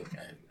year, I think.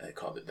 I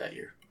called it that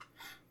year.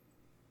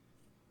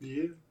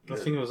 yeah. I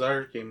think it was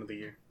our game of the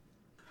year.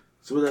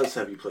 So what else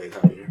have you played,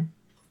 Javier?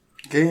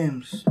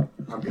 Games.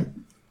 I'm good.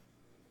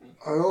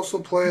 I also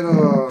played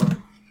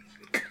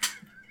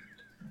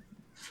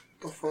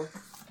the fuck?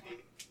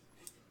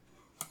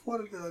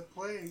 What did I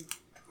play?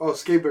 Oh,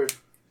 Skatebird,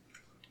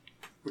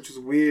 which is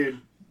weird.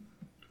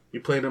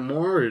 You played it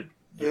more, or you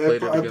Yeah,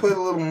 played I it played a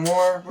little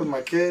more with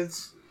my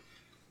kids.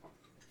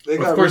 They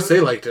Of course, really,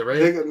 they liked it,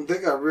 right? They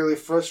got really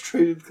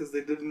frustrated because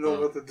they didn't know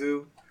Oh. what to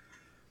do.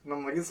 And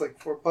I'm like, it's like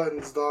 4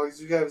 buttons,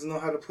 dogs. You guys know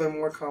how to play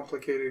more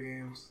complicated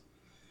games.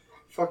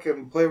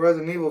 Fucking play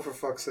Resident Evil for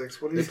fuck's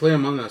sakes. What do They you? play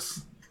Among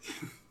Us.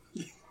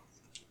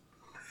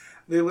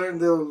 They learned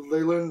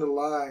to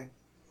lie.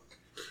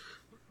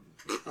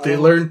 They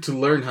learned to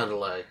learn how to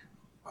lie.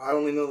 I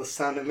only know the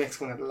sound it makes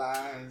when it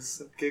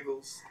lies. It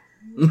giggles.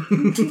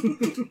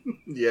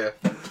 Yeah.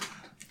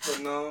 But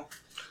no.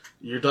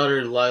 Your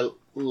daughter,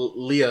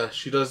 Leah,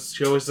 she always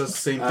does the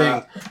same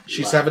thing.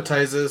 She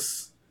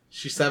sabotages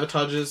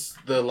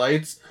the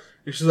lights.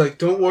 And she's like,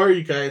 don't worry,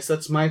 you guys.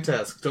 That's my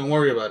task. Don't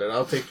worry about it.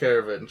 I'll take care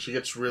of it. And she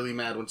gets really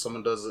mad when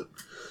someone does it.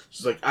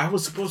 She's like, I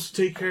was supposed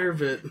to take care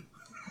of it.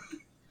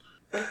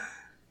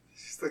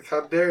 She's like,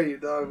 how dare you,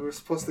 dog? We're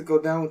supposed to go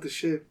down with the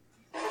ship.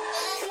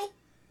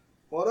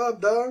 What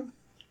up, dog?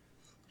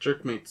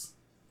 Jerkmates.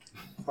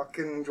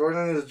 Fucking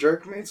Jordan is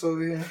jerkmates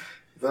over here.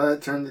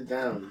 but turned it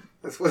down.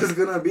 That's what it's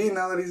gonna be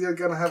now that he's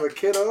gonna have a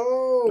kid.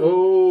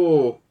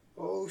 Oh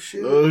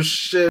shit. Oh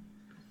shit.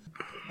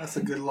 That's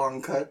a good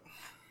long cut.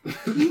 Yeah,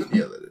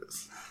 that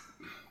is.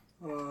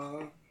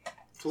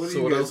 So what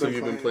So what else have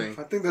you been playing?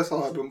 I think that's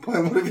all I've been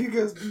playing. What have you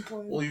guys been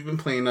playing? Well, you've been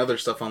playing other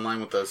stuff online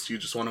with us. You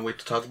just want to wait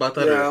to talk about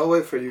that? Yeah, or? I'll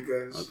wait for you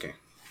guys. Okay.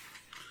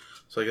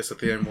 So I guess at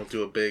the end we'll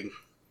do a big...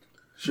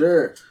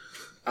 Sure.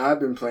 I've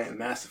been playing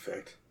Mass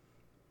Effect.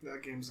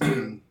 That game's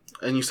good.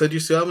 And you said you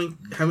still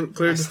haven't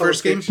cleared the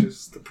first game?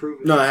 To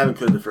prove it. No, I haven't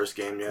cleared the first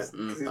game yet.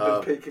 He's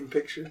been taking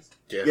pictures.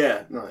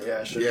 Yeah.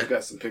 I should have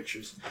got some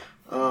pictures.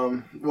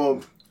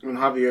 Well, when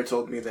Javier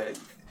told me that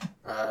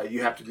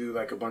you have to do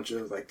like a bunch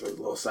of like those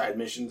little side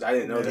missions, I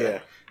didn't know that. Yeah.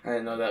 I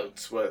didn't know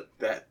that's what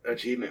that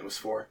achievement was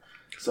for.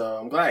 So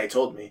I'm glad he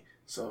told me.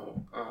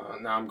 So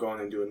now I'm going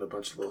and doing a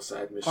bunch of little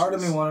side missions. Part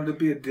of me wanted to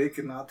be a dick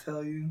and not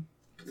tell you.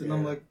 But then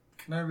I'm like,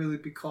 can I really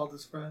be called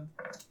his friend?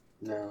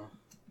 No,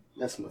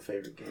 that's my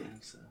favorite game.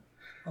 So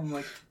I'm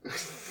like,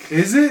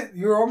 is it?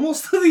 You're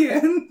almost to the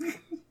end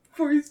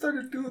before you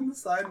started doing the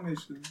side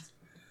missions.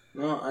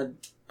 no,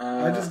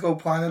 I just go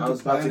planet I to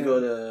was about to planet. go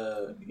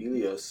to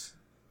Helios,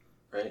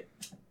 right?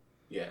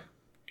 Yeah.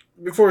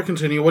 Before we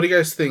continue, what do you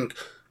guys think?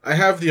 I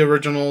have the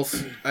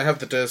originals. I have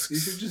the discs. You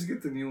should just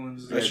get the new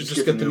ones. I should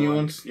just get the new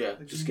ones? Yeah,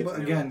 just get the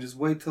new again, ones. just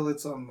wait till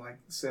it's on like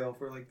sale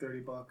for like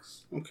 $30.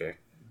 Okay.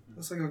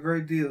 That's like a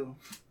great deal.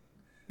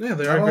 Yeah,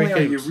 they Not are only great are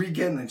games. you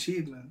re-getting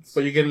achievements,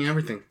 But you're getting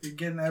everything. you're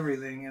getting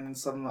everything, and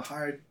it's on the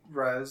high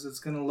res. It's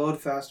gonna load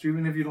faster,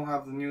 even if you don't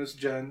have the newest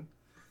gen.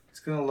 It's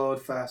gonna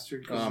load faster.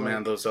 'Cause, Oh like,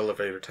 man, those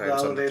elevator the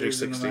times on the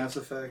elevators in the 360. Mass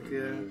Effect,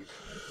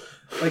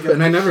 yeah. Mhm. Like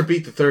And I never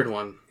beat the third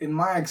one. in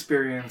my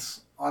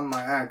experience on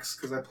my X,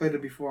 because I played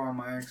it before on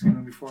my X,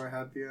 before I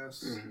had the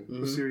S,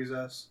 Mhm. the Series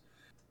S.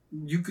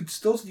 You could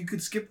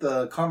skip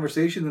the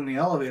conversation in the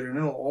elevator, and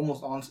it'll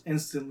almost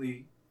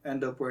instantly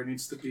end up where it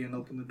needs to be and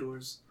open the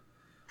doors.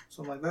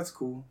 So I'm like, that's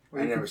cool. Or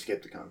I you never could-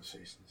 skipped the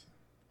conversations.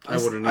 I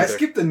wouldn't I either.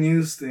 skip the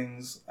news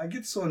things. I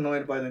get so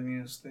annoyed by the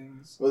news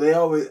things. Well, they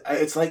always.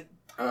 It's like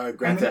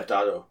Grand Theft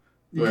Auto,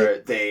 You where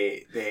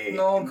they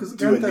No, because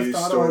do Grand a Theft news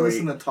Auto, I story.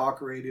 listen to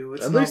talk radio.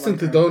 It's At not least like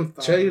they Grand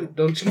Theft Auto.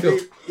 don't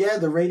you Yeah,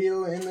 the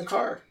radio in the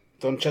car.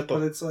 Don't But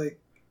cheto. it's like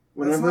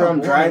Whenever that's not I'm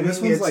boring. driving,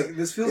 this one's it's, like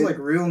this feels it- like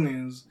real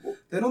news.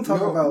 They don't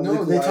talk no, about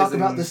no. They talk about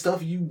legalizing the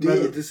stuff you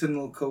did.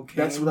 medicinal cocaine.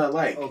 That's what I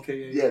like.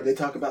 Okay, Yeah, they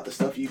talk about the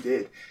stuff you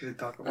did. They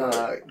talk about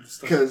the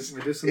stuff- Because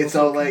medicinal it's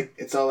all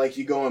cocaine. like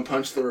you go and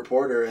punch the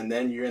reporter, and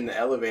then you're in the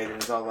elevator,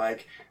 and it's all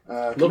like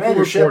Local Commander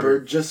reporter.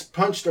 Shepard just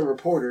punched a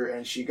reporter,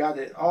 and she got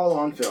it all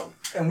on film.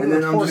 and we're And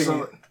then I'm just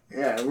reporting it.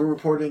 yeah, we're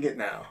reporting it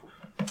now.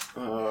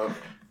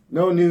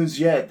 No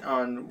news yet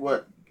on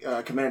what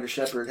Commander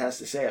Shepard has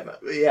to say about it.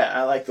 But yeah,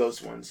 I like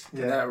those ones.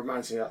 Yeah. And that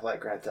reminds me of like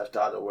Grand Theft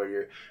Auto, where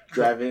you're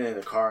driving in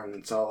a car, and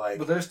it's all like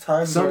But there's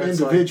times some where it's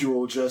like,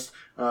 individual just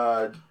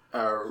rode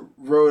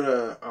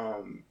a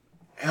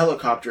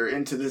helicopter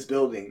into this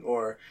building,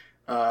 or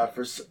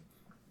for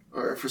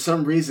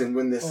some reason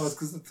when this oh, it's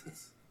because it's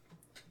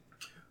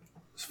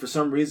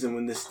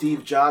when the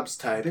Steve Jobs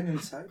type been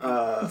inside.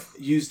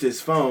 used his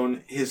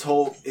phone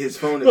Hold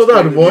exploded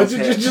on, in what his did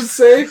head. you just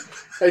say?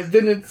 I've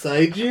been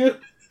inside you?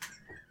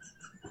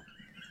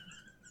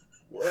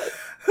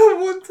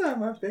 One time,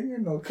 my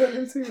fingernail cut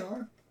into your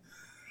arm.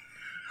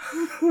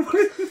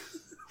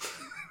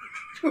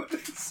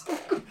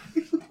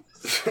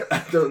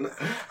 I don't know.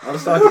 I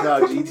was talking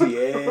about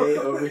GTA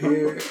over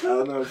here. I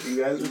don't know what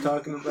you guys were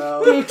talking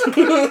about.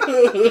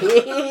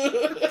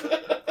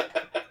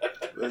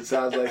 But it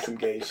sounds like some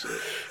gay shit.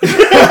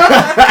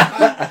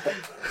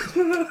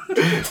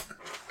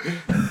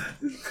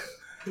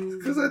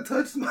 Because I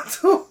touched my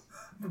toe,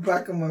 the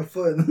back of my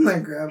foot, and then I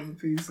grabbed a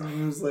piece,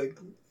 and it was like,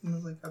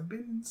 I've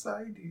been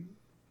inside you.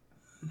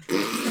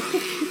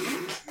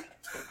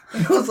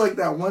 And it was like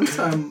that one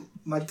time,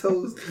 my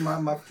toes,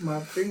 my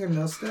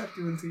fingernail stabbed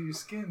you into your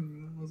skin,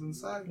 and it was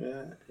inside you.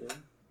 Yeah.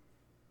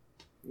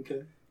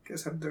 Okay.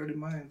 Guys have dirty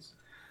minds.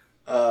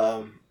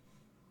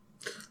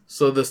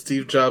 So the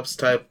Steve Jobs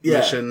type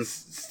mission.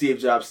 Steve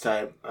Jobs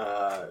type.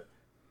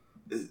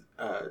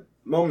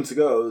 Moments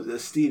ago, the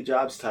Steve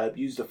Jobs type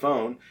used a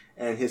phone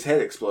and his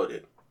head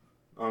exploded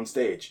on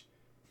stage.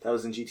 That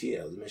was in GTA.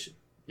 That was a mission.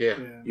 Yeah.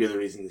 You're the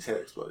reason his head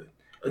exploded.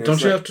 And Don't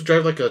it's you like- have to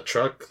drive like a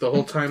truck the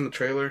whole time, the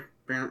trailer?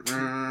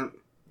 I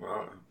don't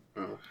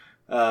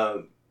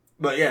know.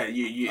 But yeah,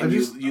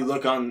 you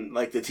look on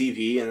like the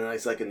TV and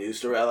it's like a news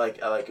story. I like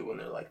it when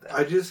they're like that.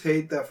 I just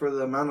hate that for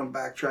the amount of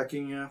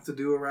backtracking you have to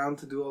do around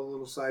to do all the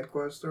little side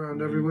quests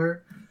around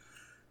everywhere.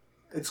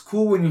 It's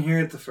cool when you hear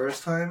it the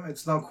first time.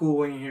 It's not cool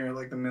when you hear it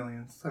like the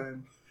millionth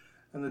time.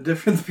 And the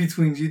difference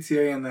between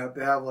GTA and that,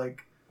 they have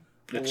like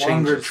a It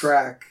longer changes.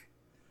 track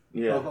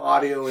Yeah. of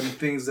audio and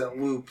things that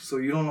loop. So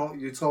you don't know,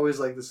 it's always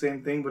like the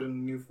same thing but in a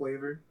new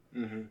flavor.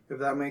 Mm-hmm. If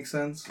that makes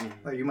sense. Mhm.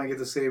 Like you might get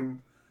the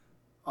same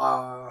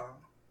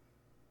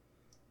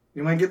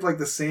you might get like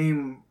the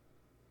same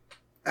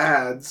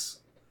ads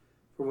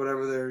for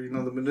whatever they're,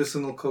 the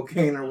medicinal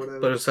cocaine or whatever.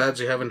 But it's ads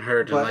you haven't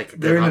heard in But like a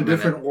they're good in a hot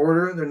different minute.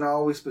 order. They're not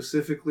always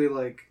specifically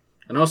like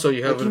And also,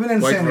 you have Like, a even in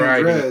wide San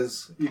variety.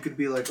 Andreas, you could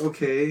be like,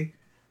 okay,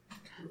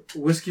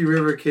 Whiskey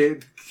River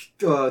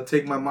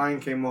Take My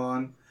Mind came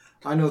on.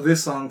 I know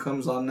this song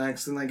comes on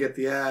next, and I get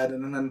the ad,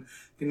 and then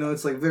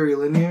it's like very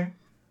linear.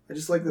 I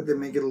just like that they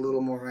make it a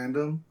little more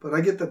random, but I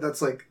get that that's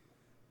like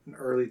an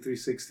early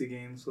 360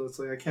 game, so it's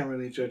like I can't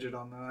really judge it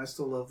on that. I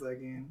still love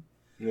that game.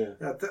 Yeah.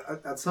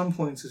 At some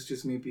points, it's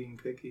just me being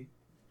picky.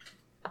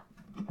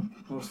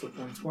 Most of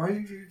the points. Why do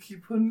you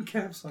keep putting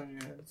caps on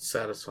your head? It's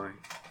satisfying.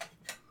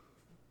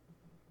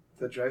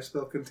 The dry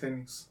spell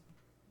continues.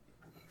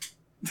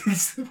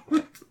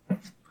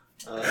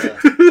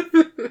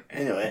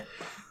 Anyway.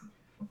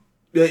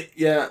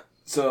 Yeah,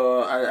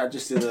 so I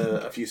just did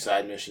a few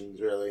side missions,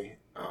 really.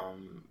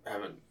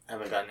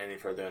 Haven't gotten any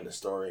further in the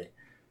story.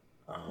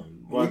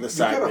 One of the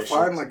side missions... You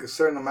gotta find like a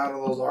certain amount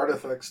of those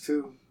artifacts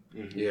too.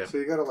 Mm-hmm. Yeah. So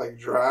you gotta like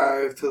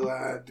drive to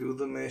that, do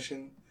the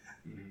mission.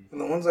 Mm-hmm. And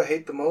the ones I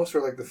hate the most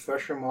are like the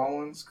Thresher Maw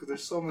ones, because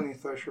there's so many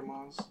Thresher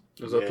Maws.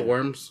 Is that the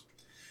worms?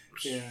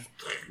 Yeah.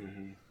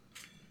 Mm-hmm.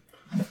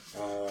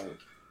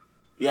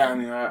 Yeah, I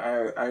mean,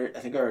 I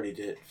think I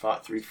already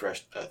fought 3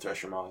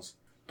 Thresher Maws.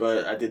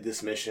 But I did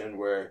this mission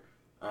where,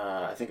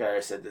 I think I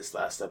already said this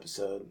last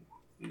episode,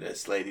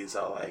 this lady's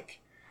all like,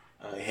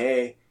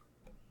 hey,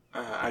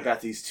 I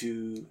got these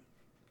 2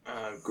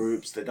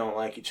 groups that don't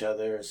like each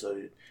other, so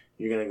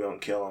you're going to go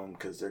and kill them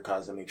because they're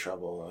causing me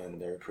trouble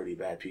and they're pretty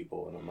bad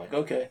people. And I'm like,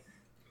 okay.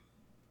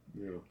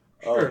 Sure.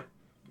 Oh,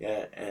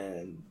 yeah,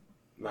 and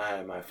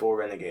my full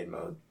Renegade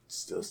mode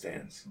still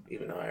stands,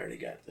 even though I already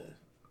got the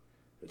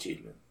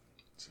achievement.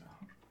 So.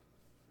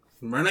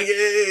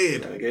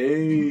 Renegade!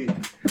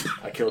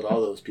 I killed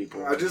all those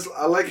people.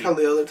 I like how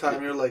the other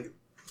time you're like...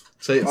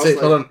 Say it,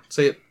 hold on,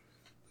 say it.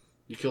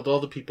 You killed all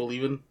the people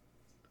even?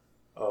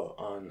 Oh,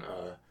 on,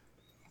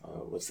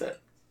 what's that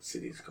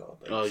city's called?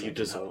 Like Oh, you something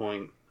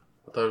disappoint.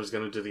 I thought I was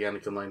going to do the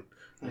Anakin line.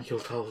 I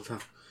killed all of them.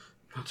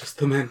 Not just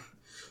the men,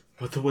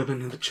 but the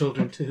women and the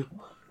children too.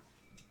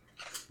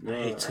 No,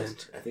 I hate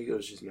it. I think it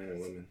was just men and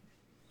women.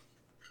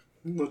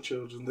 No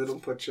children. They don't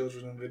put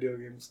children in video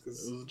games It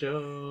because was a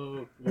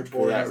joke. you're For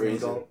born that as an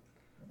reason. adult.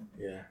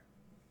 Yeah.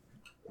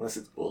 Unless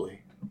it's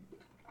Bully.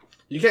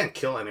 You can't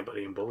kill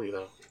anybody in Bully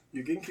though.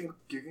 You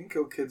can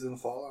kill kids in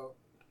Fallout.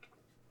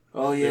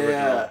 Oh, The yeah.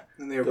 original.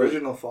 In the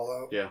original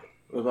Fallout. Yeah.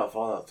 What about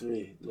Fallout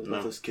 3? What about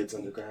No. those kids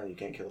underground? You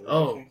can't kill them.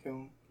 Oh, You can't kill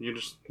them. you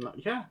just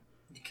not, yeah.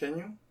 Can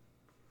you?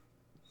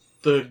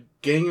 The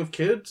gang of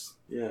kids.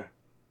 Yeah.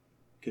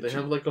 They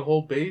have like a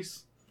whole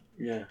base.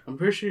 Yeah. I'm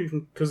pretty sure you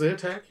can, because they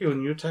attack you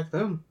and you attack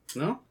them.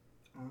 No?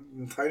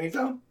 In Tiny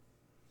Town?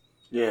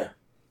 Yeah.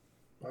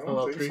 I don't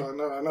Fallout think 3?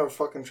 so. I never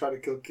fucking try to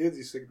kill kids,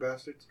 you sick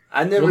bastards.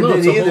 I never Well, no,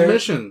 did it's a either. whole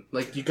mission.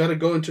 Like, you gotta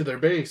go into their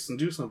base and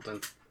do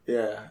something.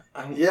 Yeah.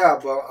 Yeah,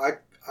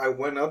 but I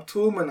went up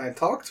to him and I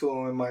talked to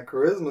him and my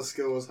charisma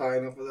skill was high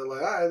enough where they're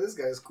like, alright, this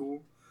guy's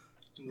cool.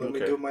 Let me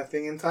Okay. do my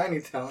thing in Tiny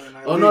Town. And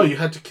I Oh, leave. no, you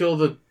had to kill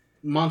the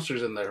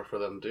monsters in there for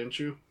them, didn't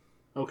you?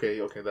 Okay,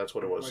 that's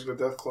what it was. Like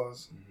the Death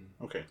Claws.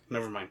 Okay,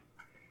 never mind.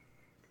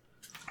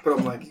 But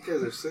I'm like, you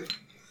guys are sick.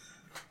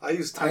 I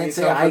use I Tiny didn't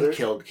say Town. I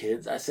killed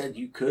kids. I said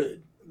you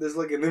could. There's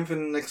like an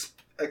infinite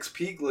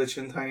XP glitch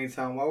in Tiny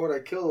Town. Why would I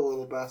kill the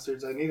little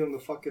bastards? I need them to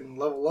fucking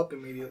level up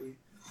immediately.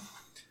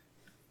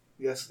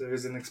 Yes, there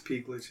is an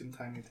XP glitch in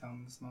Tiny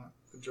Town. It's not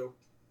a joke.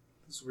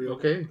 It's real.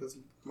 Okay. That's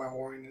my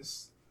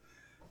horiness.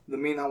 The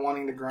me not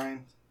wanting to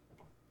grind.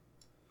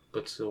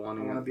 But still I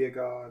wanting want to to be a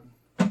god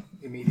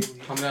immediately.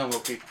 Calm down,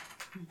 Loki.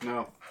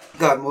 No.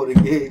 God mode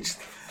engaged.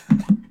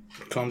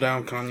 Calm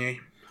down, Kanye.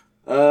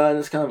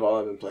 That's kind of all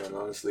I've been playing,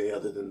 honestly,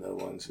 other than the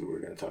ones who we're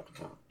going to talk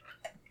about.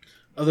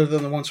 Other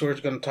than the ones we're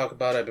going to talk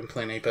about, I've been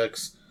playing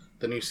Apex.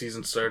 The new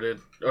season started.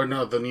 Or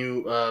no, the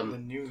new The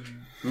new.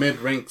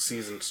 mid-rank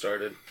season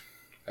started.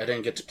 I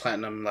didn't get to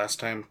Platinum last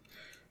time.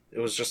 It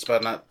was just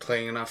about not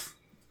playing enough.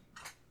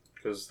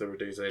 Because there were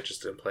days I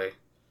just didn't play.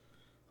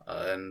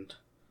 And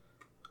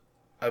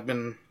I've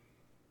been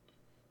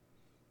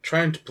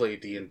trying to play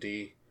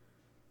D&D.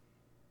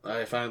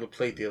 I finally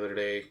played the other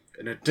day,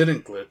 and it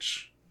didn't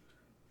glitch.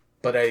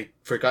 But I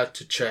forgot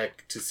to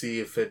check to see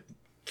if it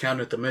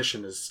counted the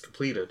mission as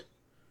completed.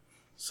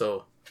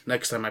 So,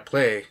 next time I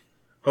play,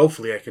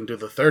 hopefully I can do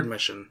the 3rd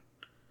mission,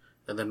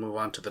 and then move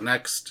on to the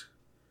next.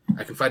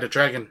 I can fight a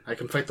dragon. I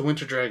can fight the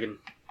Winter Dragon.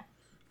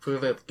 Play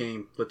that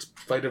game. Let's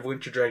fight a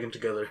Winter Dragon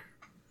together.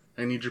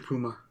 I need your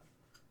Puma.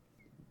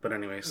 But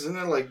anyways. Isn't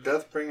it like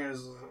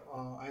Deathbringer's,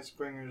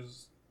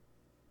 Icebringer's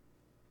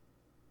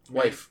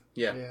Wife.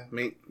 Yeah. Yeah.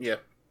 Mate. Yeah.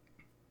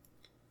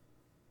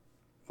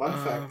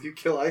 Fun fact, you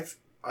kill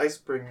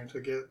Icebringer to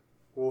get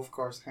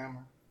Wolfgar's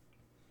hammer.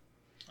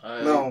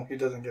 No, he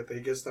doesn't get that.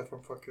 He gets that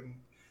from fucking...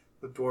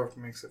 The dwarf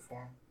makes it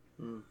for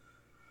him. Mm.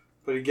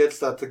 But he gets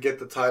that to get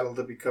the title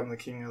to become the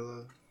king of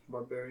the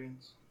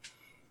barbarians.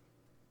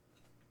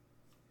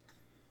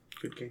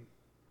 Good game.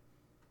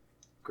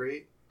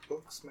 Great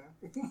books, man.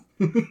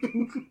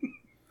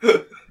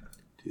 Do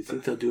you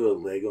think they'll do a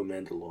Lego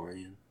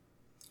Mandalorian?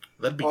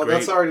 That'd be Oh, great.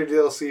 that's already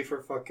DLC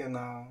for fucking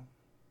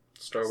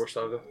Star Wars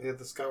Saga. Yeah,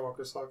 the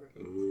Skywalker Saga.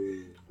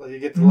 Ooh. Like you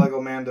get the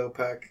Lego Mando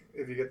pack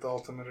if you get the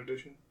Ultimate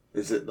Edition.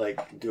 Is it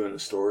like doing a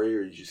story,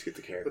 or you just get the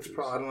It's characters?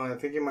 I don't know. I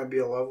think it might be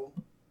a level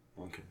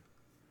Okay.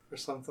 or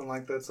something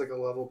like that. It's like a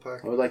level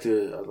pack. I would like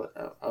to.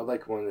 I would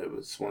like one that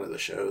was one of the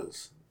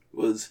shows.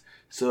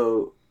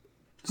 So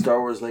Star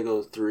Wars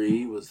Lego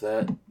 3, was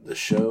that the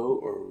show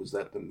or was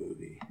that the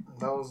movie?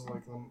 That was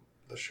like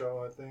the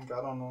show. I think.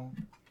 I don't know.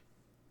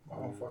 I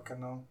don't fucking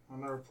know. I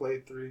never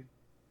played 3.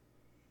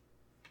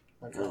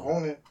 Like I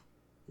own it,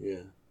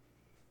 Yeah.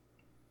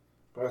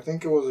 but I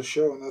think it was a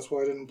show, and that's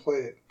why I didn't play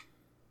it.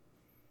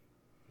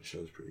 The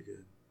show's pretty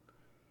good.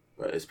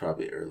 But it's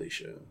probably an early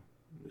show,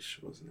 which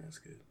wasn't as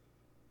good.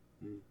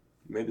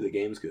 Maybe the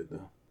game's good,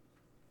 though.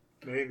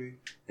 Maybe.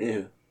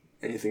 Anywho,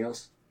 anything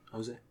else,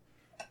 Jose?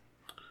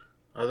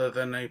 Other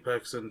than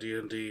Apex and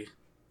D&D,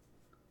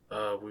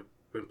 we've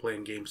been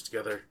playing games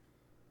together.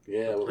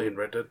 Yeah, Playing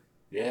Red Dead.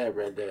 Yeah,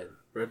 Red Dead.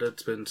 Red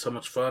Dead's been so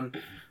much fun.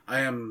 I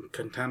am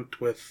content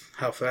with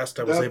how fast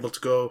I was Yeah. able to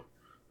go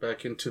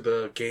back into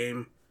the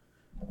game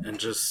and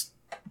just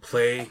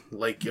play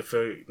like if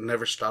I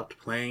never stopped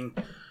playing.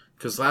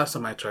 Because last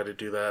time I tried to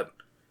do that,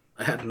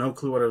 I had no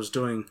clue what I was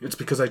doing. It's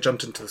because I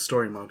jumped into the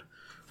story mode.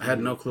 I had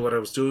no clue what I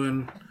was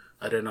doing.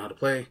 I didn't know how to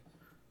play.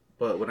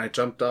 But when I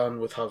jumped on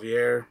with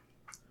Javier,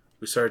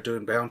 we started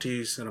doing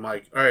bounties, and I'm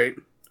like, alright,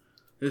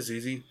 this is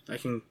easy.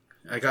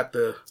 I got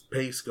the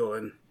pace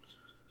going.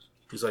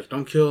 He's like,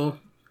 don't kill,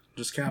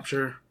 just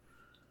capture.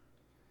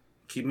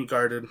 Keep me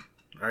guarded.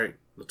 Alright,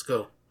 let's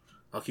go.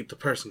 I'll keep the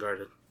person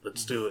guarded.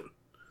 Let's do it.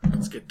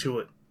 Let's get to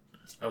it.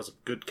 I was a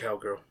good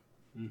cowgirl.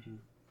 Mm-hmm.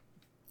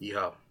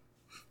 Yeehaw.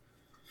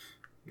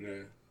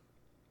 Yeah.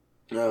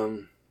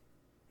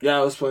 Yeah,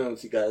 I was playing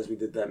with you guys. We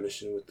did that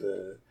mission with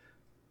the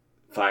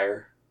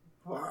fire.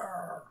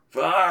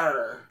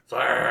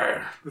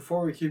 Fire!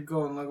 Before we keep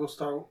going, Lego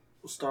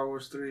Star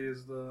Wars 3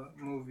 is the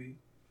movie,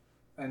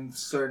 and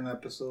certain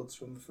episodes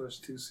from the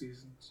first 2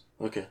 seasons.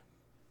 Okay.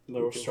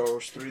 Lego Star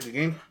Wars 3, the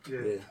game?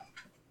 Yeah.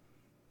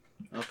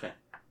 Okay.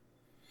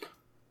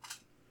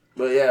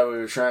 But yeah, we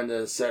were trying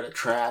to set a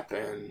trap,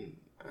 and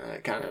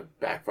it kind of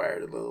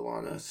backfired a little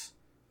on us.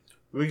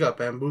 We got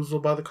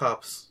bamboozled by the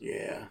cops.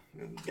 Yeah.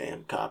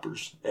 Damn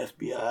coppers.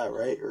 FBI,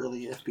 right?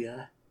 Early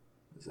FBI?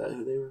 Is that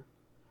who they were?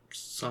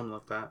 Something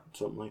like that.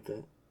 Something like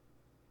that.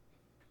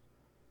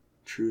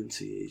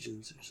 Truancy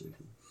agents or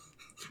something.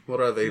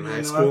 What are they in You high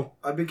know, school?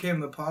 I became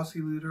the posse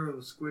leader of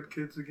the Squid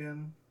Kids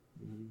again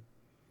Mm-hmm.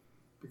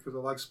 because I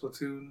like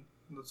Splatoon.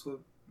 That's what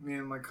me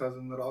and my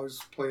cousin that always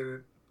played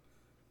it.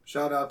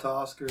 Shout out to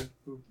Oscar,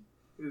 who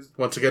is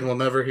Once again, we'll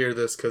never hear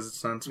this because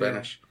it's not in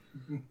Spanish.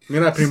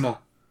 Mira, primo.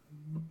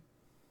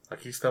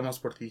 Aquí estamos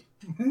por ti.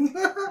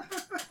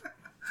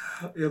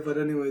 Yeah, but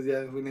anyways,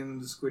 yeah, we named them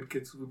the Squid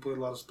Kids. We played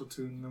a lot of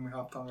Splatoon, and then we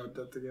hopped on Red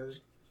Dead together.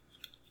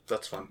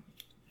 That's fun.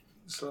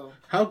 So,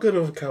 How good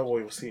of a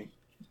cowboy was he?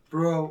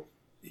 bro,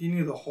 he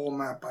knew the whole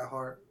map by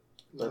heart.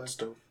 That's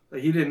dope.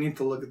 Like, he didn't need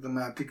to look at the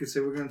map. He could say,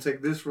 we're going to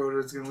take this road, or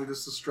it's going to lead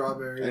us to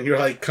Strawberry. And you're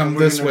like, come And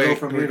we're this gonna way. go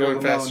from We're here to going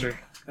Lamone. faster.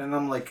 And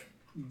I'm like,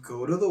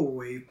 go to the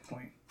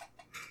waypoint.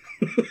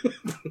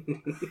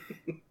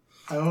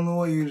 I don't know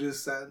what you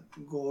just said.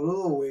 Go to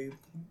the waypoint.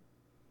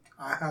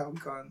 I have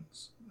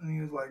guns. And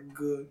he was like,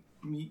 good.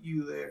 Meet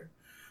you there.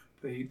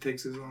 But he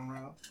takes his own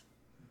route.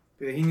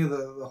 Yeah, he knew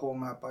the whole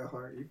map by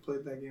heart. He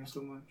played that game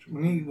so much.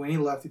 When he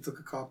left, he took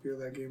a copy of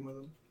that game with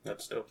him.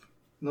 That's dope.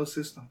 No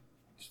system.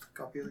 Just a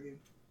copy of the game.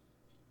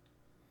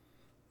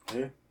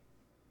 Yeah.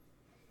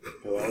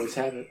 He'll always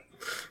have it.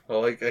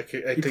 Well, I He take plays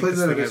this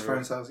it at thing his everywhere.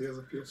 friend's house. He has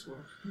a PS4.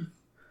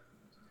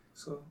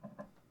 So,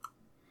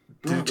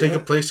 Did you take a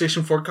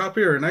PlayStation 4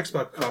 copy or an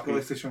Xbox a copy?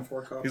 PlayStation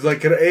 4 copy. He's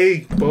like,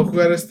 hey, ¿puedo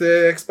jugar este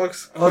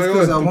Xbox? Oh, it's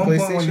because at ¿Tu one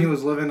point when he PlayStation?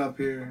 was living up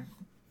here,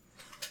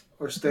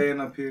 or staying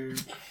up here,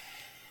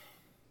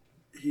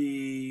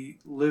 he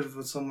lived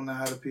with someone that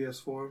had a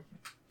PS4,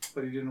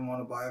 but he didn't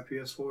want to buy a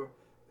PS4.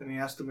 And he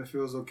asked him if it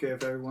was okay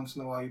if every once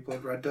in a while he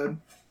played Red Dead.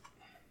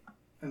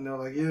 And they're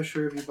like, yeah,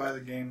 sure, if you buy the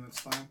game, that's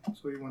fine.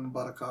 So he went and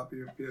bought a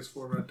copy of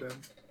PS4 Red Dead.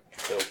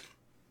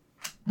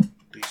 Dope.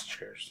 These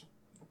chairs.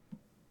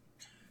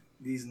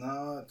 These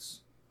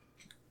nuts.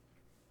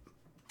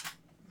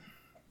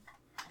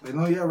 But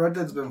no, yeah, Red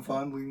Dead's been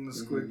fun, leading the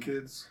Squid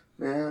Kids,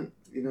 Man,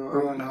 you know,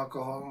 brewing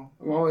alcohol.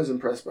 I'm always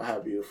impressed by how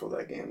beautiful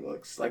that game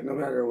looks. Like, no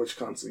matter which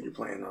console you're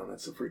playing on,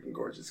 it's a freaking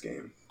gorgeous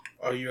game.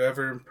 Are you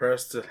ever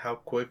impressed at how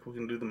quick we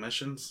can do the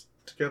missions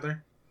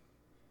together?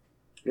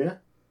 Yeah.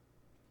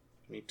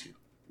 Me too.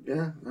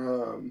 Yeah.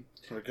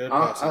 We're good.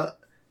 Awesome.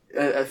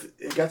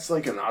 It gets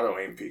like an auto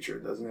aim feature,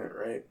 doesn't it?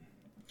 Right?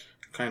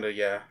 Kind of,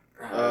 yeah.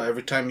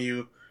 Every time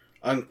you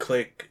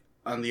unclick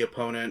on the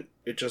opponent,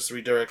 it just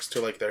redirects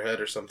to like their head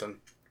or something.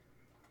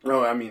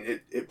 No, I mean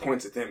it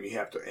points at them. You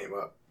have to aim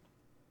up.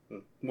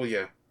 Well,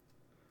 yeah.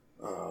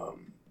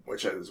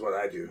 Which is what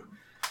I do.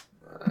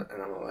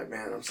 And I'm like,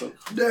 man, I'm so.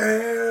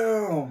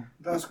 Damn!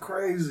 That's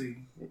crazy.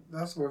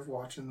 That's worth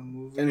watching the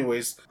movie.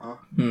 Anyways,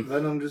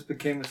 Venom just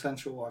became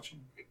essential watching.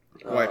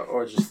 Why?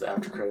 Or just the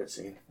after credit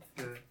scene.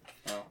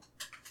 Yeah.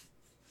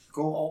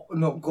 Go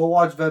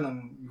watch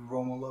Venom, you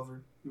Roma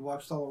lover. You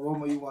watched all of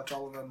Roma, you watch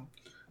all of them.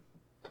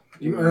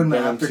 You earned the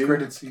Venom after 2?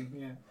 credit scene,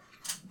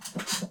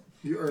 yeah.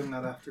 You earned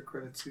that after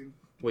credit scene.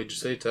 Wait, did you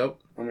say it's out?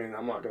 I mean,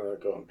 I'm not gonna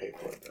go and pay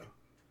for it though.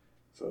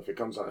 So if it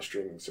comes on a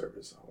streaming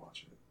service, I'll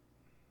watch it.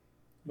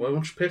 Why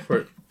won't you pay for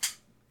it?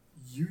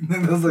 You,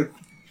 I was like,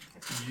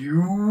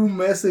 you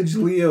message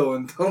Leo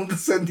and tell him to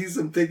send you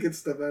some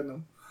tickets to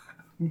Venom.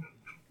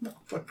 No,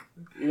 fuck.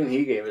 Even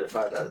he gave it a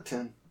 5 out of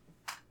 10.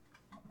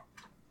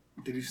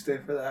 Did you stay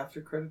for the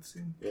after credit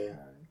scene? Yeah.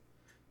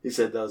 He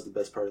said that was the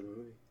best part of the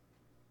movie.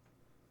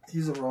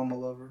 He's a Roma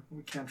lover.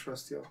 We can't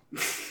trust y'all.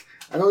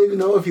 I don't even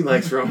know if he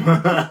likes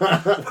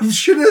Roma. You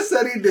should have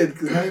said he did,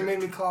 because now you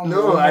made me call him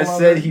No, Roma I lover.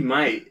 said he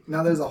might.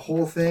 Now there's a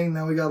whole thing.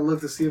 Now we gotta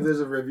look to see if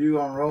there's a review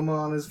on Roma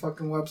on his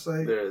fucking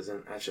website. There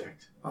isn't. I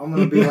checked. I'm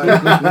gonna be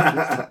like,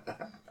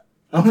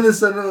 I'm gonna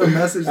send him a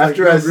message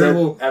After like I said,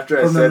 Gribble after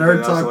I from the said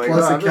Nerd that, I Talk was like,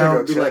 Plus oh, I'm gonna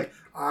account. go Be check. like,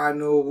 I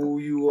know who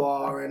you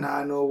are and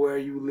I know where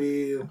you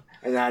live.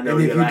 And I know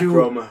and you if you like do-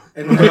 Roma.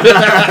 And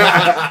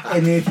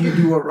if you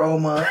do a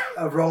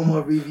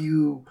Roma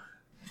review,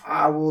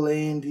 I will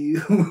end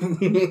you.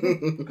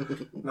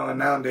 No, and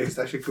nowadays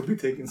that shit could be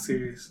taken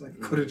serious, like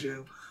go to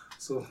jail.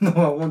 So no,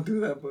 I won't do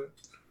that. But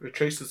We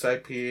traced this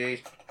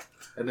IPA,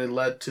 and it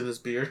led to this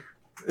beer.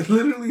 it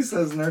literally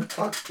says Nerd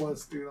Talk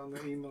Plus, dude, on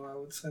the email I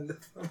would send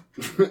it from.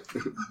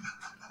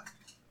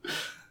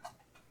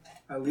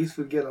 At least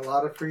we'd get a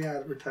lot of free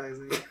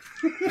advertising.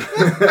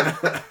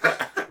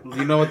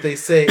 You know what they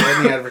say,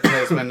 any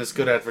advertisement is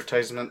good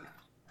advertisement.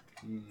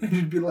 And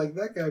you'd be like,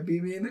 that guy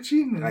beat me in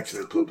achievement.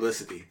 Actually,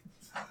 publicity.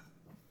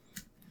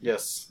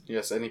 Yes,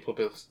 any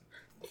publicity.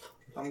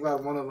 I'm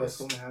glad one of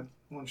us only had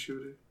one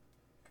shooter.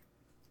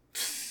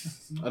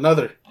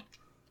 Another.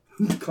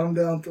 Calm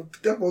down.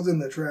 That was in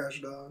the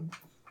trash, dog.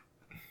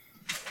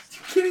 You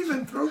can't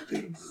even throw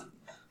things.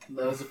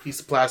 That was a piece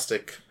of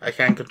plastic. I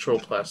can't control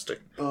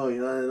plastic. Oh,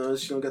 you know, I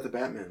noticed you don't get the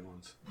Batman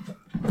ones.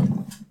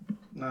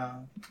 Nah.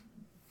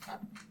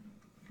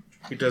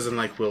 He doesn't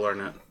like Will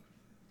Arnett.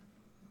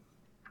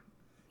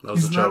 That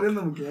was He's a joke. not in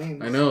them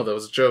games. I know, that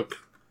was a joke.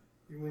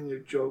 You and your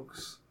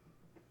jokes.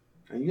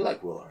 And you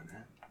like Will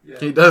Arnett. Yeah.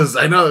 He does,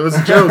 I know, it was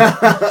a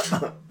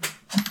joke.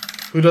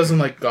 Who doesn't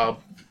like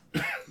Gob?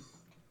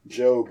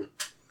 Job.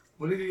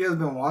 What have you guys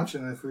been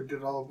watching if we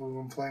did all of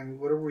them playing?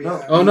 What are we No.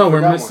 at? Oh no, we're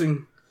forgot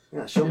missing...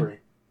 Yeah, Chivalry.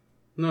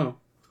 No,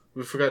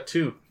 we forgot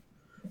two.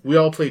 We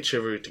all played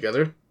Chivalry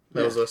together.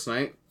 That was last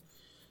night.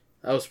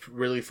 That was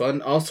really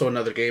fun. Also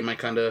another game I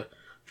kind of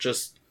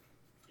just,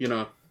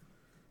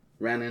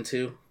 ran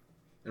into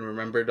and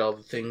remembered all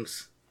the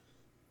things.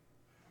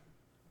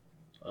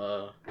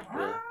 Yeah.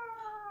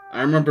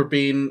 I remember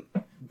being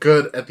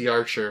good at the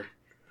Archer,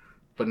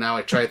 but now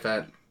I tried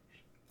that.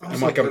 I'm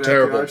so like, good I'm at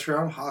terrible. the Archer.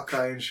 I'm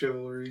Hawkeye in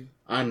Chivalry.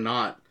 I'm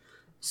not.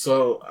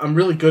 So I'm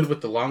really good with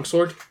the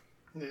longsword.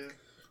 Yeah.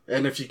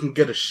 And if you can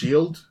get a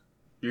shield,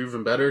 you're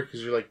even better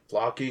because you're like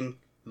blocking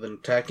and then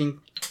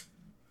attacking.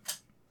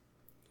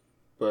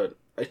 But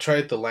I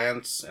tried the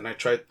lance and I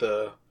tried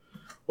the...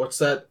 What's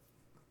that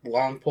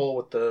long pole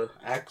with the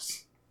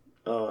axe?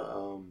 I don't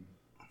know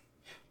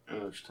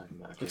what you're talking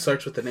about. It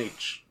starts with an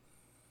H.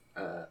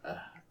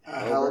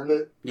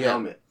 Halbert. Yeah.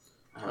 Helmet.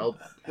 Hel-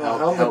 No,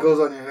 helmet goes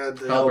on your head.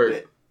 Dude. Halbert.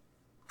 Halbert.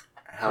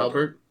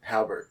 Halbert?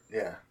 Halbert,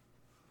 yeah.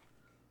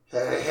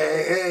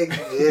 Hey,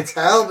 it's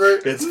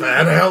Halbert. It's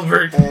Van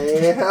Halbert.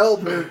 Hey,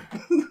 Halbert.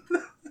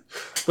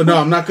 But no,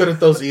 I'm not good at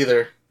those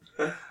either.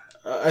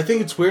 I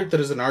think it's weird that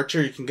as an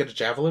archer you can get a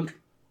javelin.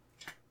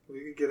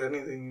 You can get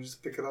anything. You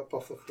just pick it up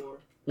off the floor.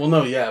 Well,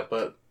 no, yeah,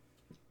 but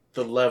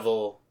the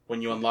level,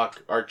 when you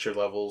unlock archer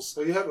levels,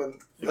 Well, you have a... it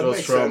That goes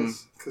makes from...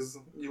 sense. Because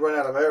you run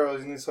out of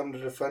arrows. You need something to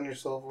defend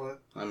yourself with.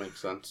 That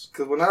makes sense.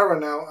 Because when I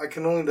run out, I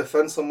can only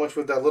defend so much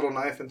with that little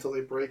knife until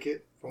they break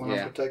it. For when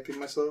Yeah. I'm protecting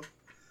myself.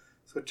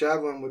 So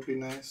javelin would be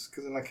nice.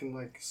 Because then I can,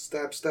 like,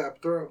 stab,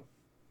 throw.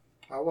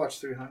 I'll watch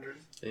 300.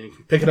 And you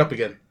can pick it up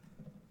again.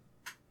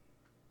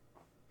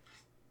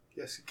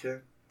 Yes, you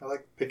can. I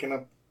like picking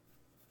up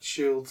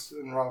shields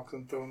and rocks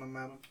and throwing them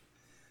at them.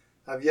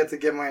 I've yet to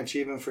get my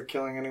achievement for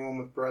killing anyone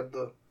with bread,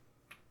 though.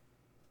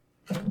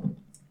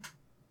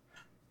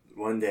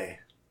 One day.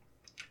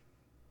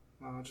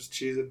 No, just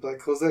cheese it. Like,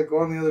 Jose, go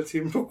on the other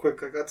team real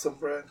quick. I got some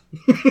bread.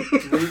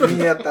 Meet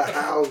me at the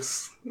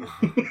house.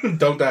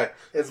 Don't die.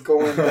 It's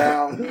going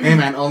down. Hey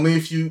man, only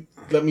if you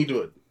let me do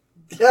it.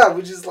 Yeah,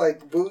 we just,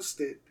 like,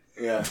 boost it.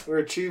 Yeah. We're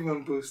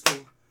achievement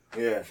boosting.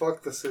 Yeah.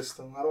 Fuck the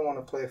system. I don't want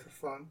to play for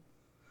fun.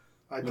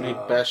 I We do. need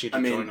Bashy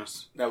to join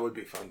us. That would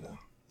be fun, though.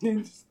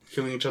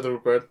 Killing each other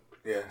with bread.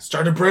 Yeah.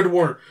 Start a bread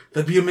war.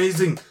 That'd be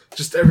amazing.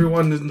 Just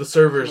everyone in the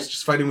servers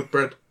just fighting with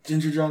bread.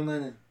 Ginger John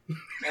Lennon.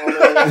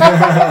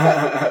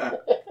 That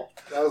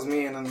was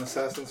me in an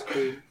Assassin's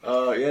Creed.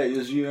 Oh, yeah, it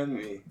was you and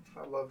me.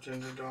 I love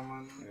Ginger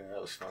Drummond. Yeah,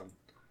 that was fun.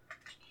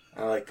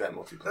 I like that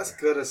multiplayer. That's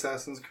good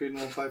Assassin's Creed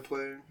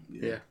multiplayer.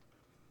 Yeah.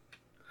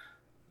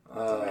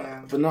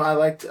 But no, I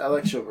like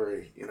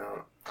chivalry. You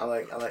know, I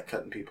like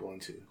cutting people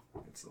into.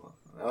 It's a lot.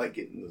 I like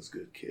getting those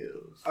good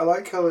kills. I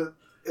like how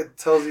it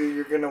tells you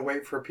you're gonna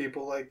wait for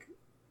people. Like,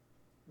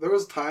 there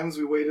was times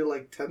we waited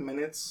like 10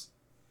 minutes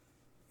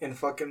in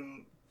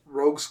fucking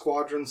Rogue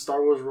Squadron,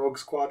 Star Wars Rogue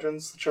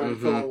Squadrons, trying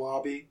to fill a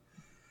lobby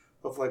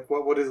of like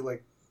what is it,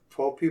 like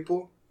 12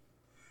 people,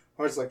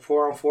 or it's like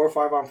 4-on-4,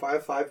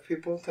 5-on-5, 5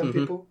 people, 10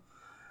 people,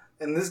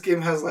 and this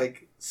game has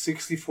like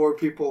 64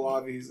 people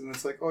lobbies, and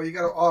it's like, oh, you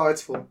gotta, oh,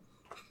 it's full.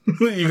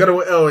 You gotta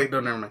wait. Oh wait, no,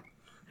 never mind.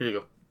 Here you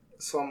go.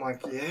 So I'm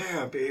like,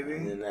 yeah, baby.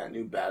 And then that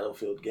new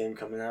Battlefield game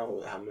coming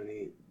out, how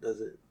many is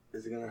it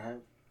gonna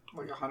have?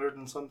 Like 100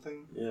 and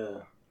something.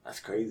 Yeah, that's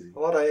crazy. A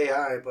lot of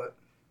AI, but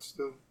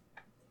still.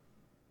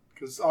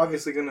 Because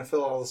obviously going to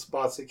fill all the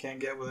spots you can't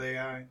get with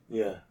AI.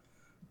 Yeah.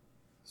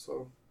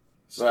 So.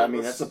 But I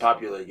mean, that's a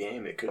popular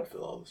game. It could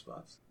fill all the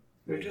spots.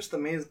 They're just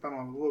amazed by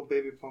my little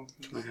baby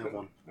pumpkins. I have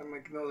one. I'm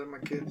like, no, they're my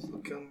kids. They'll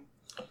kill me.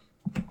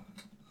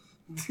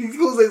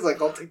 Jose's like,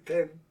 I'll take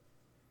 10.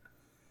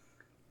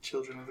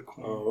 Children of the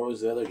Corn. Oh, what was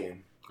the other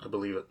game? I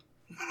believe it.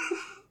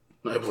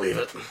 I believe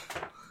it.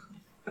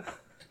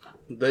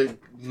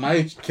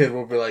 My kid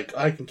will be like,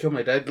 I can kill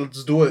my dad.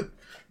 Let's do it.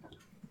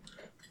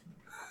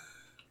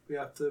 We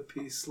have to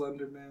appease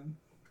Slender Man.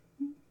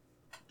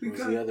 What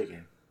was the other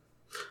game?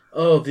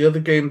 Oh, the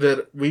other game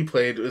that we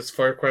played was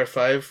Far Cry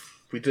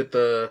 5. We did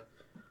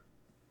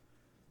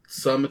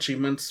some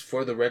achievements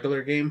for the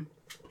regular game.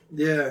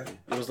 Yeah.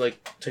 It was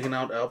like taking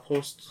out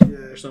outposts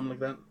or something like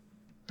that.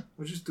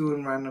 We're just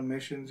doing random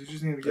missions. You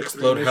just need to get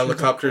Explode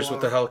helicopters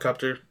with the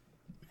helicopter.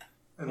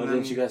 And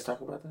didn't you guys talk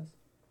about this?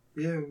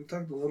 Yeah, we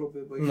talked a little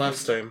bit. But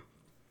Last time.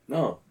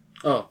 No.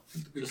 Oh.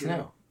 Just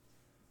now.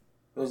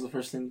 That was the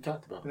first thing we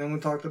talked about. And then we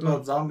talked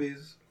about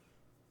zombies.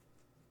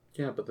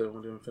 Yeah, but then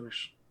we didn't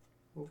finish.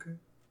 Okay.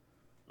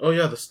 Oh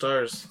yeah, the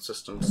stars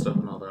system stuff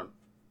and all that.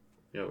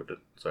 Yeah, we did.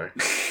 Sorry.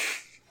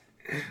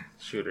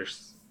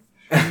 Shooters.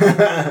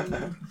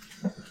 Yeah,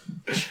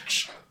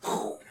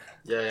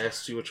 I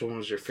asked you which one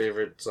was your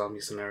favorite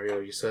zombie scenario.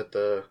 You said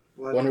the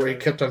one where you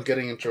kept on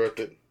getting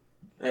interrupted.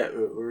 Yeah,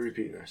 we're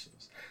repeating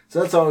ourselves.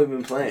 So that's all we've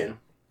been playing.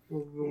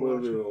 What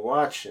What we've been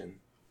watching.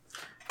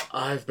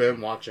 I've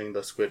been watching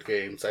the Squid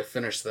Games. I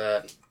finished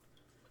that.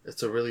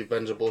 It's a really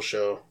bingeable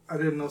show. I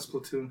didn't know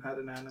Splatoon had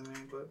an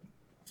anime, but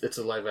It's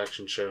a live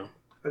action show.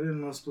 I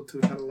didn't know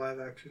Splatoon had a live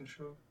action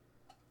show.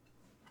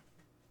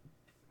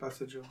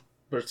 That's a joke.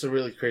 But it's a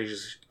really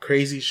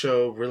crazy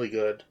show, really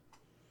good.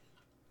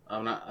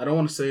 I don't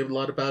want to say a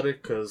lot about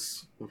it,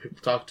 because when people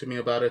talk to me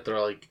about it, they're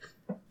like,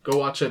 go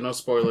watch it, no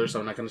spoilers.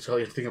 I'm not going to tell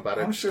you anything about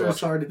it. I'm Just sure go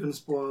it's watch it. already been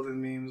spoiled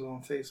in memes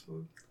on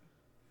Facebook.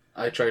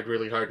 I tried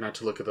really hard not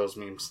to look at those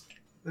memes.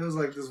 There was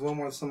like this one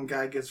where some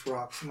guy gets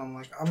rocks, and I'm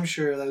like, I'm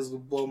sure that is will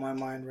blow my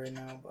mind right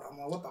now, but I'm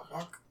like, what the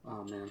fuck?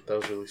 Oh man, that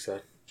was really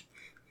sad.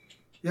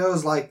 Yeah, it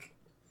was like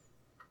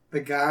the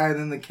guy and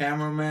then the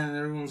cameraman, and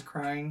everyone's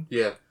crying.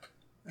 Yeah.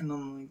 And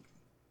I'm like,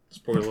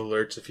 Spoiler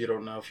alerts if you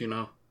don't know, if you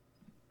know.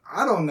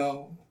 I don't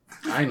know.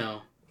 I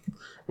know.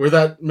 We're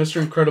that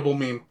Mr. Incredible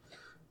meme.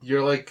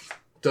 You're like,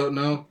 don't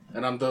know,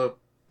 and I'm the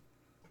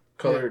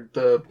colored,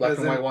 the black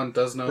and white one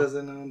does know.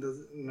 Doesn't know,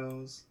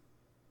 knows.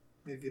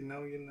 If you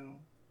know, you know.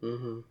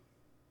 Mm-hmm.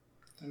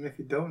 And if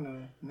you don't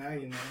know, now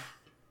you know.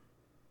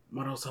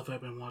 What else have I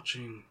been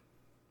watching?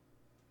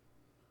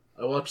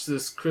 I watched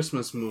this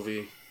Christmas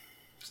movie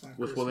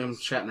with William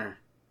Shatner.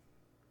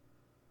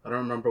 I don't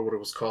remember what it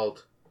was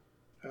called.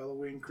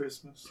 Halloween,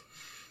 Christmas.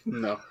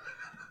 No.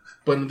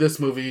 But in this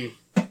movie,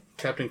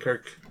 Captain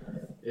Kirk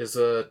is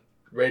a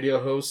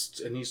radio host,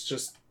 and he's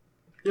just,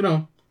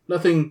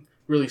 nothing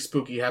really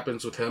spooky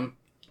happens with him.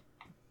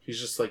 He's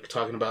just like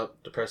talking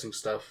about depressing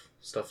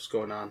stuff's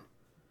going on.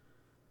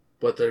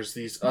 But there's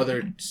these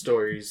other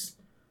stories.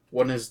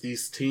 One is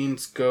these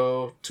teens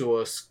go to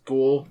a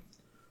school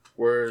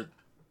where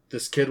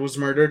this kid was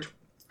murdered,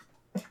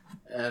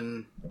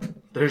 and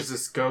there's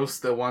this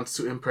ghost that wants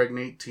to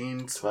impregnate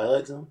teens.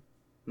 Twilight Zone?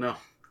 No.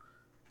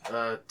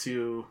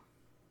 To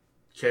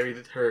carry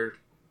her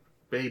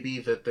baby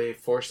that they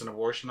forced an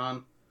abortion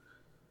on.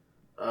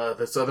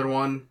 This other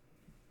one,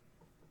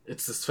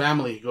 it's this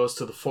family who goes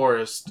to the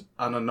forest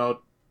on a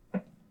note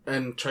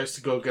and tries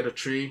to go get a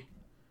tree.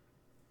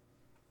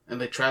 And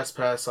they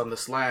trespass on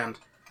this land,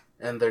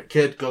 and their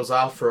kid goes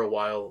out for a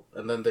while,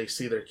 and then they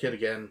see their kid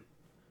again,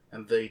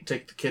 and they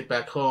take the kid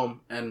back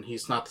home, and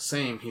he's not the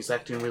same. He's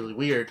acting really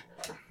weird,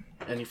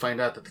 and you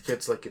find out that the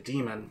kid's like a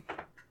demon,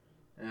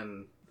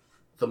 and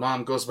the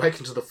mom goes back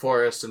into the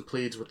forest and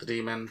pleads with the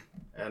demon,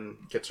 and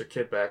gets her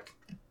kid back,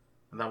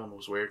 and that one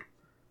was weird.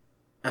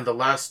 And the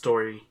last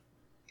story...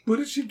 What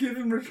did she give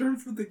in return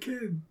for the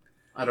kid?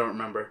 I don't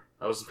remember.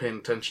 I wasn't paying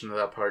attention to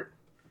that part,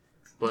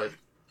 but...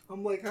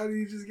 I'm like, how do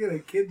you just get a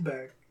kid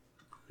back?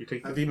 You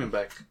take the demon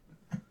back.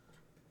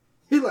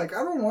 He's like,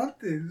 I don't want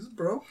this. It's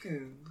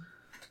broken.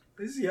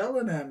 It's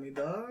yelling at me,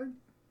 dog.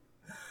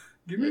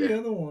 Give me the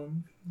other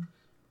one.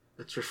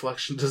 Its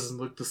reflection doesn't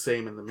look the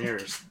same in the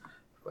mirrors.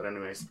 But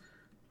anyways,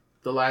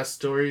 the last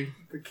story...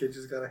 The kid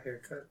just got a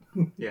haircut.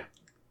 Yeah.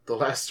 The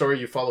last story,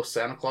 you follow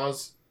Santa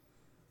Claus.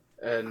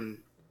 And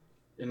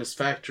in his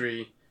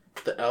factory...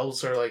 the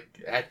elves are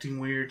like acting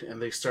weird,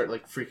 and they start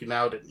like freaking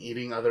out and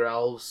eating other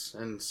elves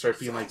and start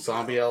being like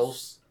zombie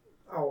elves.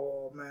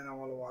 Oh man, I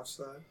want to watch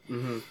that.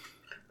 Mm-hmm.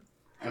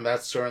 And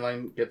that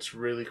storyline gets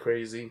really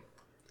crazy.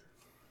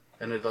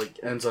 And it, like,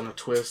 ends on a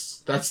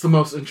twist. That's the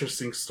most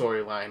interesting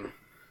storyline.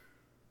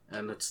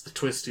 And it's the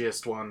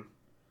twistiest one.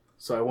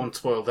 So I won't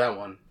spoil that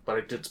one. But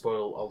I did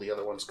spoil all the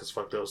other ones, because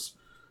fuck those.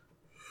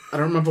 I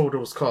don't remember what it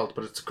was called,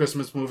 but it's a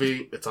Christmas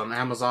movie. It's on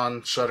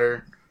Amazon,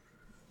 Shudder.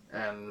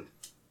 And,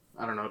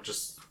 I don't know,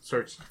 just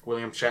search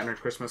William Shatner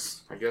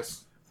Christmas, I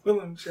guess.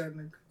 William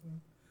Shatner.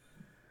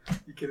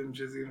 You get him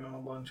jizzing on a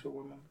bunch of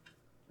women.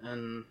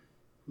 And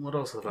what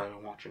else have I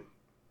been watching?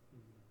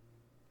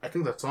 I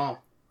think that's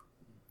all.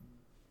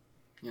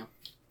 Yeah.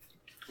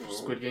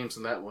 Squid Game's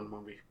in that one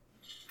movie.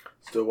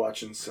 Still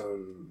watching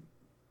some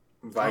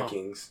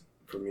Vikings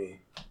for me.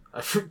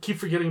 I keep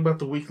forgetting about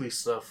the weekly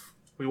stuff.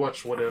 We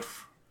watched What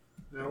If.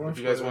 Yeah, If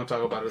you guys want to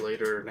talk about it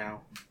later or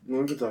now.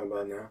 We can talk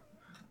about it now.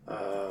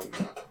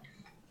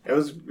 It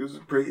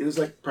was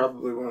like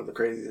probably one of the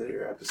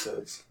crazier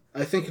episodes.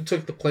 I think it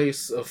took the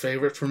place of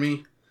favorite for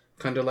me.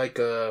 Kind of like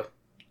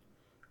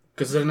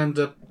because it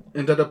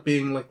ended up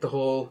being like the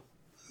whole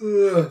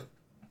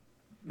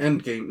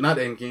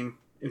Endgame,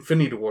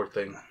 Infinity War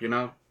thing, you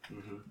know?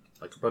 Mm-hmm.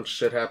 Like a bunch of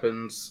shit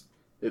happens.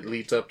 It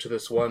leads up to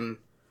this one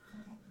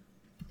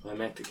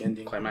Climactic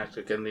ending.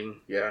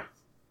 Yeah.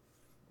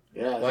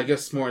 Yeah. Well, I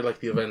guess more like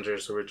the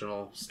Avengers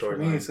original For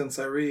me, storyline. since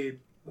I read,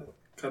 it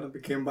kind of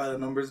became by the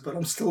numbers, but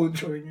I'm still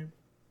enjoying it.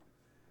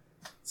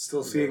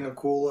 Still seeing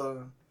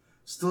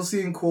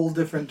seeing cool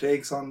different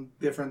takes on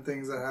different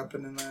things that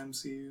happen in the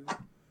MCU.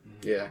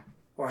 Yeah.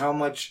 Or how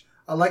much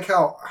I like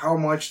how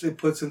much it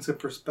puts into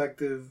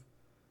perspective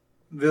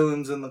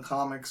villains in the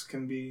comics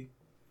can be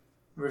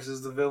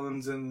versus the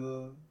villains in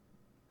the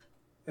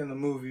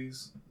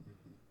movies.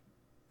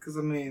 Because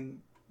I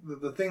mean,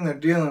 the thing they're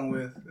dealing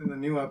with in the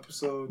new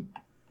episode,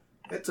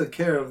 it took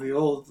care of the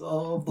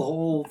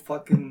whole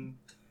fucking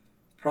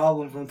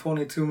problem from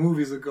 22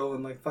 movies ago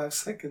in like 5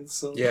 seconds.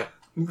 So Yeah.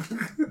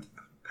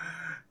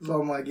 So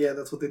I'm like, yeah,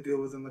 that's what they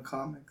deal with in the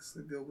comics.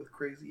 They deal with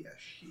crazy ass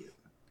shit.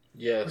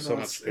 Yeah, You so know,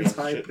 much it's crazy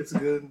hype. shit. It's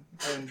good.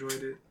 I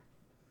enjoyed it.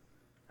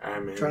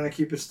 I'm Trying to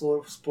keep it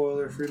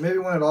spoiler free. Maybe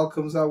when it all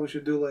comes out, we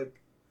should do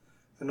like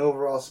an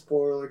overall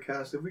spoiler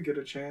cast if we get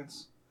a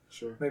chance.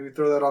 Sure. Maybe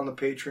throw that on the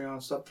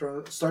Patreon.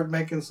 Start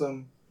making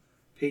some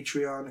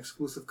Patreon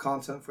exclusive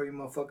content for you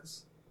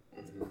motherfuckers.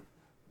 Mm-hmm.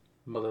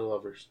 Mother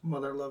lovers.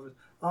 Mother lovers.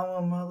 I'm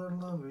a mother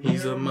lover.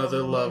 He's You're a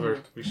mother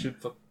lover. We should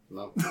fuck.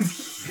 No. We're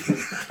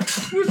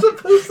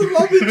supposed to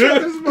love each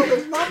other's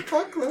mothers, not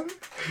fuck them.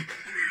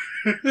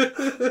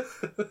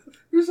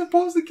 You're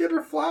supposed to get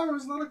her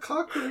flowers, not a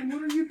cock ring.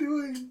 What are you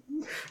doing?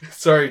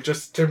 Sorry,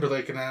 just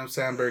Timberlake and Adam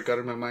Sandberg got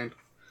in my mind.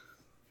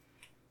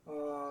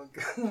 Oh,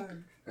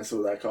 God. That's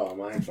what I call a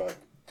mind fuck.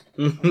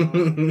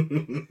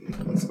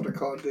 That's what I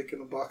call a dick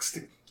in a box,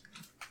 dude.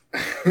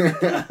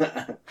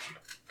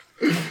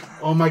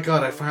 Oh my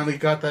god, I finally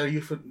got that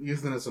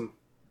euphemism.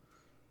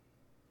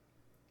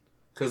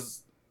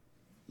 Because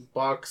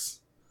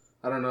box,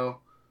 I don't know,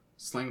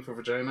 slang for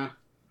vagina.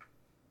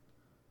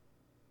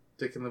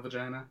 Dick in the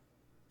vagina.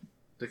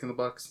 Dick in the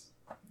box.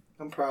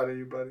 I'm proud of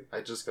you, buddy.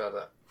 I just got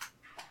that.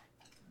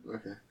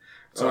 Okay.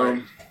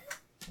 Sorry.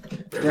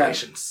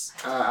 Relations.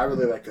 I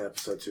really like that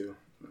episode too.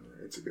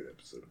 It's a good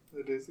episode.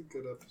 It is a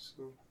good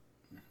episode.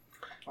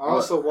 I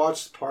also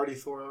watched Party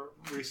Thor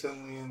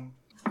recently, and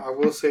I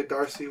will say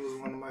Darcy was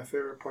one of my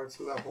favorite parts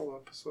of that whole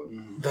episode.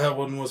 Mm-hmm. That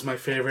one was my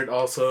favorite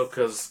also,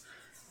 because...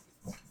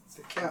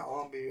 They can't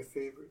all be a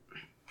favorite.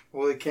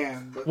 Well, they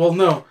can, but... Well,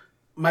 no.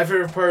 My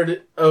favorite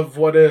part of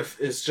What If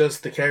is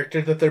just the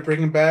character that they're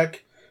bringing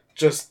back,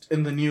 just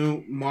in the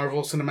new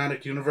Marvel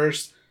Cinematic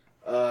Universe,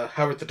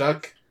 Howard the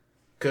Duck,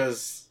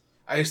 because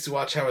I used to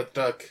watch Howard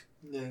the Duck,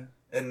 Yeah.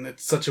 and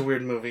it's such a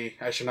weird movie.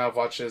 I should not have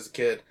watched it as a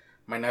kid.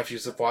 My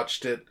nephews have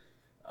watched it.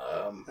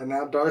 And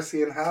now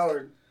Darcy and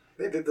Howard,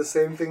 they did the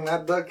same thing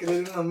that duck did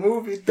in the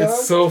movie, dog.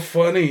 It's so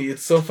funny.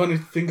 It's so funny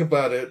to think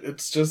about it.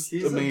 It's just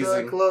He's amazing.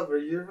 a duck lover.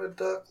 You're a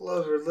duck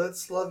lover.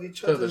 Let's love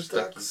each other's Other's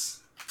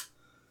ducks.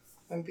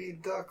 And be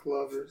duck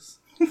lovers.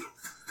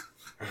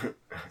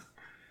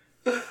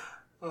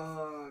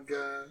 Oh,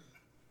 God.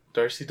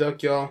 Darcy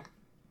Duck, y'all.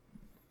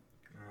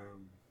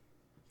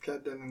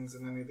 Kat Dennings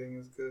in anything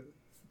is good.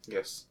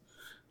 Yes.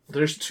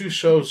 There's 2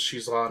 shows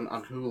she's on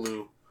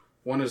Hulu.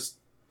 One is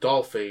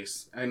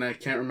Dollface, and I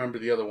can't remember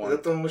the other Is one.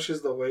 that the one which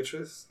is the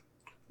waitress?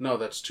 No,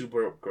 that's Two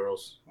Broke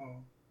Girls. Oh.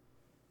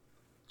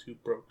 Two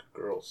Broke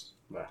Girls.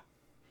 Nah.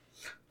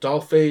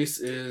 Dollface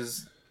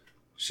is...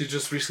 She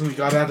just recently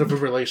got out of a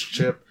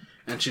relationship,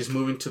 and she's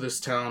moving to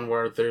this town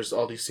where there's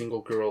all these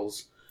single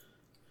girls.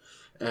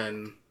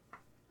 And,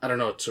 I don't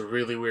know, it's a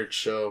really weird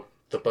show.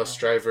 The bus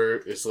driver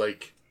is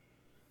like...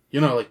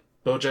 You know, like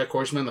BoJack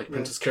Horseman, like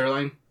Princess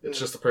Caroline. It's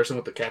just a person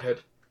with the cat head.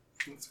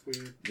 That's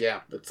weird.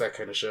 Yeah, it's that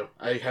kind of show.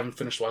 I haven't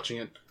finished watching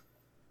it.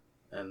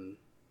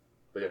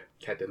 But yeah,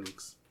 Kat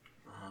Dennings.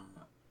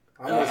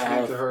 I'm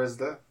listening to her as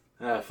death.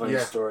 I have a funny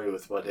Yeah. story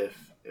with What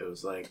If. It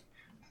was like,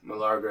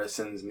 Malarga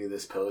sends me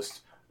this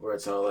post where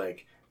it's all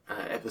like,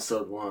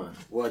 episode 1,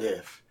 What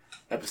If?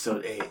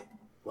 Episode 8,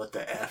 What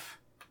the F?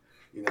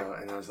 You know,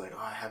 and I was like, oh,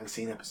 I haven't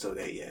seen episode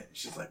 8 yet.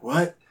 She's like,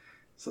 what?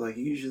 So like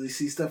you usually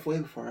see stuff way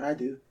before I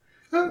do.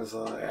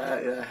 So like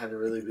I had a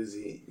really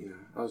busy,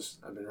 I've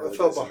been really I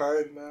fell busy.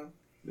 behind, man.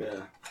 Yeah.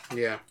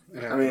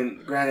 Yeah. I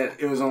mean, granted,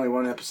 it was only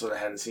one episode I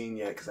hadn't seen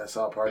yet because I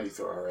saw Party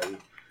Thor already.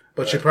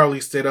 But she probably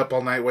stayed up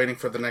all night waiting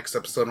for the next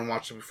episode and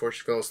watched it before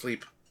she fell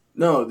asleep.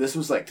 No, this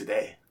was like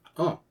today.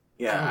 Oh.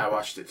 Yeah, I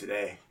watched it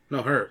today.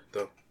 No, her,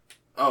 though.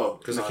 Oh.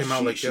 Because it came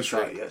out like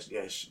yesterday.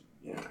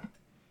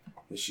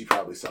 She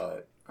probably saw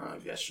it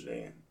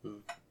yesterday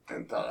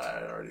and thought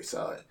I already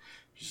saw it.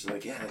 She's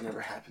like, yeah, that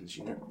never happens.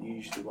 You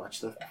usually watch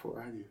stuff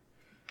before I do.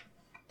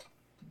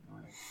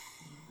 I'm like,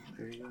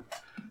 there you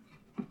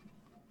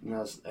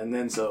go. And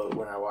then so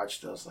when I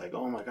watched it, I was like,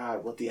 oh my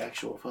god, what the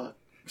actual fuck?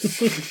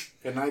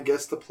 And I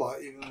guessed the plot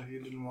even if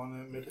you didn't want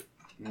to admit it.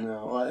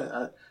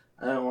 No,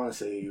 I don't want to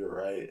say you were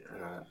right or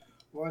not.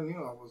 Well, I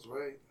knew I was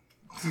right.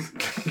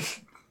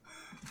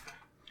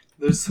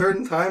 There's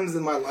certain times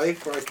in my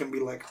life where I can be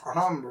like,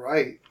 I'm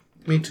right.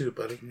 Me too,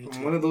 buddy. Me And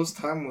too. one of those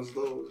times was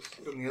those.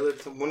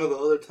 And one of the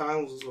other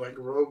times was like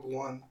Rogue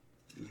One.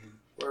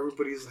 Where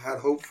everybody's had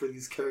hope for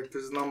these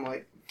characters. And I'm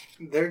like,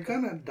 they're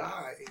gonna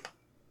die.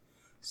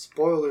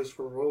 Spoilers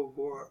for Rogue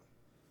One.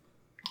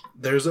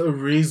 There's a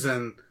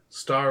reason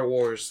Star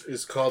Wars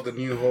is called A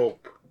New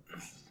Hope.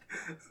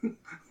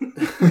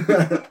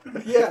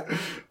 Yeah.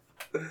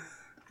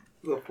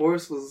 The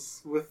Force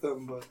was with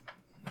them, but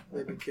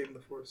they became the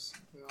Force.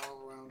 They're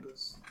all around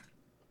us.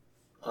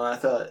 I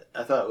thought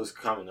it was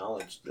common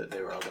knowledge that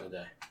they were all gonna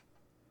die.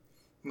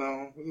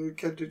 No, they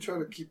try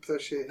to keep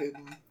that shit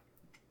hidden.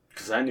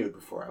 Because I knew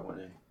before I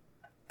went in.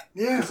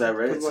 Yeah. Because I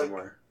read it like,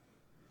 somewhere.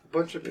 A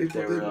bunch of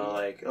people They were didn't. all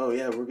like, oh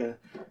yeah, we're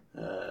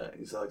gonna...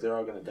 he's like, they're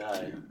all gonna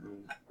die.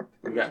 And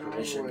we got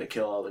permission to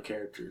kill all the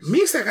characters.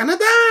 Misa gonna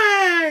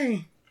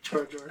die!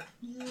 Jar Jar.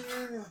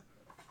 Yeah.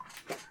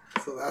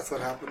 So that's what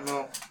happened.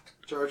 No,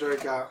 Jar Jar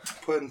got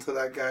put into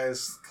that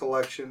guy's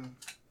collection.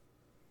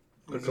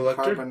 The Using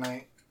collector?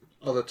 Carbonite.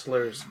 Oh, that's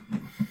hilarious.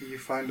 You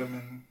find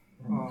him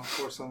in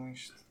Force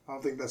Unleashed. I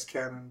don't think that's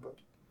canon, but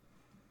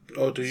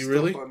Oh, do you still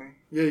really? funny.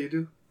 Yeah, you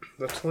do.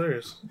 That's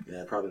hilarious.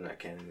 Yeah, probably not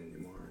canon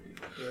anymore.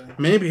 Yeah.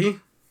 Maybe.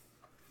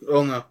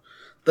 Oh, no.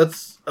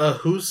 That's,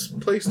 whose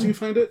place do you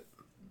find it?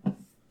 I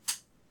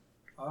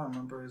don't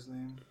remember his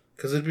name.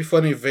 Because it'd be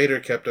funny if Vader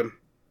kept him.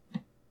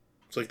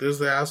 It's like, this is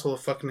the asshole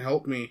that fucking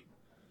helped me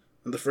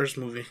in the first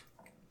movie.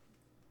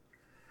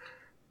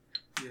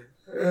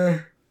 Yeah.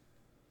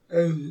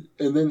 And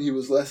then he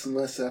was less and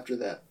less after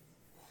that.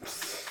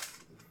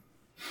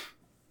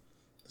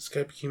 This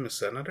guy became a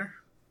senator?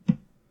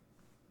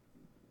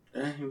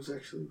 Yeah, he was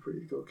actually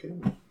pretty okay.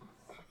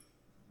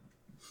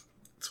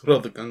 That's what all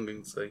the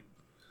Gungans say.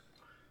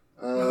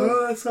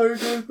 That's how you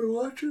guys been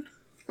watching?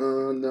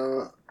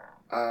 No.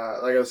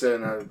 Like I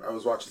said, I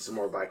was watching some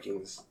more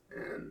Vikings,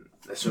 and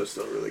that show's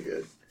still really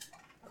good.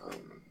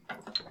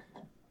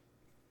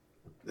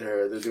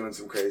 They're doing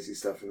some crazy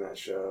stuff in that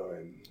show,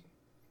 and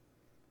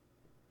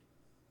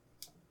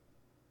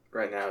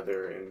right now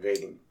they're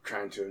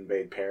trying to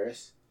invade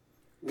Paris.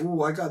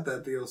 Ooh, I got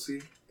that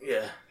DLC.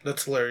 Yeah,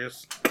 That's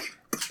hilarious.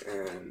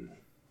 and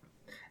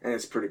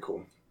it's pretty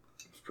cool.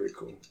 It's pretty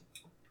cool.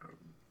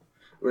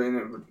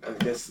 I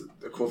guess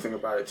the cool thing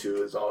about it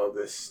too is all of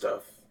this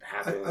stuff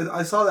happening.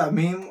 I saw that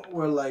meme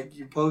where like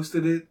you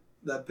posted it,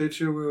 that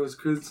picture where it was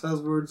Chris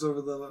Hemsworth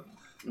over the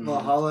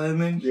Valhalla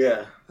image.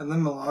 Yeah. And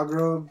then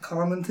Milagro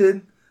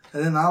commented.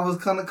 And then I was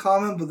kind of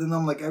comment, but then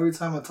I'm like, every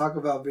time I talk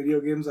about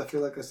video games, I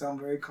feel like I sound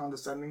very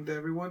condescending to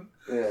everyone.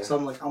 Yeah. So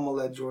I'm like, I'm going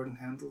to let Jordan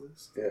handle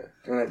this. Yeah.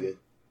 And I did.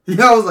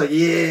 Yeah, I was like,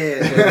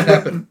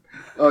 yeah.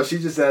 Oh, she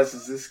just asked,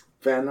 is this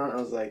fan art?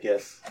 I was like,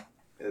 yes,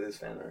 it is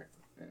fan art.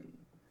 And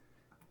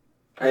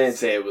I didn't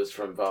say it was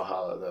from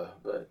Valhalla, though,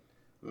 but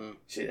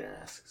she didn't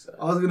ask. So.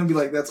 I was going to be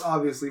like, that's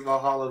obviously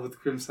Valhalla with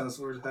Chris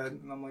Hemsworth's head.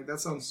 And I'm like, that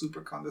sounds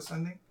super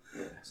condescending.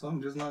 Yeah. So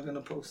I'm just not going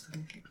to post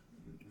anything.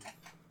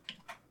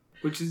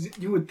 Which is,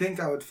 you would think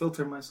I would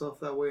filter myself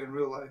that way in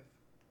real life.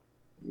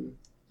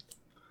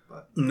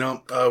 But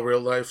No,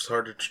 real life's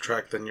harder to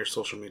track than your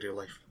social media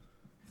life.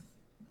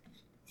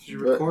 if you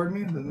record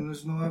me, then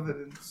there's no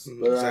evidence.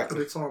 But, Exactly.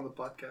 But it's all on the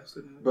podcast,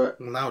 isn't it?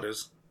 But Well, now it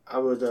is.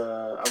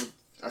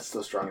 I'd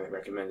still strongly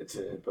recommend it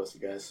to both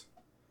you guys.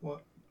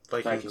 What?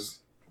 Vikings.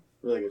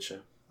 Really good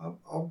show.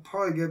 I'll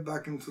probably get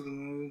back into the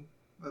mood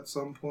at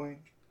some point.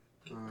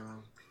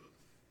 Uh,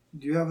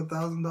 Do you have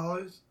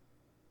 $1,000?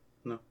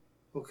 No.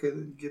 Okay,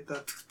 then get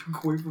that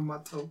toothpick away from my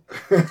toe.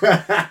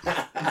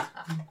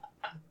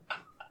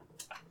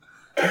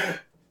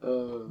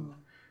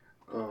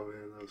 Oh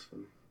man, that was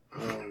funny.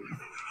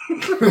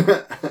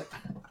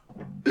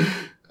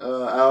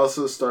 I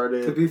also To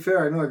started. be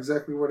fair, I know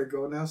exactly where to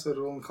go now, so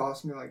it'll only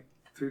cost me like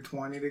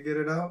 $320 to get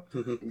it out.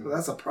 Mm-hmm. So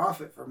that's a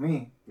profit for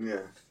me.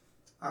 Yeah.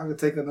 I could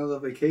take another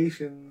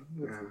vacation.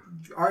 Yeah.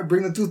 All right,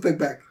 bring the toothpick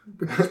back.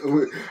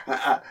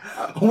 I-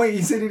 Oh wait,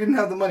 you said you didn't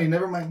have the money.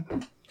 Never mind.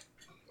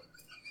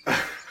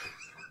 Oh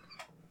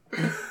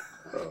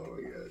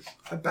my gosh.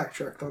 I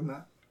backtracked on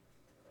that.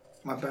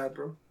 My bad,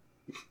 bro.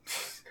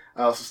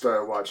 I also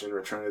started watching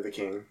Return of the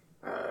King,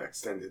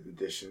 extended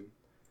edition.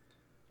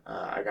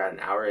 I got an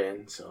hour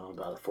in, so I'm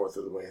about a fourth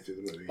of the way through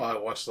the movie. Well, I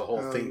watched the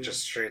whole thing yeah.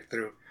 just straight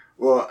through.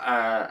 Well,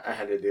 I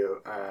had to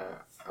do.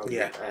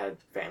 Yeah. I had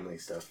family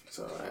stuff,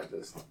 so I had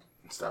to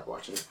stop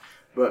watching it.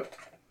 But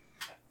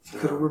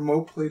Could have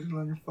remote played it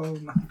on your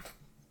phone.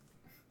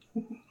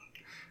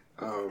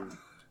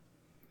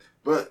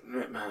 But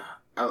man,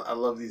 I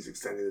love these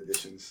extended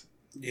editions.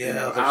 Yeah, You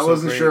know, they're I so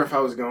wasn't great. sure if I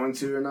was going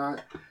to or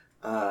not,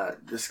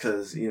 just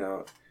because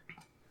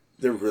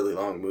they're really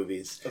long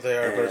movies. They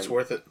are, but it's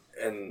worth it.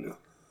 And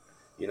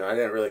I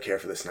didn't really care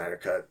for the Snyder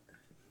Cut,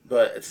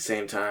 but at the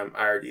same time,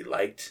 I already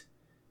liked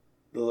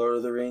the Lord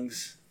of the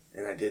Rings,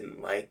 and I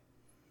didn't like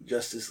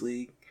Justice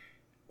League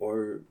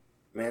or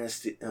Man of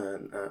Steel,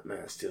 not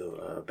Man of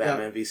Steel,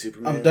 Batman v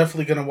Superman. I'm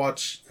definitely gonna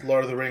watch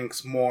Lord of the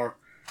Rings more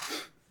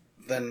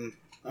than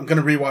I'm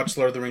gonna rewatch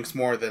Lord of the Rings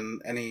more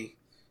than any,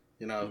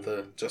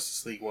 the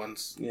Justice League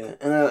ones. Yeah,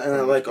 and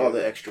I like all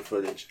the extra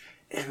footage.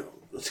 And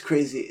what's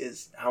crazy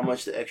is how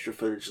much the extra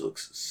footage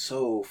looks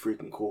so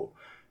freaking cool.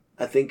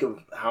 I think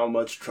of how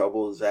much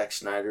trouble Zack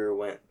Snyder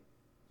went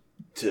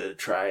to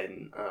try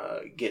and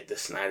get the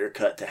Snyder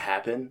Cut to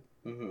happen.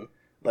 Mm-hmm.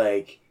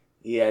 Like,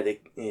 he had to,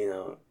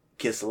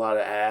 kiss a lot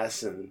of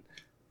ass, and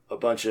a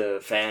bunch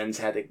of fans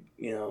had to,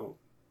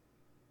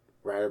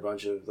 write a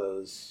bunch of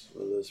those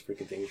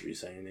freaking things were you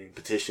saying,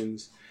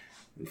 petitions,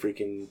 and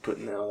freaking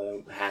putting out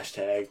a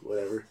hashtag,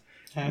 whatever.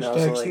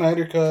 Hashtag like,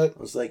 Snyder Cut.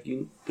 I was like,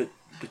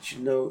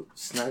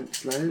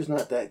 Snyder's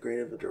not that great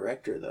of a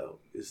director, though,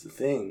 is the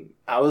thing.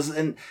 That's what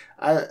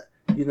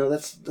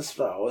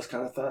I always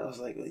kind of thought. I was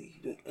like,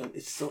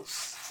 it's still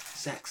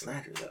Zack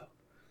Snyder, though.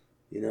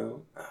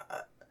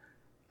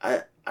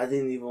 I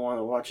didn't even want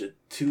to watch a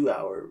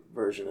 2-hour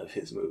version of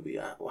his movie.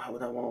 Why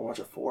would I want to watch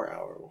a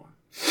 4-hour one?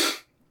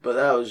 But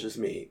that was just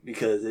me,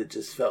 because it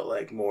just felt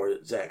like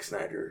more Zack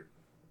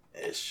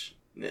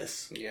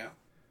Snyder-ishness. Yeah.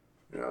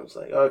 And I was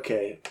like,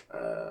 okay,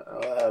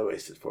 I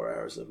wasted 4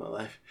 hours of my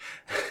life.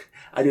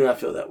 I do not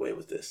feel that way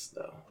with this,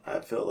 though. I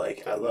feel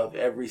like I love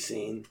every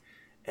scene,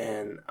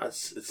 and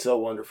it's so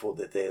wonderful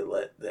that they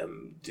let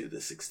them do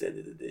this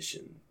extended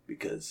edition,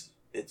 because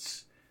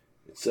it's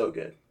so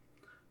good.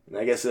 And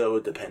I guess it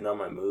would depend on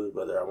my mood,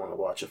 whether I want to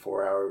watch a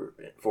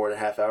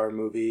 4.5-hour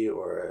movie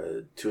or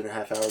a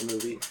 2.5-hour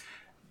movie.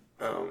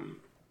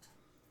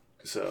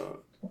 So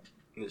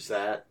there's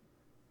that.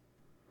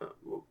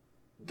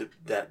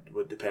 That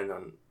would depend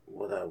on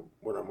what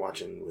I'm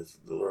watching with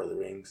the Lord of the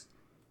Rings,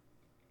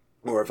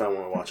 or if I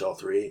want to watch all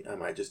three, I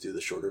might just do the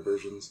shorter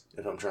versions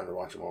if I'm trying to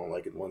watch them all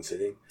like in one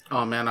sitting.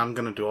 Oh man, I'm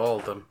gonna do all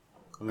of them.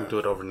 I'm gonna do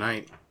it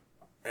overnight.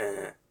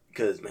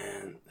 Because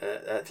man,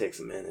 that takes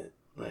a minute.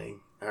 Like,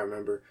 I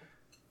remember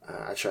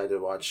I tried to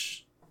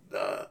watch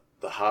the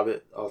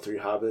Hobbit, all three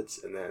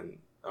Hobbits, and then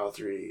all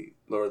three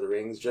Lord of the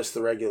Rings, just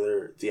the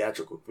regular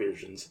theatrical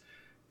versions,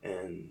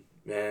 and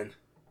man,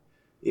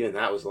 even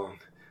that was long.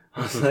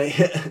 I was like,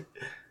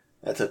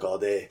 that took all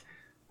day. It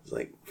was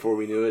like, before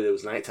we knew it, it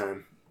was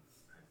nighttime.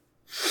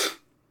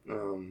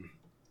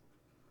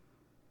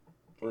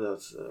 What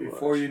else?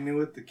 Before you knew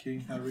it, the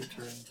king had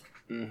returned.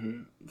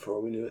 Mm-hmm.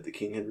 Before we knew it, the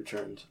king had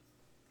returned.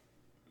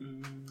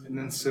 And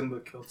then Simba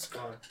killed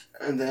Scar.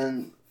 And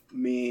then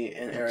me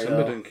and Ariel.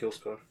 Simba didn't kill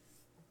Scar.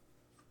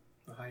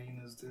 The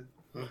hyenas did.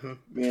 Mm-hmm.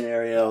 Me and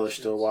Ariel are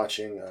still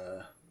watching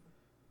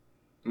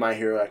My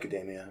Hero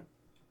Academia.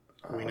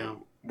 We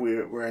know.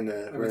 We're in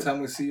the... Every time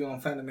we see you on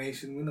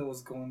Fanimation, we know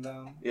what's going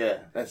down.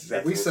 Yeah, that's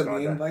exactly We what's send going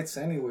the down. invites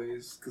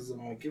anyways, because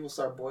I'm like, give us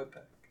our boy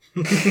back.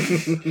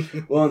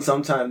 Well, and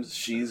sometimes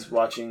she's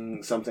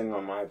watching something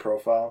on my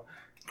profile.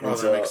 And Oh,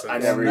 that makes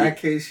sense. In that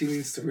case, she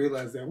needs to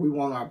realize that we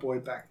want our boy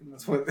back, and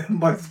that's why the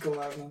invites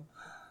go out now.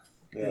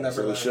 Yeah,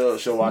 so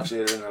she'll watch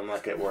it, and I'm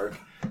like at work,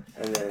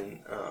 and then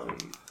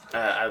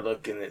I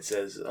look and it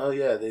says, "Oh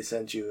yeah, they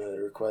sent you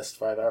a request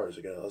 5 hours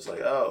ago." I was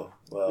like, "Oh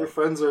well." Your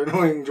friends are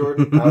annoying,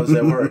 Jordan. I was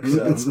at work,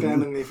 so Been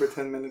spamming me for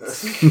 10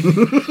 minutes.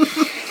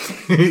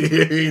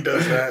 He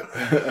does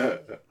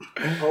that.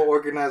 I'll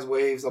organize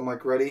waves. I'm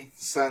like, ready,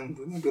 send.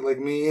 And it'll be like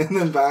me, and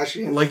then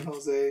Bashi, and Like- then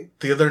Jose.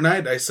 The other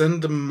night, I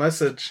sent him a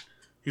message.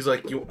 He's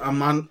like,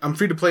 I'm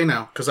free to play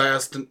now," because I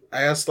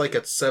asked like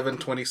at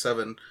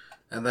 7:27,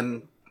 and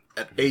then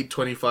at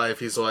 8:25,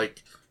 he's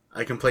like,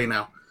 "I can play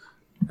now,"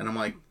 and I'm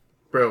like,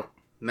 "Bro,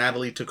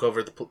 Natalie took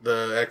over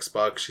the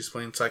Xbox. She's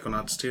playing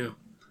Psychonauts 2."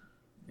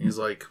 He's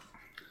like,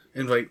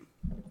 "Invite,"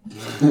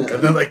 and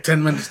then like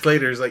 10 minutes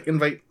later, he's like,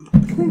 "Invite."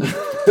 I'm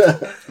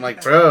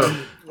like, "Bro."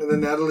 And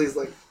then Natalie's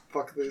like,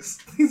 fuck this.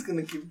 He's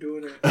gonna keep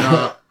doing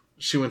it.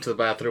 She went to the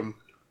bathroom.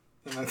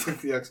 And I took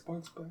the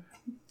Xbox back.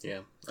 Yeah,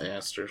 I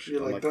asked her.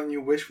 You're like, don't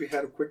you wish we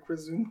had a quick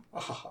resume?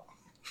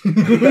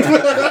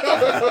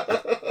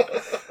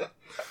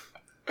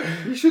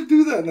 You should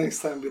do that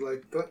next time. Be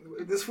like,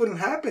 this wouldn't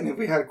happen if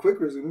we had a quick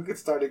resume. We could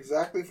start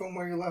exactly from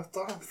where you left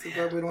off. Too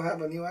bad we don't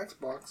have a new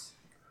Xbox.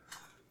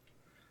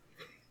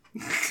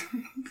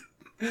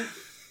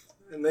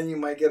 And then you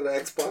might get an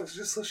Xbox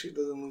just so she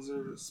doesn't lose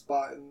her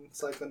spot in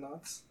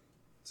Psychonauts.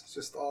 It's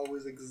just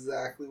always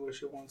exactly what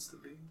she wants to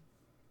be.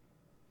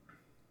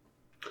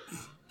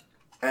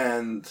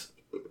 And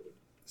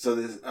So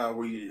this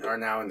we are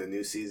now in the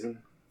new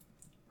season.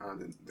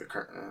 The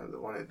current the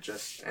one that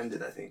just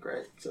ended, I think,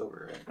 right? It's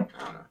over, right?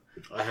 I don't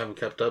know. I haven't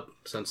kept up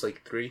since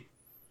like 3,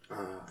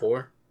 Uh,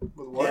 4. With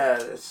what? yeah,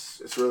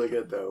 it's really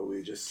good though.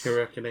 We just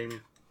Hero Academia.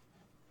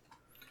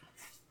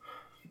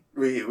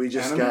 we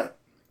just Anime? got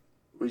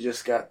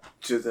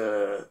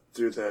to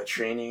through the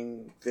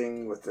training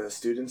thing with the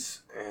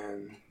students,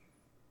 and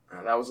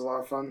that was a lot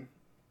of fun.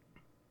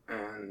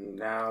 And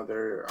now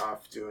they're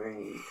off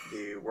doing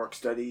the work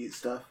study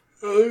stuff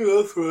I think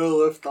that's where I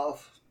left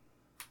off.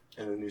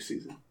 in the new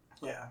season.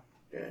 Yeah.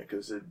 Yeah,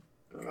 because it.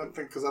 I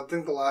think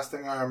the last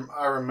thing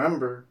I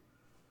remember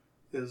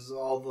is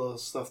all the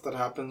stuff that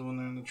happens when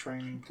they're in the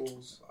training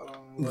pools. I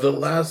don't know. The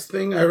last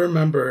thing I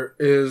remember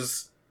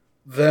is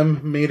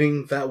them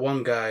meeting that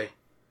one guy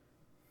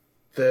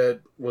that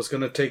was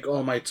going to take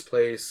All Might's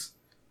place.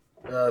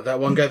 That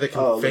one guy that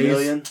can phase.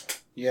 Lemillion?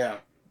 Yeah.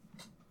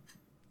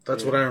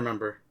 That's what I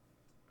remember.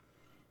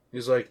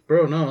 He's like,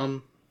 bro,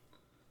 no,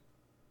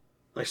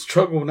 I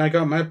struggled when I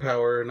got my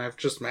power, and I've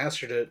just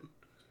mastered it.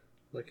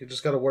 Like, you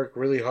just gotta work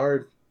really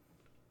hard.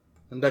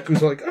 And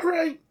Deku's like,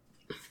 alright,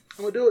 I'm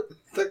gonna do it.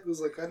 That was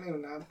like, I didn't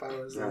even have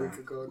powers a week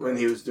ago. When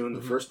he was doing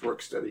the first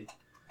work study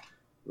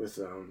with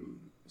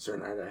Sir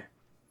Night-Eye.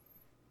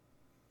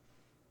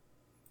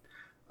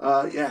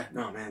 Yeah,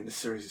 no, man, this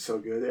series is so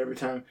good. Every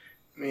time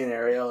me and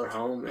Ariel are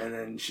home, and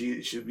then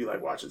she'd be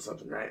like watching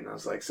something, right? And I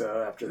was like,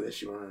 so after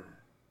this, you want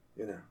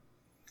to,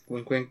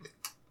 Wink, wink.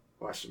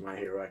 watch My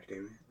Hero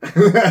Academia?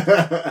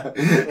 Well,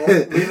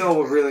 we know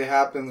what really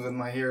happens when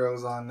My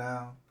Hero's on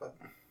now. But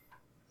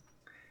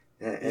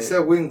And- he said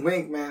wink,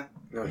 wink, man.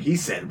 no, he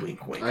said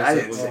wink, wink. I I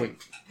said didn't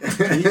wink,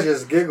 say. He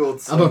just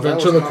giggled. So I'm a that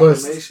was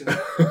ventriloquist.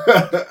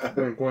 confirmation.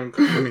 Wink, wink,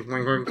 wink,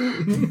 wink,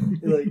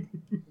 wink. You're like,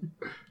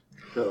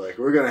 So, like,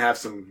 we're gonna have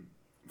some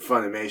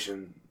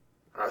Funimation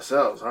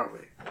ourselves, aren't we?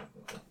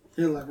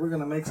 you're like, we're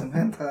gonna make some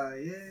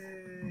hentai,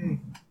 yay!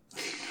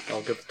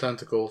 I'll get the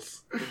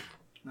tentacles.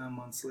 9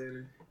 months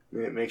later,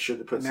 Make sure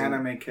to put an some.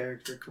 anime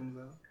character comes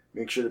out.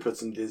 Make sure to put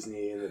some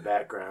Disney in the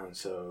background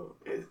so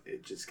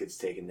it just gets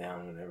taken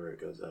down whenever it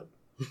goes up.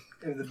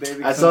 If the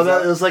baby I saw comes that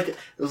out-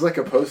 it was like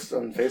a post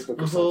on Facebook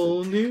or A something.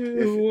 whole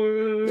new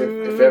world.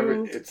 If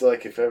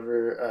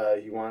ever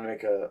you want to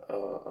make a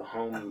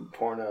home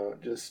porno,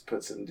 just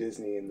put some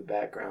Disney in the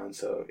background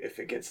so if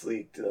it gets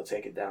leaked, they'll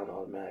take it down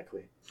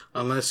automatically.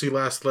 Unless you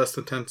last less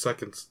than 10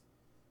 seconds.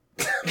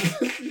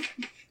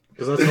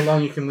 Because that's how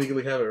long you can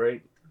legally have it,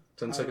 right?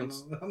 10 I don't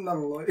seconds? know. I'm not a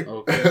lawyer.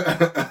 Okay.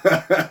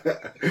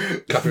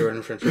 Copyright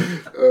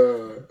infringement.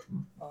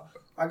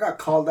 I got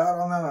called out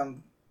on that I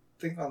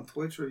think on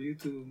Twitch or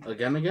YouTube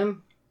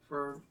Again?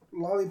 for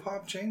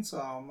Lollipop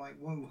Chainsaw. I'm like,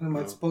 when am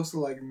I supposed to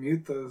like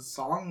mute the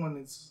song when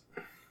it's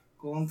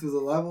going through the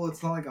level?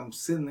 It's not like I'm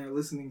sitting there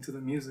listening to the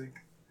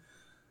music.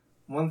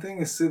 One thing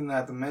is sitting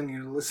at the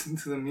menu to listen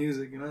to the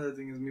music. Another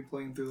thing is me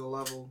playing through the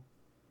level.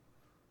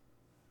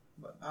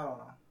 But I don't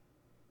know.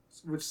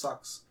 Which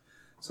sucks.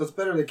 So it's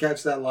better to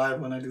catch that live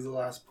when I do the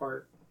last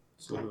part.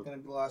 So I'm going to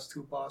be the last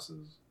 2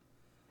 bosses.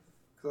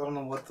 Because I don't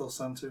know what they'll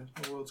censor.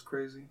 The world's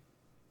crazy.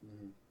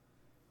 Mhm.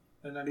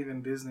 They're not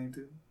even Disney,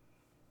 dude.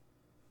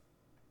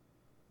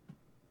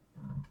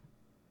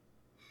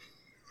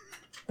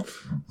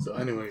 So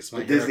anyways,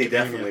 But Disney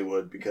definitely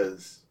would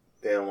because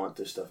they don't want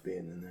their stuff being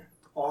in there.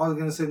 Oh, I was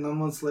gonna say 9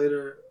 months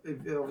later.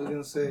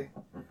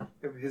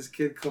 If his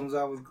kid comes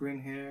out with green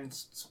hair and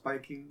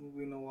spiky,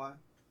 we know why.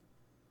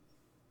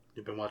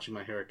 You've been watching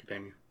My Hero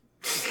Academia.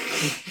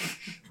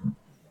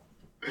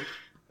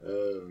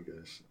 Oh my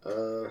gosh.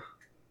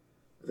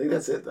 I think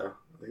that's it though.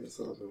 I think that's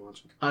all I've been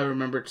watching. I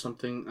remembered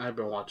something I've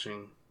been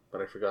watching,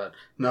 but I forgot.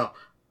 No.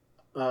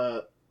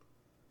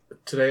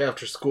 Today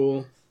after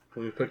school,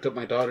 when we picked up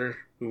my daughter,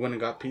 we went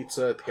and got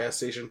pizza at the gas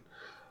station.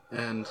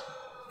 And,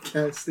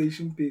 Gas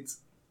station pizza.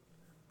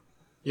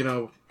 you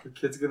know, The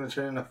kid's gonna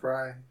turn into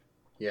Fry.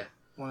 Yeah.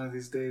 One of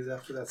these days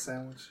after that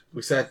sandwich.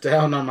 we sat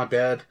down on my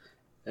bed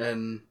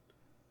and,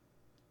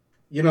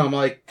 you know, I'm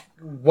like,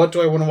 what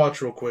do I want to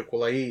watch real quick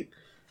while I eat?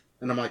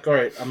 And I'm like, all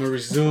right, I'm going to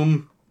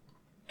resume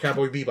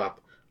Cowboy Bebop.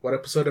 What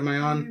episode am I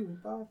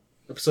on?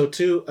 Episode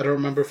 2. I don't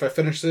remember if I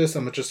finished this.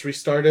 I'm going to just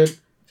restart it.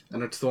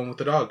 And it's the one with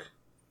the dog.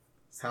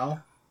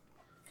 Hal?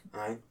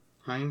 Ein.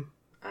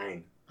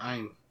 Einstein.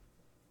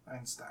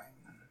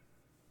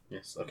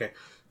 Yes, okay.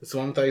 It's the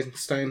one with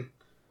Einstein.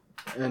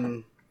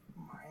 And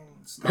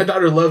Einstein. my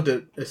daughter loved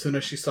it as soon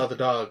as she saw the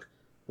dog.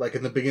 Like,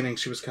 in the beginning,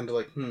 she was kind of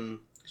like,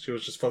 She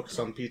was just focused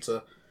on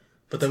pizza.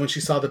 But then when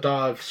she saw the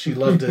dog, she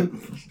loved it.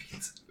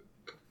 Pizza.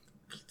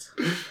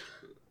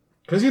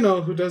 Because, you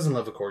know, who doesn't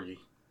love a corgi?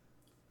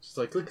 She's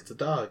like, look, it's a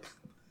dog.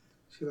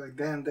 She's like,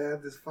 damn,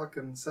 Dad, this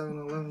fucking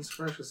 7-Eleven's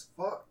fresh as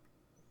fuck.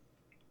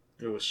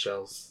 It was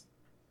shells.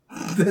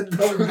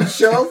 The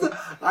Shells?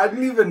 I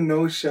didn't even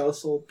know Shell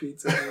sold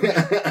pizza.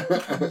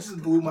 It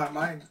just blew my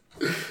mind.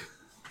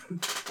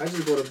 I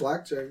just go to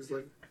Blackjack's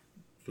like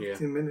Yeah.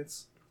 15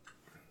 minutes.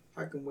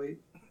 I can wait.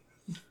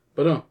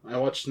 But no, I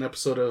watched an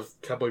episode of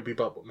Cowboy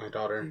Bebop with my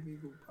daughter.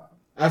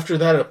 After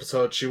that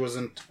episode, she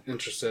wasn't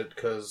interested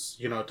because,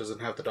 you know, it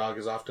doesn't have the dog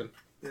as often.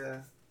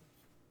 Yeah.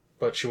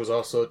 but she was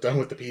also done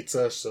with the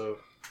pizza, so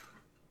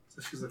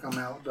she's like, I'm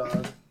out,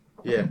 dog.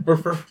 yeah.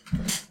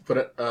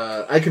 But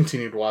I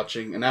continued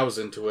watching, and I was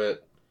into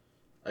it.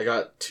 I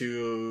got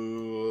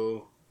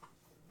to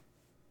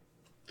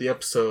the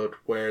episode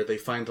where they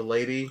find the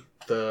lady,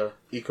 the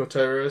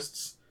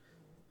eco-terrorists.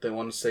 They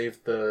want to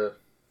save the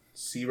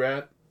sea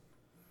rat,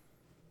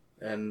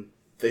 and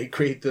they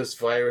create this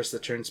virus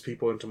that turns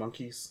people into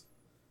monkeys.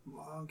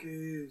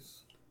 Monkeys.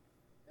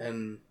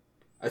 And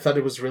I thought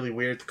it was really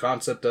weird, the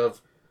concept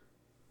of,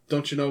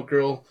 don't you know,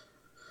 girl,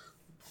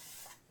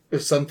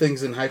 if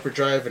something's in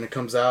hyperdrive and it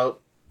comes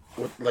out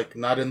with, like,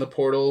 not in the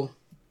portal,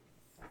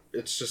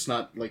 it's just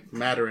not, like,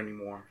 matter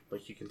anymore.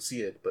 Like, you can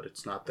see it, but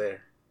it's not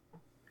there.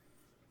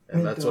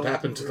 And that's what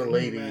happened to the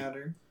lady.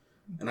 Matter.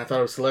 And I thought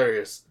it was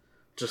hilarious.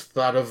 Just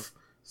thought of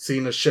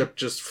seeing a ship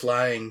just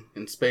flying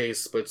in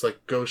space, but it's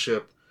like Ghost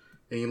Ship,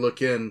 and you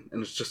look in,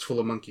 and it's just full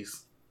of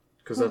monkeys.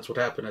 Because that's what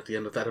happened at the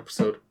end of that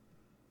episode.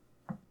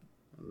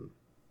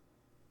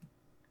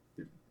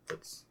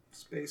 That's...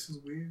 Space is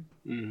weird.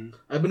 Mm-hmm.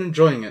 I've been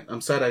enjoying it.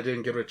 I'm sad I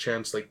didn't give it a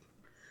chance, like,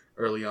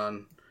 early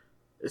on.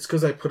 It's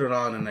because I put it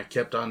on, and I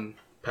kept on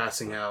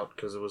passing out,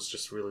 because it was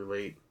just really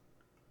late.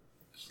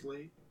 It's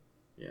late.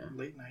 Yeah.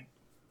 Late night.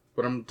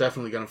 But I'm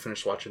definitely going to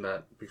finish watching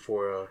that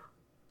before...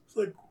 It's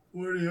like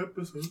 40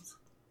 episodes.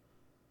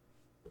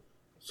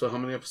 So how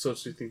many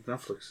episodes do you think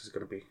Netflix is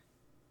going to be?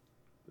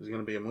 Is it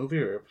going to be a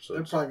movie or episodes?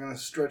 They're probably going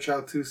to stretch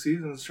out 2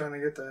 seasons trying to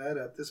get the ad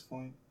at this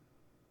point.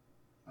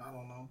 I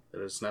don't know. It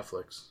is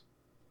Netflix.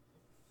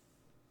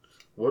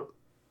 What?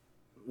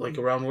 Like,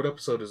 around what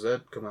episode does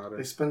that come out in?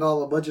 They spend all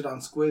the budget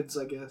on squids,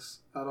 I guess.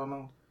 I don't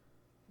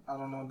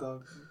know,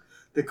 dog.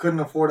 They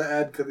couldn't afford an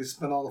ad because they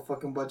spent all the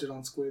fucking budget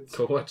on squids.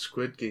 Go watch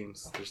Squid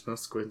Games. There's no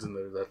squids in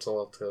there. That's all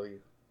I'll tell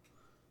you.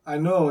 I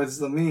know, it's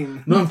the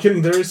meme. No, I'm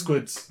kidding. There is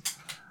squids.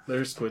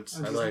 There is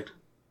squids. I lied.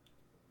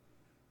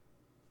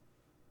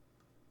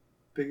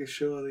 Biggest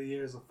show of the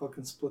year is a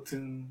fucking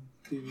Splatoon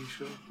TV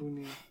show. Who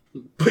knew?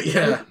 But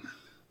yeah.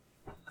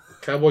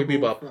 Cowboy Who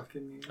Bebop.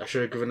 fucking knew? I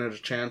should have given it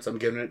a chance. I'm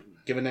giving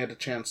it a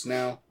chance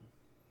now.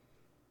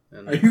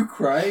 And Are you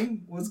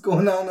crying? What's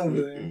going on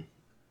over there?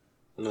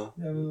 No.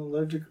 You have an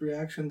allergic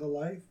reaction to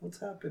life? What's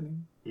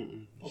happening?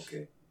 Mm-mm.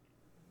 Okay.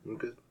 I'm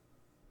good.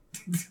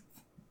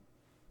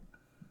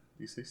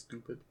 You say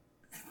stupid?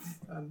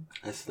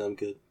 I said I'm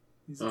good.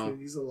 He's good.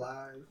 He's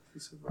alive. He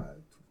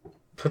survived.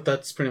 But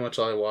that's pretty much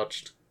all I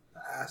watched. The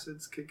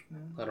acid's kicking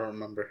in. I don't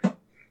remember.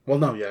 Well,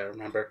 no, yeah, I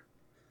remember.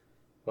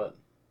 But,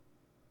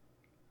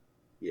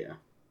 yeah.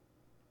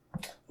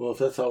 Well, if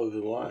that's all we've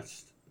been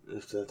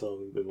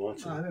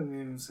watching. I didn't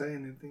even say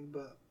anything,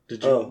 but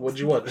Did you? What'd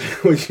you watch?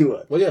 What'd you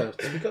watch? Well, yeah,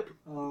 speak up.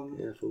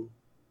 Yeah, fool.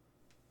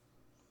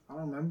 I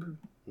don't remember.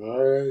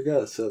 There we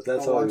go. So if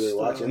that's all we've been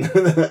watching.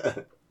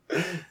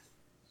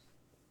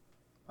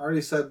 I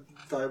already said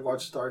that I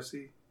watched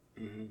Darcy.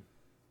 Mm-hmm.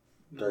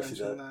 You Darcy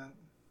mentioned that. that.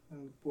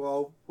 And,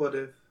 well, what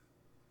if?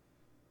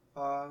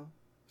 I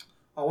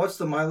watched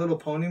the My Little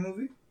Pony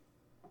movie.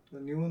 The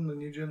new one, the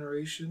new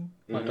generation.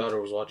 My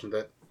daughter was watching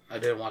that. I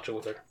didn't watch it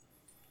with her.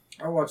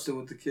 I watched it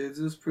with the kids.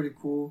 It was pretty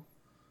cool.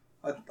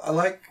 I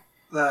like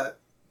that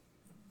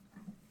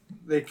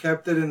they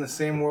kept it in the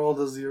same world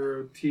as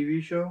your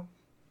TV show.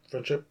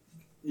 Friendship?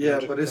 Yeah,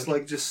 Magic but it's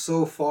Friendship? like just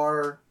so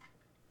far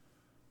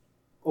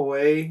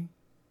away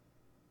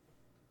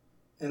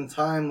in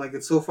time. Like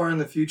it's so far in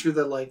the future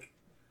that like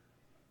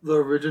the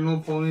original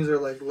ponies are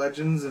like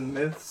legends and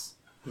myths.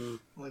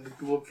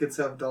 Like little kids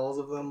have dolls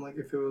of them. Like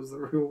if it was the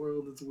real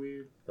world, it's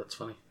weird. That's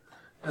funny.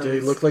 And Do they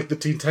it's- look like the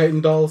Teen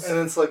Titan dolls? And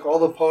it's like all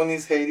the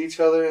ponies hate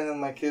each other, and then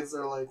my kids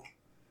are like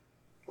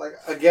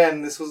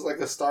again, this was like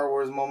a Star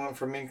Wars moment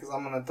for me because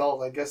I'm an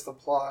adult. I guess the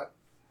plot.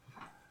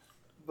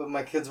 But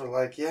my kids were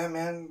like, yeah,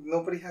 man,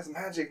 nobody has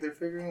magic. They're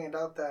figuring it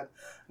out that.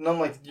 And I'm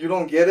like, you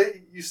don't get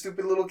it, you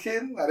stupid little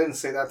kid? I didn't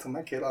say that to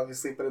my kid,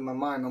 obviously, but in my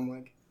mind, I'm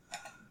like,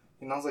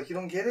 I was like, you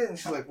don't get it? And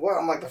she's like, what?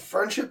 I'm like, the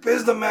friendship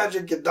is the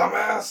magic, you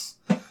dumbass.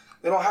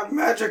 They don't have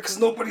magic because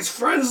nobody's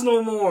friends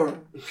no more.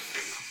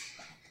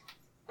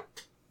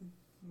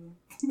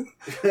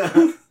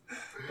 But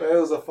it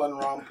was a fun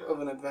romp of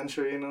an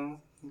adventure,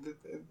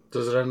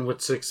 Does it end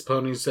with 6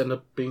 ponies end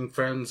up being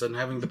friends and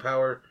having the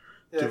power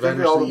Yeah, to I think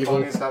vanish all the the evil?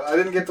 ponies have. I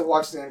didn't get to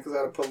watch the end because I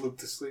had to put Luke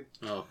to sleep.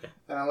 Oh, okay.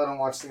 And I let him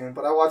watch the end.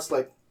 But I watched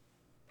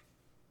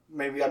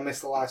maybe I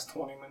missed the last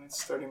 20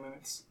 minutes, 30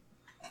 minutes.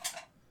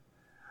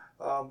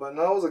 But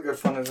no, it was a good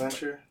fun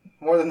adventure.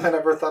 More than I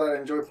ever thought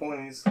I'd enjoy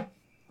ponies.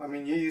 I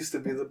mean, you used to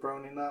be the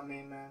brony, not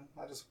me, man.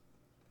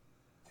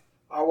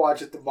 I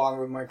watch it to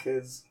bond with my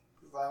kids.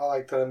 I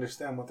like to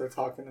understand what they're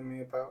talking to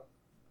me about.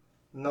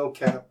 No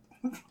cap.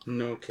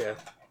 No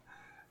cap.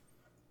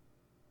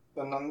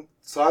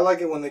 So I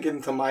like it when they get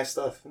into my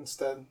stuff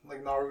instead,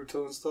 like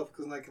Naruto and stuff,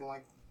 because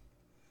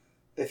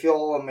they feel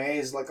all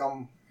amazed, like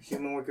I'm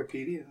human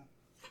Wikipedia.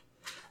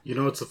 You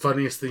know what's the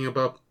funniest thing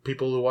about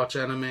people who watch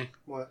anime?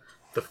 What?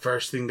 The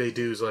first thing they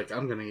do is like,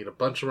 I'm gonna eat a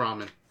bunch of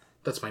ramen.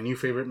 That's my new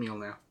favorite meal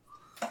now.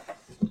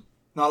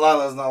 No,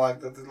 Lila's not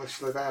like that.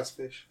 She like ass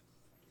fish.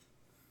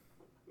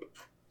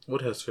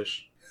 What has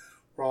fish?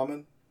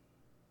 Ramen.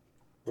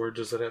 Where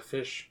does it have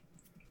fish?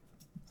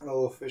 A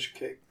little fish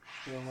cake.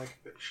 You don't like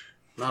fish.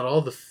 Not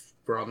all the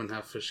ramen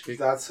have fish cake.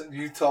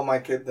 You tell my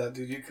kid that,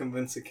 dude. You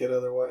convince the kid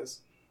otherwise.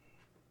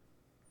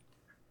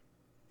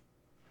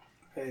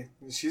 Hey,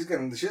 she's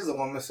the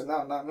one missing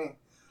out, not me.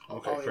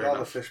 Okay, I'll eat fair all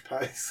enough. the fish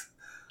patties.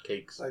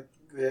 Cakes. Like,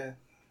 yeah,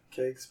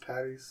 cakes,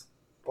 patties,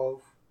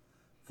 both.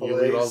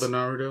 You eat all the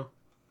Naruto?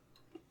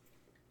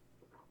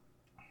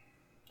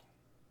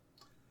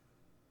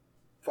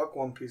 Fuck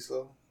One Piece,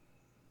 though.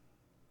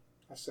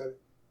 I said it.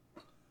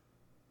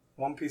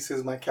 One Piece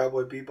is my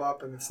Cowboy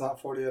Bebop, and it's not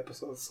 40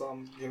 episodes, so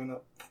I'm giving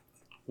up.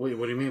 Wait,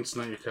 what do you mean it's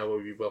not your Cowboy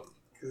Bebop?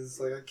 Because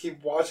like, I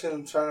keep watching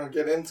and trying to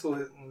get into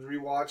it and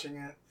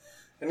rewatching it.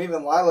 And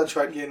even Lila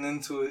tried getting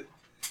into it,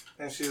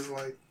 and she was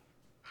like,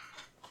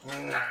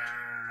 nah.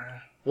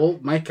 Well,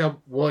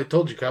 I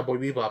told you Cowboy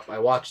Bebop. I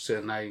watched it,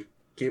 and I'm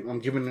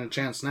giving it a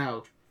chance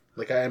now.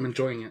 Like, I am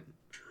enjoying it.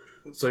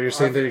 So you're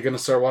saying that you're going to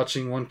start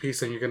watching One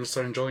Piece and you're going to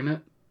start enjoying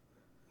it?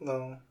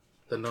 No.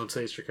 Then don't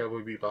say it's your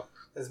Cowboy Bebop.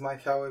 It's my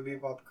Cowboy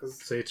Bebop because...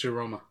 Say it's your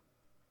Roma.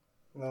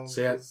 No.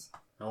 Say it.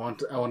 I want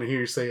to hear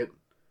you say it.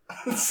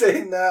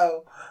 Say it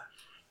now.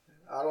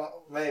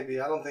 Maybe.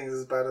 I don't think it's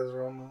as bad as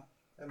Roma.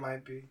 It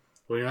might be.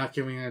 Well, you're not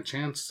giving it a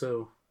chance,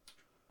 so...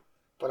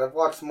 But I've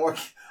watched more...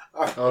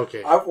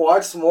 Okay. I've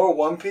watched more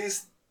One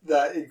Piece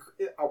I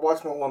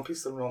watched more One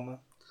Piece than Roma.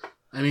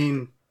 I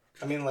mean,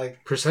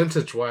 like...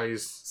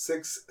 Percentage-wise...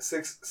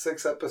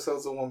 Six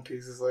episodes of One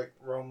Piece is like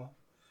Roma.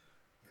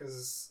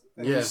 Because...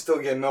 Yeah. You still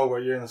get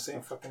nowhere. You're in the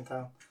same fucking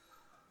town.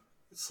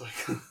 It's like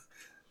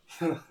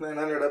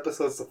 900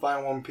 episodes to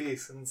find One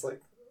Piece, and it's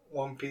like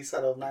One Piece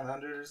out of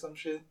 900 or some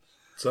shit.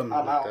 Something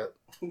I'm like out.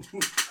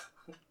 that.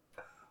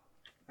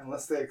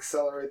 Unless they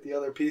accelerate the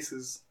other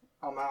pieces,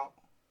 I'm out.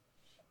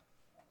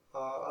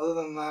 Other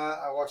than that,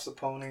 I watch the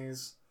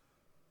ponies.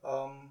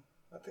 I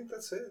think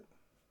that's it.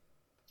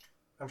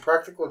 And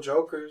Practical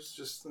Jokers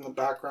just in the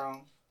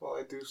background while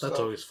I do stuff. That's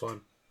always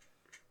fun.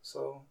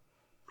 So.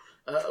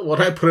 What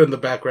I put in the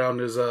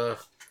background is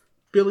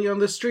Billy on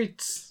the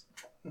Streets.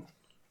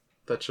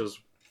 That show's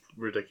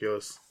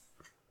ridiculous.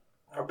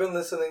 I've been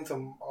listening to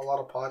a lot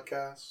of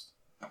podcasts.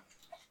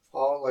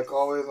 Like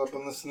always, I've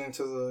been listening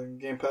to the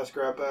Game Pass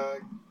Grab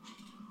Bag.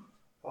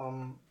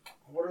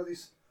 What are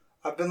these?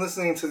 I've been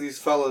listening to these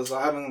fellas.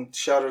 I haven't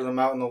shouted them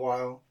out in a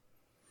while.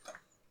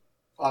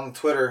 On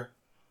Twitter.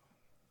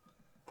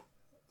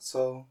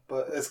 So,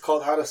 but it's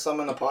called How to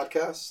Summon a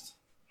Podcast.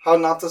 How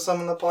Not to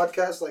Summon a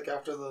Podcast, like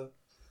after the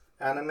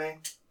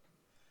anime.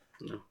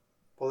 No.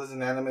 Well, there's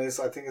an anime,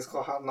 so I think it's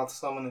called How Not to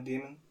Summon a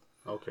Demon.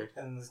 Okay.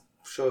 And the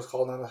show is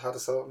called How to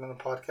Summon a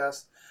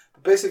Podcast.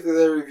 But basically,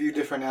 they review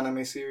different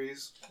anime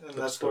series. And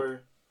that's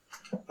where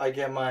I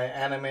get my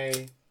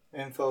anime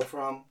info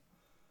from.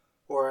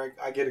 Or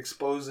I get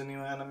exposed to new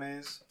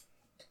animes.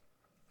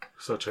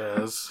 Such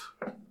as?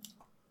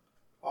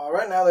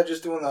 Right now, they're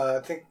just doing I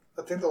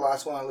think the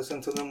last one I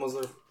listened to them was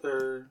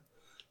their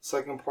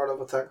second part of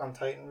Attack on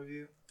Titan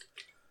review.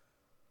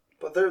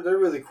 But they're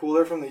really cool.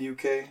 They're from the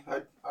UK.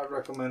 I'd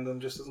recommend them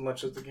just as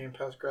much as the Game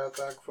Pass Grab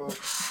Bag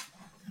folks.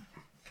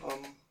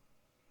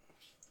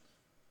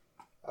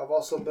 I've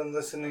also been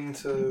listening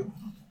to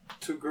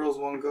Two Girls,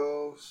 One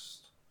Ghost,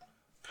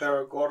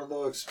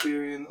 Paragordo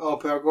Experience,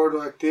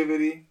 Paragordo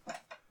Activity.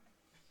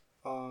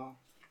 A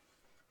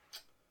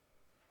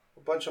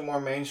bunch of more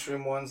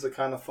mainstream ones, the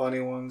kind of funny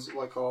ones,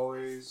 like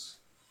always.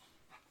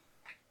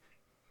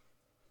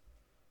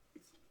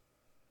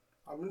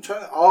 I've been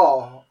trying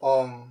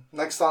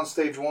Next on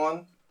Stage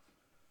 1,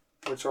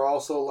 which are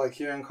also like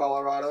here in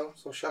Colorado,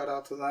 so shout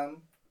out to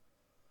them.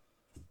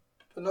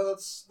 But no,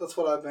 that's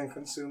what I've been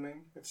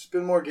consuming. It's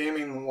been more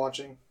gaming than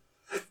watching,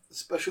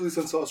 especially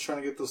since I was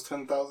trying to get those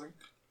 10,000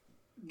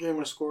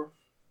 gamer score.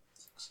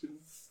 Excuse me.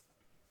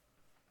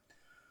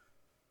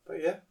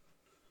 But yeah.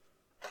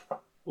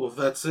 Well, if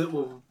that's it.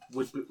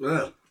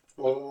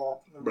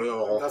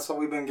 That's what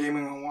we've been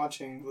gaming and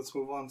watching. Let's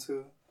move on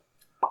to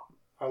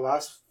our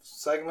last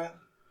segment,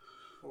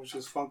 which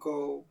is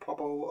Funko Pop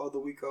of the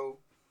Weeko.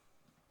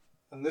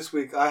 And this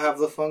week I have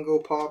the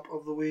Funko Pop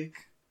of the Week,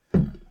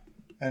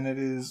 and it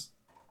is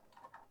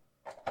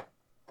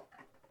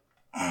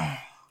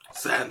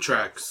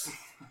Xantrax.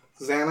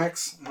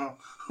 Xanax. No.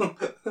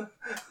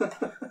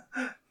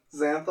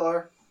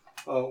 Xanthar.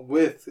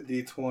 With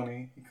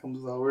D20. He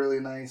comes with a really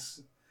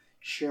nice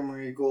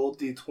shimmery gold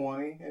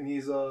D20, and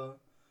he's a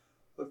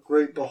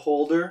great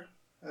beholder,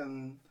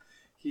 and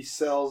he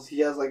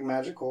has like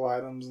magical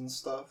items and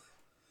stuff.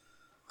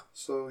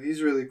 So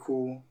he's really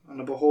cool. And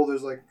the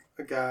beholder's like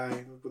a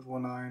guy with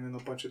one eye and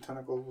a bunch of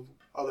tentacles with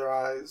other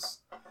eyes,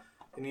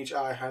 and each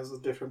eye has a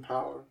different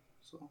power.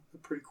 So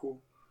they're pretty cool.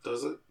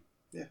 Does it?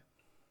 Yeah.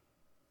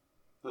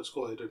 That's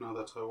cool. I didn't know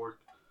that's how it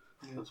worked.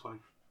 Yeah. That's funny.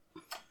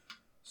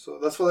 So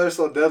that's why they're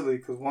so deadly,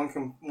 because one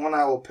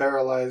eye will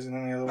paralyze, and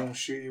then the other one will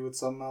shoot you with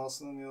something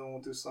else, and then the other one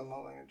will do something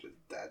else, and you're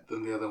just dead.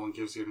 Then the other one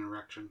gives you an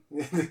erection.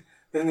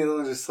 Then the other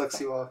one just sucks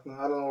you off.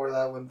 I don't know where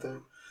that went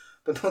there.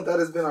 But no, that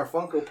has been our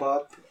Funko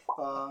Pop.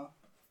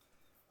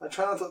 I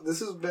try not to...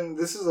 This is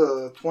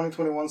a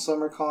 2021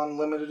 SummerCon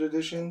limited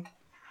edition.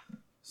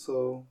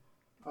 So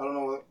I don't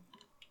know what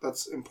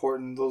that's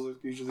important. Those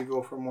usually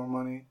go for more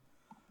money.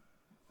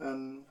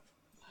 And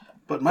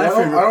But my I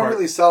favorite don't part...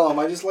 really sell them.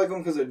 I just like them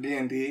because they're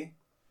D&D.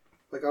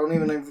 Like I don't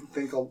even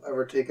think I'll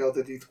ever take out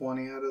the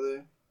D20 out of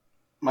there.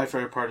 My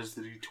favorite part is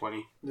the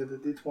D20. Yeah, the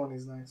D20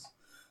 is nice.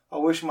 I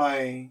wish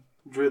my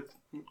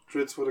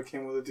Drits would have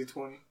came with a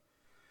D20.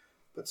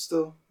 But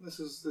still, this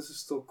is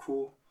still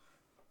cool.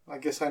 I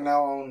guess I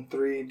now own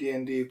 3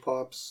 D&D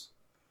pops.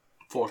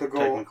 4, to go,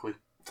 technically.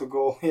 To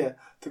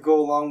go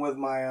along with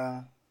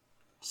my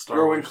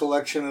growing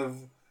collection of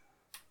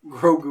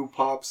Grogu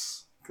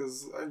pops.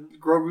 Because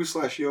Grogu /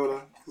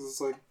 Yoda. Because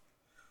it's like,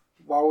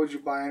 why would you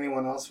buy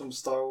anyone else from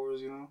Star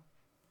Wars, you know?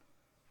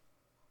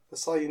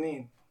 That's all you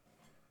need.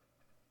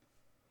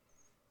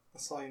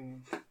 That's all you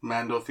need.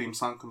 Mando theme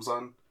song comes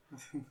on.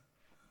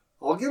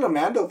 I'll get a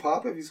Mando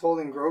pop if he's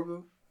holding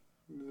Grogu.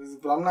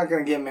 But I'm not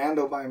going to get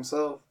Mando by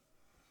himself.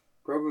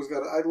 Grogu's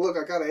got... I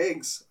got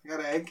eggs. I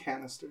got egg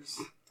canisters.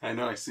 I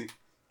know, I see.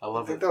 I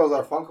love think it. that was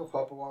our Funko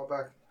Pop a while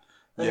back.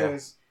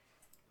 Anyways,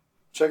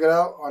 check it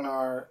out on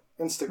our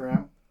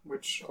Instagram,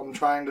 which I'm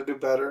trying to do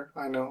better.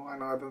 I know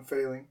I've been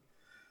failing.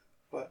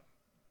 But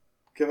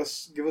give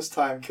us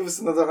time. Give us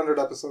another 100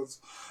 episodes.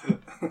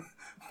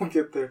 We'll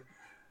get there.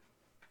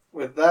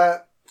 With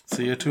that,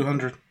 see you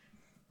 200.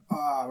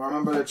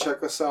 Remember to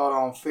check us out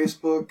on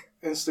Facebook,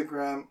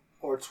 Instagram,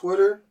 or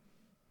Twitter.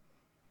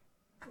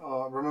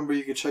 Remember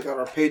you can check out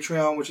our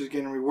Patreon, which is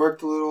getting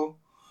reworked a little.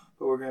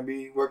 But we're going to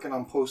be working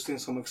on posting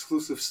some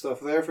exclusive stuff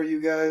there for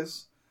you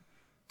guys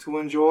to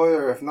enjoy.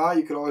 Or if not,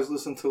 you could always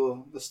listen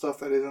to the stuff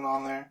that isn't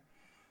on there.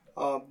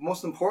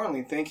 Most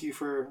importantly, thank you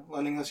for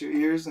lending us your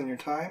ears and your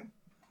time.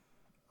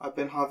 I've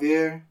been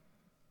Javier.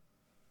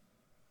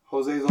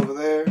 Jose's over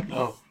there.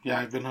 Oh, yeah,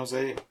 I've been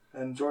Jose.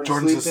 And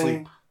Jordan's asleep.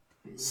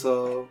 sleeping.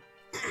 So,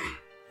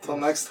 till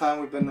next time,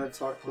 we've been Nerd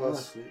Talk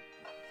Plus.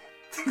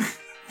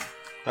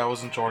 That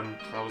wasn't Jordan.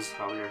 That was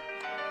Javier.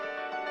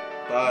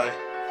 Bye.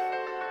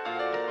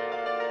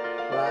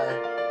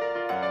 Bye.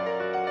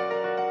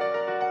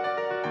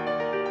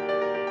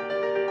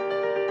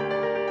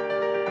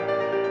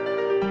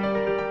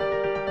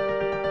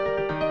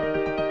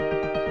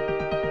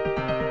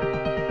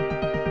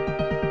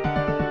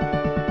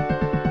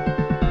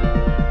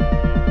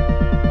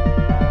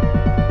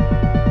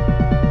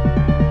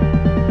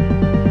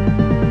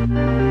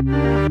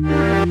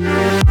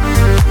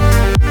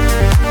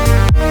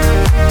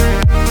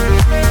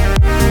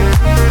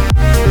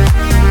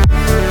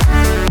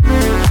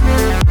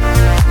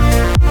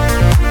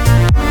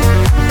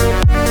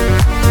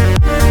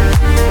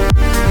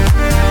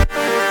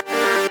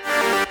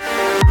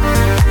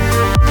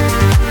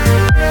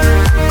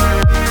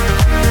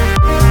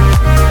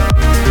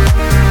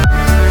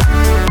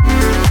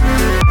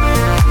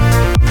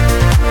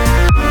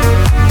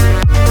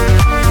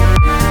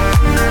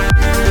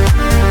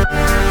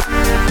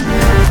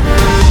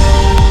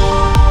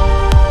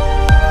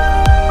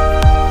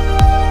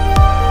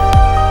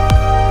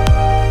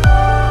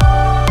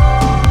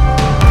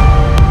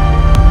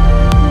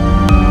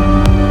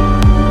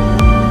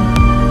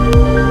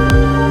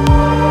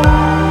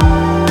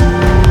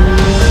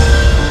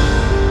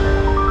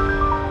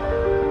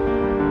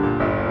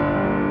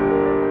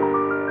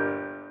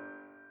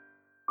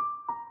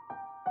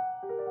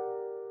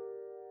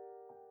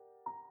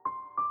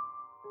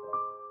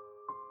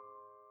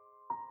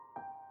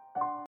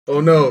 Oh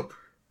no.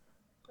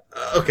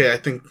 Okay, I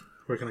think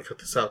we're gonna cut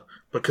this out.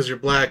 Because you're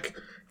black.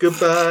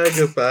 Goodbye,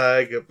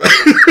 goodbye, goodbye.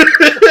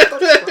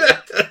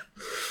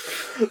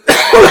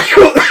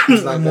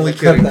 He's not I'm gonna only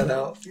cut kidding. that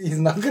out. He's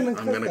not gonna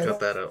cut I'm gonna that cut out.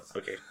 that out.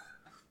 Okay.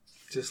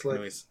 Just like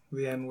Anyways.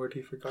 the N word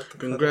he forgot to cut out.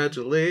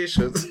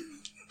 Congratulations.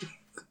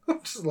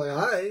 I'm just like,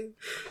 hi.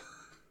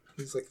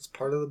 He's like, it's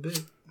part of the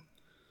bit.